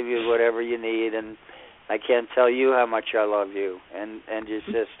thing and give you whatever you need. And I can't tell you how much I love you and your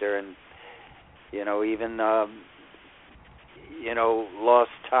sister, and even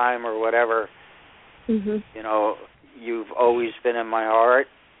lost time or whatever. You've always been in my heart.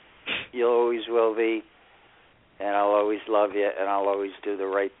 You always will be, and I'll always love you, and I'll always do the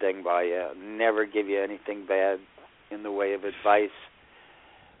right thing by you. Never give you anything bad in the way of advice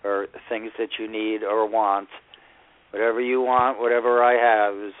or things that you need or want. Whatever you want, whatever I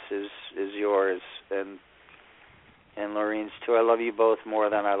have is yours, and Lorene's too. I love you both more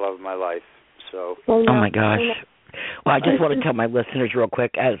than I love my life. So. Oh my gosh. Well, I just want to tell my listeners real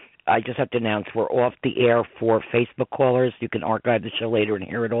quick, as I just have to announce, we're off the air for Facebook callers. You can archive the show later and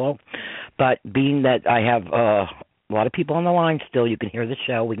hear it all. But being that I have a lot of people on the line still, you can hear the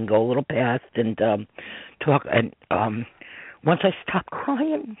show. We can go a little past and talk. And once I stop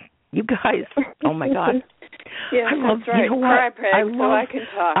crying, you guys, oh my God. Yeah, that's right. Cry, Peg, so I can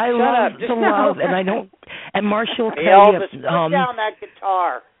talk. I love the love, and I don't. And Marsha will tell you. Elvis, put down that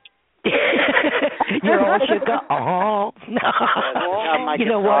guitar. You're all shook up. Oh, no. My you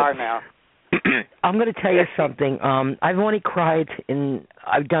know guitar what? Now. I'm going to tell you something. I've only cried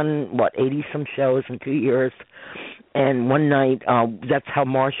I've done 80 some shows in 2 years, and one night, that's how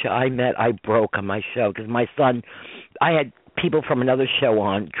Marsha I met. I broke on my show because my son, I had people from another show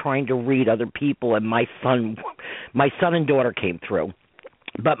on trying to read other people, and my son and daughter came through,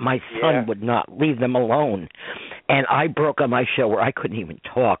 but my son would not leave them alone. And I broke on my show where I couldn't even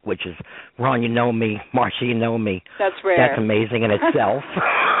talk, which is, Ron, you know me. Marsha, you know me. That's rare. That's amazing in itself.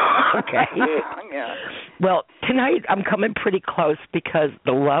 Okay. Yeah. Well, tonight I'm coming pretty close because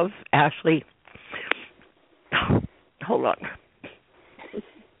the love, Ashley, hold on.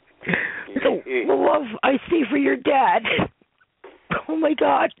 The love I see for your dad. Oh, my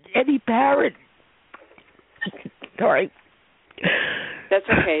God. Eddie Barrett. Sorry. That's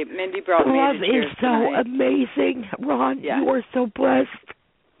okay. Mindy brought me love to tears is so tonight. amazing. Ron, you are so blessed.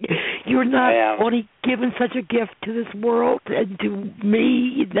 You're not only given such a gift to this world and to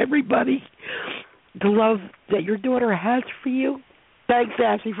me and everybody. The love that your daughter has for you. Thanks,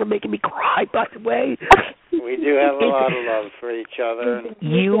 Ashley, for making me cry, by the way. We do have a lot of love for each other.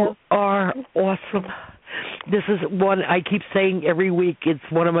 You are awesome. This is one I keep saying every week.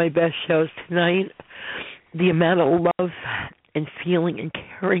 It's one of my best shows tonight. The amount of love and feeling and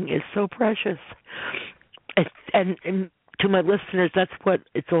caring is so precious. And to my listeners, that's what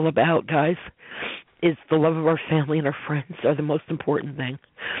it's all about, guys. Is the love of our family and our friends are the most important thing.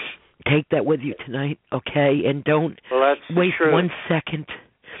 Take that with you tonight, okay? And don't waste 1 second.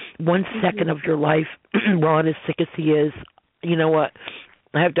 1 second of your life. Ron, as sick as he is, you know what?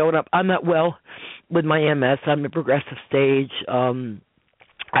 I have to own up. I'm not well with my MS. I'm in progressive stage.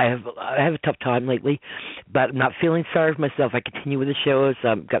 I have a tough time lately, but I'm not feeling sorry for myself. I continue with the shows.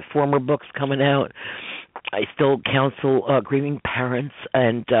 I've got 4 more books coming out. I still counsel grieving parents,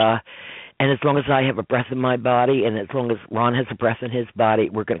 and as long as I have a breath in my body, and as long as Ron has a breath in his body,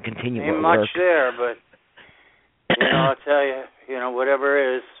 we're going to continue our work. Ain't much there, but I'll tell you,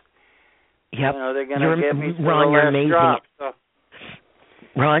 whatever is, yep. They're going to get me to Ron, the you're last amazing. drop. So.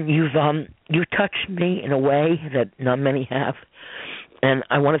 Ron, you've touched me in a way that not many have. And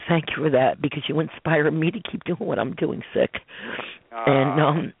I want to thank you for that because you inspire me to keep doing what I'm doing sick.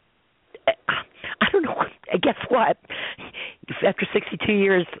 And I don't know. Guess what? After 62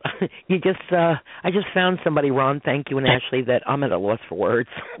 years, I just found somebody, Ron. Thank you, and Ashley, that I'm at a loss for words.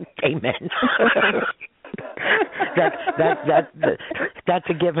 Amen. That's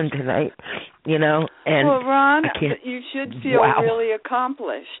a given tonight, And well, Ron, you should feel really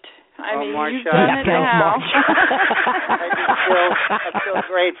accomplished. I mean, Marsha, you've done it now. I feel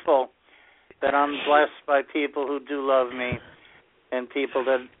grateful that I'm blessed by people who do love me and people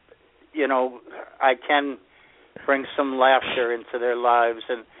that, I can bring some laughter into their lives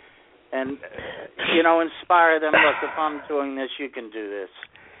and inspire them. Look, if I'm doing this, you can do this.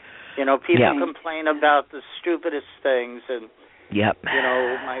 People complain about the stupidest things and,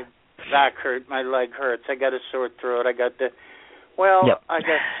 my back hurt, my leg hurts, I got a sore throat, I got I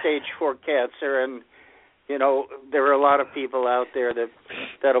got stage 4 cancer, and, there are a lot of people out there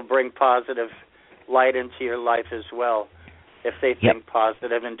that'll bring positive light into your life as well if they think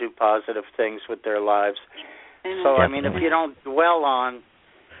positive and do positive things with their lives. So, I mean, if you don't dwell on,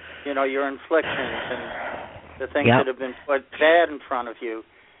 your inflictions and the things that have been put bad in front of you,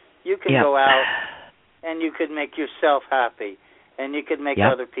 you can go out and you could make yourself happy and you could make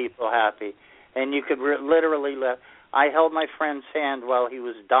other people happy and you could literally I held my friend's hand while he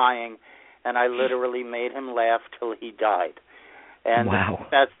was dying, and I literally made him laugh till he died. And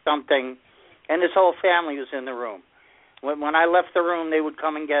that's something. And his whole family was in the room. When I left the room, they would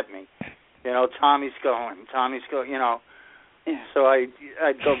come and get me. Tommy's going. So I'd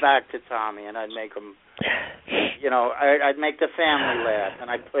go back to Tommy, and I'd make him, I'd make the family laugh, and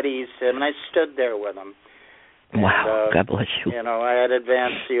I'd put ease to him, and I stood there with him. Wow, God bless you. I had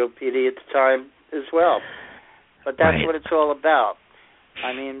advanced COPD at the time as well. But that's what it's all about.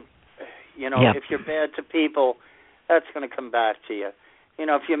 I mean, if you're bad to people, that's going to come back to you.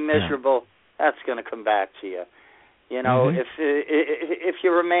 If you're miserable, that's going to come back to you. If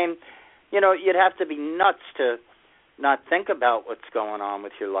you remain, you'd have to be nuts to not think about what's going on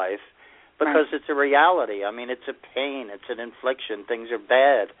with your life because it's a reality. I mean, it's a pain. It's an infliction. Things are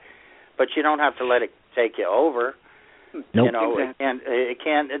bad. But you don't have to let it take you over. Nope.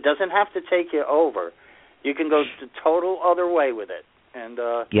 It doesn't have to take you over. You can go the total other way with it, and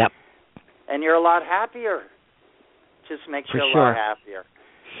and you're a lot happier. Just makes you a lot happier.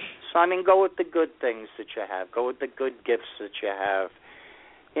 So I mean, go with the good things that you have. Go with the good gifts that you have.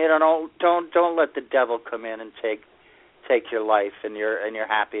 Don't let the devil come in and take your life and your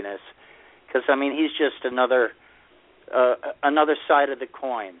happiness, because I mean he's just another side of the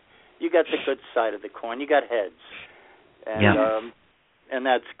coin. You got the good side of the coin. You got heads, and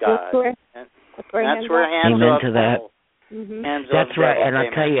that's God. That's where hands off to that. Hands that's off right, devil, and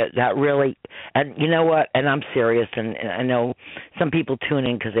I'll tell you, that really, and you know what, and I'm serious, and I know some people tune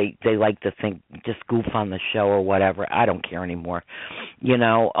in because they like to think, just goof on the show or whatever. I don't care anymore.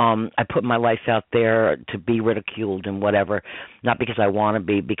 I put my life out there to be ridiculed and whatever, not because I want to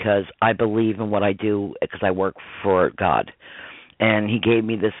be, because I believe in what I do, because I work for God. And he gave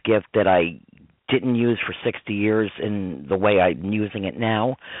me this gift that I didn't use for 60 years in the way I'm using it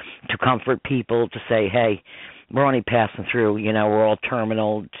now, to comfort people, to say, hey, we're only passing through, we're all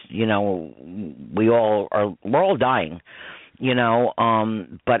terminal, we're all dying,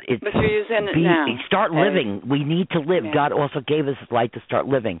 but it's... But you're using it now. Start living. We need to live. Yeah. God also gave us light to start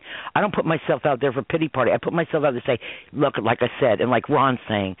living. I don't put myself out there for pity party. I put myself out there to say, look, like I said, and like Ron's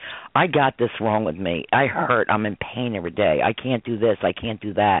saying, I got this wrong with me. I hurt. I'm in pain every day. I can't do this. I can't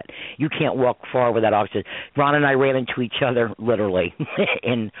do that. You can't walk far without oxygen. Ron and I ran into each other, literally,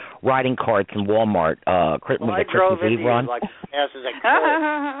 in riding carts in Walmart. I drove into Ron? Like fast as I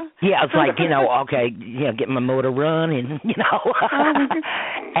could. Yeah, it's like, okay, getting my motor running,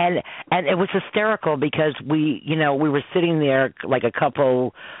 and it was hysterical because we were sitting there like a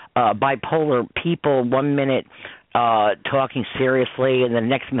couple bipolar people, 1 minute talking seriously and the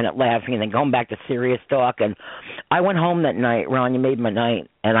next minute laughing and then going back to serious talk. And I went home that night, Ron, you made my night,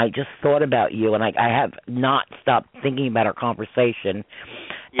 and I just thought about you, and I have not stopped thinking about our conversation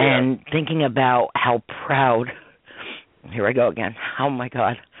and thinking about how proud, here I go again, oh my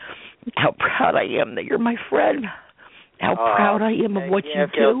God, how proud I am that you're my friend. How proud I am of what you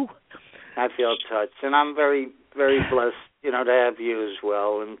do. I feel touched, and I'm very, very blessed, to have you as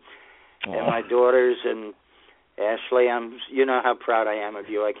well, and my daughters, and Ashley. You know how proud I am of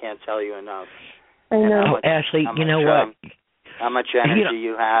you. I can't tell you enough. I know. Ashley, you know what? How much energy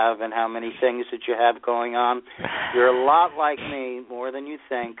you have, and how many things that you have going on. You're a lot like me, more than you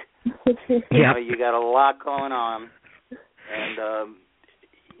think. You got a lot going on, and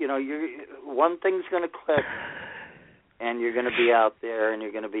one thing's going to click. And you're going to be out there,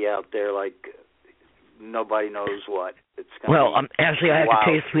 like nobody knows what. It's going Ashley, I have to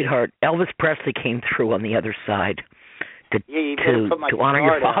tell you, sweetheart, Elvis Presley came through on the other side to honor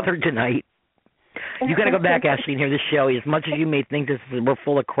your father tonight. You got to go back, Ashley, and hear this show. As much as you may think we're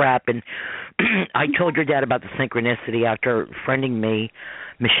full of crap, and I told your dad about the synchronicity after friending me.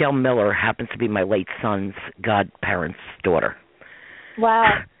 Michelle Miller happens to be my late son's godparents' daughter.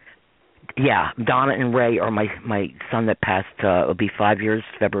 Wow. Yeah, Donna and Ray are my son that passed, it'll be 5 years,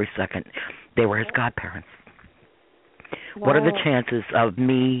 February 2nd. They were his godparents. Wow. What are the chances of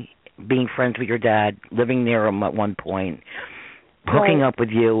me being friends with your dad, living near him at one point, hooking up with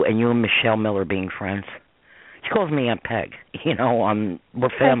you, and you and Michelle Miller being friends? She calls me Aunt Peg. We're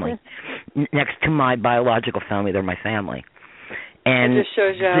family. Next to my biological family, they're my family. And it just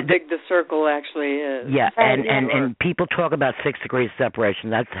shows you how big the circle actually is. Yeah, and people talk about 6 degrees separation.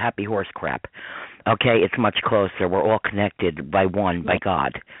 That's happy horse crap. Okay, it's much closer. We're all connected by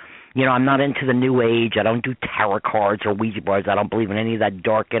God. I'm not into the new age. I don't do tarot cards or Ouija boards. I don't believe in any of that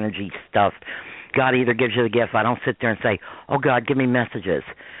dark energy stuff. God either gives you the gift. I don't sit there and say, oh, God, give me messages.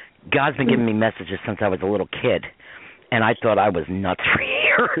 God's been giving me messages since I was a little kid. And I thought I was nuts for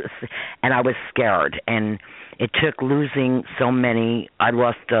years. And I was scared. And it took losing so many. I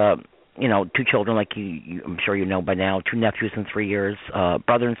lost, 2 children, like you I'm sure you know by now, 2 nephews in 3 years,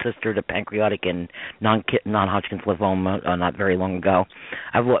 brother and sister to pancreatic and non-Hodgkin's lymphoma not very long ago.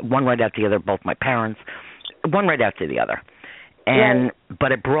 I've one right after the other, both my parents, one right after the other.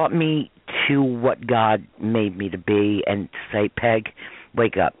 But it brought me to what God made me to be and to say, Peg,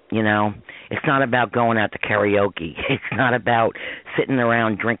 wake up, It's not about going out to karaoke. It's not about sitting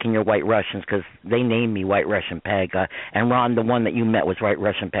around drinking your White Russians, because they named me White Russian Peg. And Ron, the one that you met was White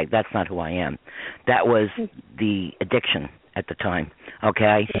Russian Peg. That's not who I am. That was the addiction at the time,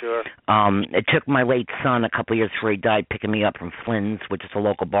 okay? Sure. It took my late son a couple of years before he died picking me up from Flynn's, which is a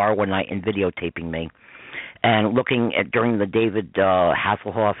local bar, one night and videotaping me. And looking at during the David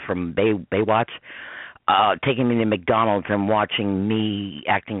Hasselhoff from Baywatch, taking me to McDonald's and watching me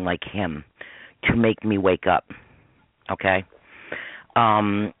acting like him to make me wake up, okay?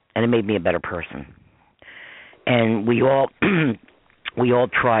 And it made me a better person. And we all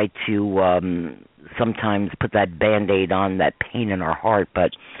try to sometimes put that Band-Aid on that pain in our heart,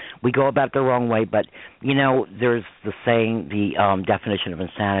 but we go about it the wrong way. But, there's the saying, the definition of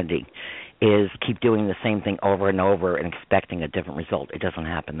insanity is keep doing the same thing over and over and expecting a different result. It doesn't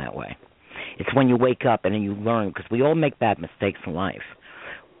happen that way. It's when you wake up and then you learn, because we all make bad mistakes in life.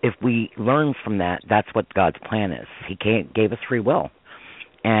 If we learn from that, that's what God's plan is. He gave us free will.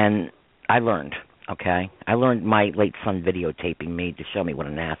 And I learned, okay? I learned my late son videotaping me to show me what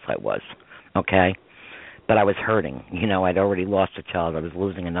an ass I was, okay? But I was hurting. I'd already lost a child. I was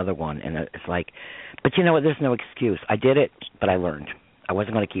losing another one. And it's like, but you know what? There's no excuse. I did it, but I learned. I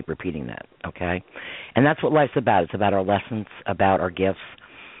wasn't going to keep repeating that, okay? And that's what life's about. It's about our lessons, about our gifts,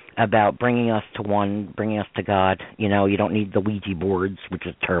 about bringing us to one, bringing us to God. You don't need the Ouija boards, which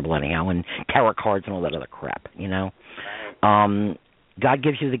is terrible anyhow, and tarot cards and all that other crap, God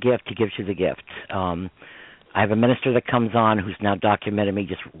gives you the gift. He gives you the gift. I have a minister that comes on who's now documented me,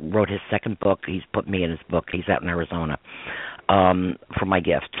 just wrote his second book. He's put me in his book. He's out in Arizona. for my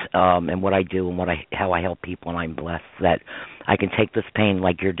gift and what I do and how I help people, and I'm blessed that I can take this pain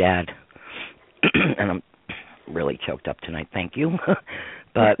like your dad. And I'm really choked up tonight. Thank you.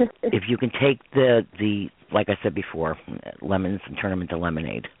 But if you can take the like I said before, lemons and turn them into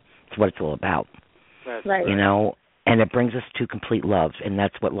lemonade. That's what it's all about. Right. You know, and it brings us to complete love, and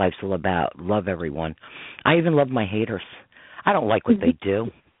that's what life's all about. Love everyone. I even love my haters. I don't like what they do.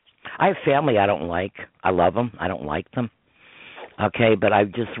 I have family I don't like. I love them. I don't like them. Okay, but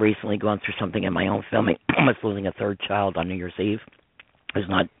I've just recently gone through something in my own family. Almost losing a third child on New Year's Eve. Who's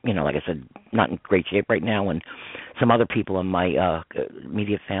not, you know, like I said, not in great shape right now, and some other people in my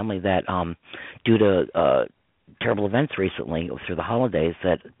immediate family that, due to terrible events recently through the holidays,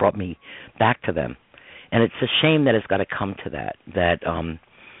 that brought me back to them. And it's a shame that it's got to come to that. That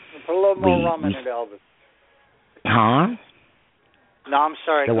put a little more rum in it, Elvis. Huh? No, I'm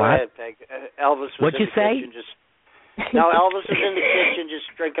sorry. Go ahead, Peg. Elvis was What'd in you the say? kitchen just. No, Elvis was in the kitchen just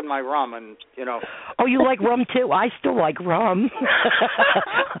drinking my rum, and you know. Oh, you like rum too? I still like rum.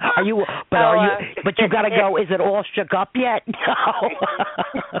 Are you? But are you? But you got to go. Is it all shook up yet? No.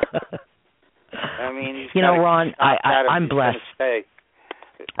 I mean, you know, Ron, I'm blessed.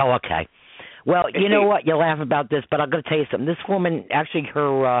 Oh, okay. Well, you know what? You laugh about this, but I'm going to tell you something. This woman, actually,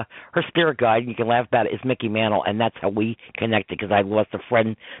 her spirit guide, you can laugh about it, is Mickey Mantle, and that's how we connected, because I lost a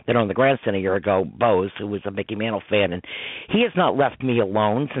friend that owned the grandstand a year ago, Bose, who was a Mickey Mantle fan, and he has not left me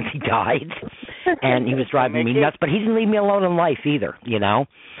alone since he died, and he was driving me nuts, but he didn't leave me alone in life either, you know?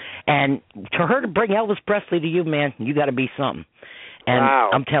 And to her to bring Elvis Presley to you, man, you got to be something. And wow.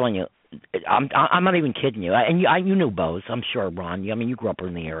 I'm telling you, I'm not even kidding you. And you knew Bose, I'm sure, Ron. I mean, you grew up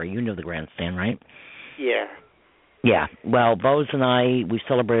in the area. You knew the grandstand, right? Yeah. Yeah. Well, Bose and I, we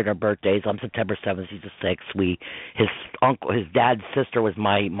celebrated our birthdays. I'm September 7th. He's the 6th. His dad's sister was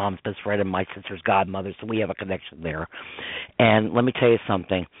my mom's best friend and my sister's godmother, so we have a connection there. And let me tell you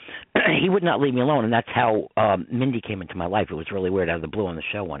something. He would not leave me alone, and that's how Mindy came into my life. It was really weird out of the blue on the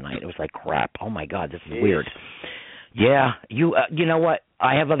show one night. It was like, crap. Oh, my God, this is weird. Yeah, you know what?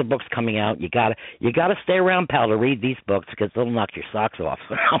 I have other books coming out. You gotta stay around, pal, to read these books because they'll knock your socks off.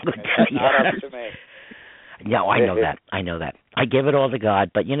 I'm gonna tell you. Not up to me. No, I know that. I give it all to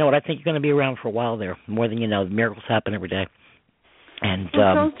God. But you know what? I think you're going to be around for a while there. More than you know. Miracles happen every day. And it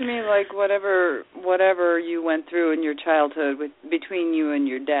sounds to me like whatever you went through in your childhood between you and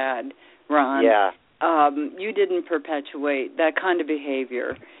your dad, Ron. Yeah. You didn't perpetuate that kind of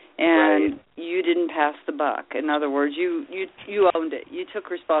behavior. And you didn't pass the buck. In other words, you owned it. You took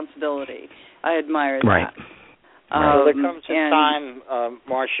responsibility. I admire that. Right. Well, there comes a time,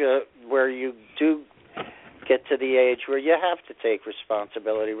 Marsha, where you do get to the age where you have to take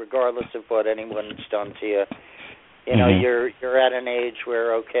responsibility, regardless of what anyone's done to you. You know, you're at an age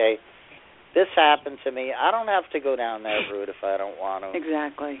where, okay, this happened to me. I don't have to go down that route if I don't want to.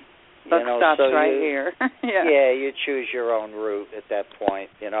 Exactly. Buck stops right here. Yeah, you choose your own route at that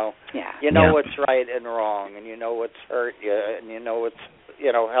point, you know. Yeah. You know what's right and wrong, and you know what's hurt you, and you know what's,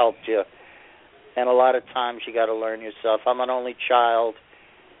 helped you. And a lot of times you got to learn yourself. I'm an only child,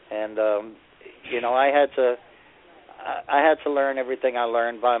 and, I had to learn everything I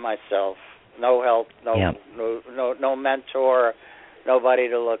learned by myself. No help, no mentor, nobody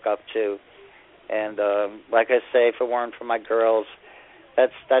to look up to. And like I say, if it weren't for my girls,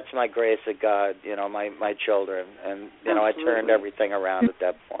 that's my grace of God, my children, and I turned everything around at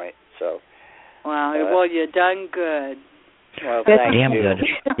that point. So, wow, well, you done good. Well, thank damn you.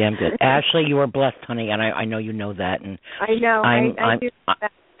 Good, damn good. Ashley, you are blessed, honey, and I know you know that. And I know. I do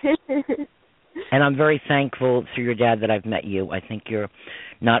that. And I'm very thankful through your dad that I've met you. I think you're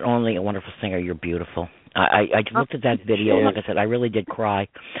not only a wonderful singer, you're beautiful. I looked at that video, and like I said, I really did cry.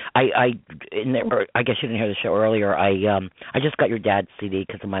 I guess you didn't hear the show earlier. I just got your dad's CD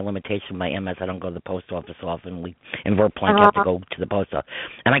because of my limitation, my MS. I don't go to the post office often. We in Verplank have to go to the post office,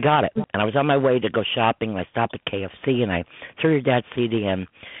 and I got it. And I was on my way to go shopping. And I stopped at KFC, and I threw your dad's CD in.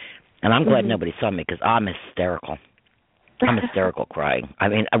 And I'm glad nobody saw me because I'm hysterical. I'm hysterical crying. I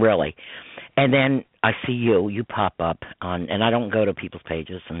mean, really. And then I see you pop up on, and I don't go to people's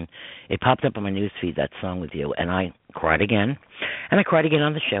pages, and it popped up on my news feed, that song with you, and I cried again. And I cried again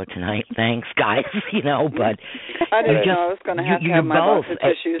on the show tonight. Thanks, guys, but I didn't know I was going to have my box of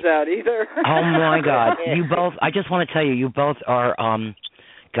tissues out either. Oh, my God. You both, I just want to tell you, you both are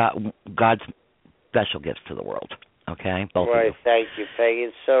God's special gifts to the world, okay? Both of you. Thank you, Peggy.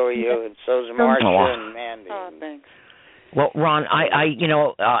 And so are you, and so's Marsha and Mandy. Oh, thanks. Well, Ron,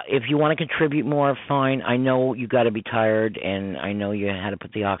 if you want to contribute more, fine. I know you got to be tired, and I know you had to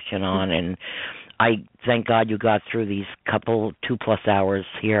put the oxygen on, and I thank God you got through these 2+ hours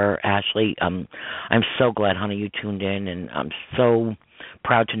here, Ashley. I'm so glad, honey, you tuned in, and I'm so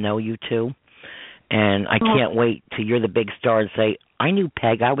proud to know you too. And I can't wait till you're the big star and say, I knew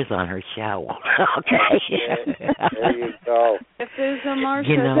Peg. I was on her show. Okay. There you go. If there's a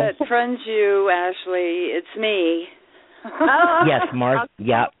Marsha that friends you, Ashley, it's me. Yes, Marsha.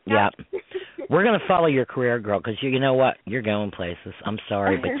 Yeah. We're going to follow your career, girl, because you know what? You're going places. I'm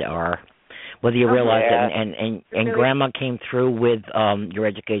sorry, but you are. Whether you realize it, and Grandma came through with your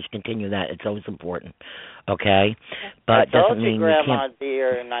education. Continue that. It's always important. Okay? But I told doesn't mean Grandma you can't. would be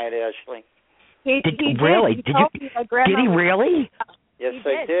here tonight, Ashley. He Did did. really? He Did told you? me my grandma Did he really? Yes, He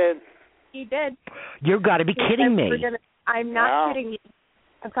I did. He did. You've got to be kidding me. I'm not kidding you.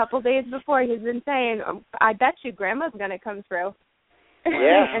 A couple days before, he's been saying, I bet you Grandma's going to come through.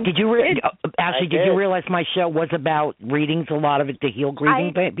 Yeah. Did you Ashley? Did you realize my show was about readings? A lot of it to heal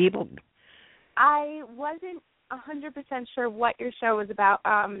grieving people. I wasn't 100% sure what your show was about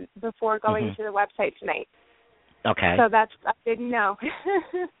before going to the website tonight. Okay. So I didn't know.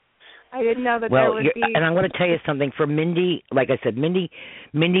 I didn't know that there would be. And I'm going to tell you something. For Mindy, like I said, Mindy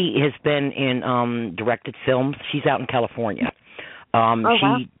has been in directed films. She's out in California.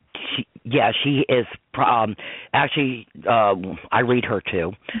 Wow. She is actually I read her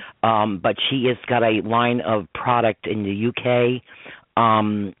too, but she has got a line of product in the UK.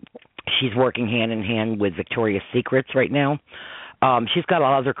 She's working hand in hand with Victoria's Secrets right now. She's got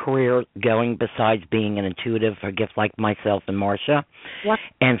another career going besides being an intuitive, a gift like myself and Marsha. What?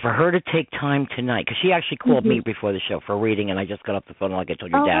 And for her to take time tonight, because she actually called me before the show for a reading, and I just got off the phone, like I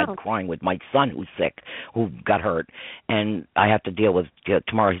told your dad, crying with my son who's sick, who got hurt. And I have to deal with,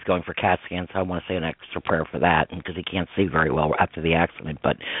 tomorrow he's going for CAT scan, so I want to say an extra prayer for that, because he can't see very well after the accident.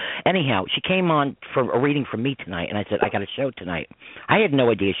 But anyhow, she came on for a reading from me tonight, and I said, I got a show tonight. I had no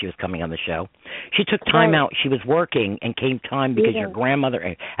idea she was coming on the show. She took time out. She was working and came time because your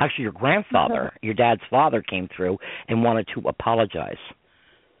grandmother, actually your grandfather, your dad's father came through and wanted to apologize.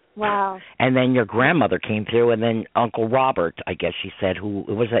 Wow. And then your grandmother came through, and then Uncle Robert, I guess she said, who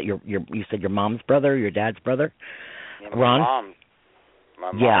was that? You said your mom's brother, your dad's brother, Ron?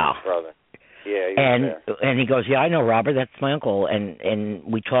 My mom's brother. Yeah, and he goes, yeah, I know Robert. That's my uncle, and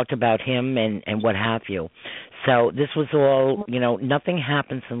we talked about him and what have you. So this was all, nothing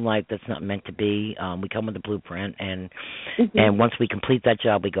happens in life that's not meant to be. We come with a blueprint, and once we complete that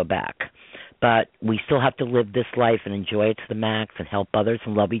job, we go back. But we still have to live this life and enjoy it to the max and help others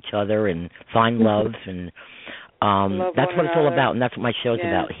and love each other and find love. And that's what it's all about, and that's what my show's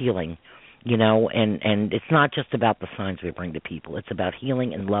about, healing. And it's not just about the signs we bring to people. It's about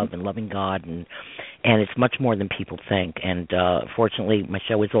healing and love and loving God, and it's much more than people think. And fortunately, my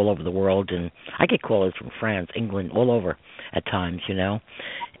show is all over the world, and I get callers from France, England, all over at times,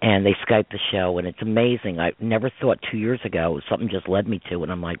 and they Skype the show, and it's amazing. I never thought 2 years ago something just led me to,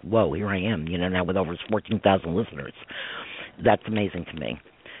 and I'm like, whoa, here I am, now with over 14,000 listeners. That's amazing to me.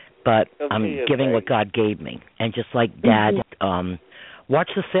 But I'm giving what God gave me, and just like Dad, watch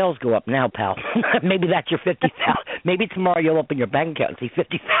the sales go up now, pal. Maybe that's your 50,000. Maybe tomorrow you'll open your bank account and see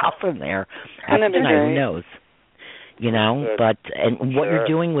 50,000 there. After tonight, who knows? But what you're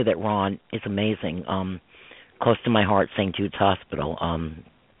doing with it, Ron, is amazing. Close to my heart, St. Jude's Hospital.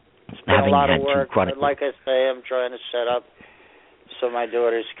 Having a lot had of work, two chronic. but like I say, I'm trying to set up so my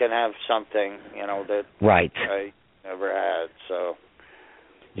daughters can have something, that I never had. So,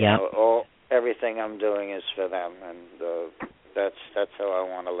 everything I'm doing is for them, and that's how I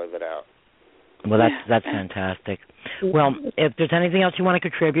want to live it out. Well, that's fantastic. Well, if there's anything else you want to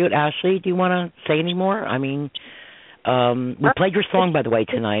contribute, Ashley, do you want to say any more? I mean, we played your song, by the way,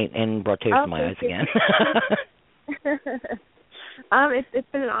 tonight, and brought tears to my eyes again. It's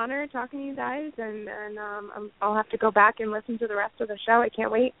been an honor talking to you guys, and I'll have to go back and listen to the rest of the show. I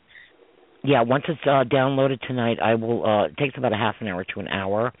can't wait. Yeah, once it's downloaded tonight, I will. It takes about a half an hour to an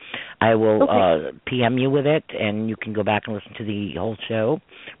hour. I will PM you with it, and you can go back and listen to the whole show.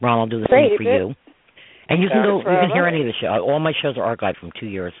 Ron, I'll do the same for you. And you can go. You can hear any of the show. All my shows are archived from 2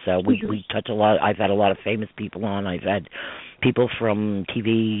 years, so we touch a lot. I've had a lot of famous people on. I've had people from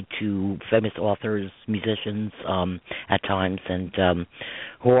TV to famous authors, musicians at times, and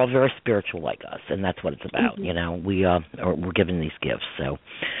who are all very spiritual like us, and that's what it's about. We're given these gifts. So,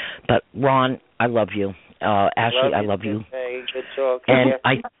 but Ron, I love you. Ashley, I love you. Hey, good talk. And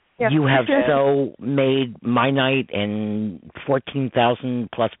you have so made my night and 14,000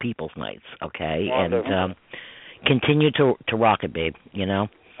 plus people's nights. Okay, wonderful. And continue to rock it, babe.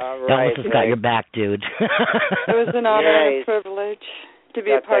 All right, Elvis has got your back, dude. It was an honor and a privilege to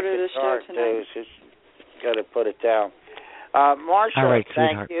be a part of the show tonight. Just got to put it down. Marsha,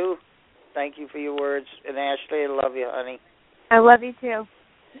 thank you. Thank you for your words. And Ashley, I love you, honey. I love you too.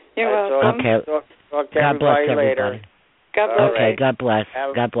 You're welcome. Okay. Talk to God bless later. everybody. God bless. Okay, God bless.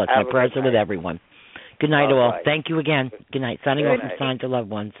 God bless. My prayers are with everyone. Good night, all. Bye. Thank you again. Good night. Signing off from Signs to Loved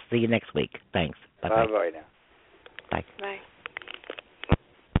Ones. See you next week. Thanks. Bye-bye. Bye-bye now. Bye. Bye.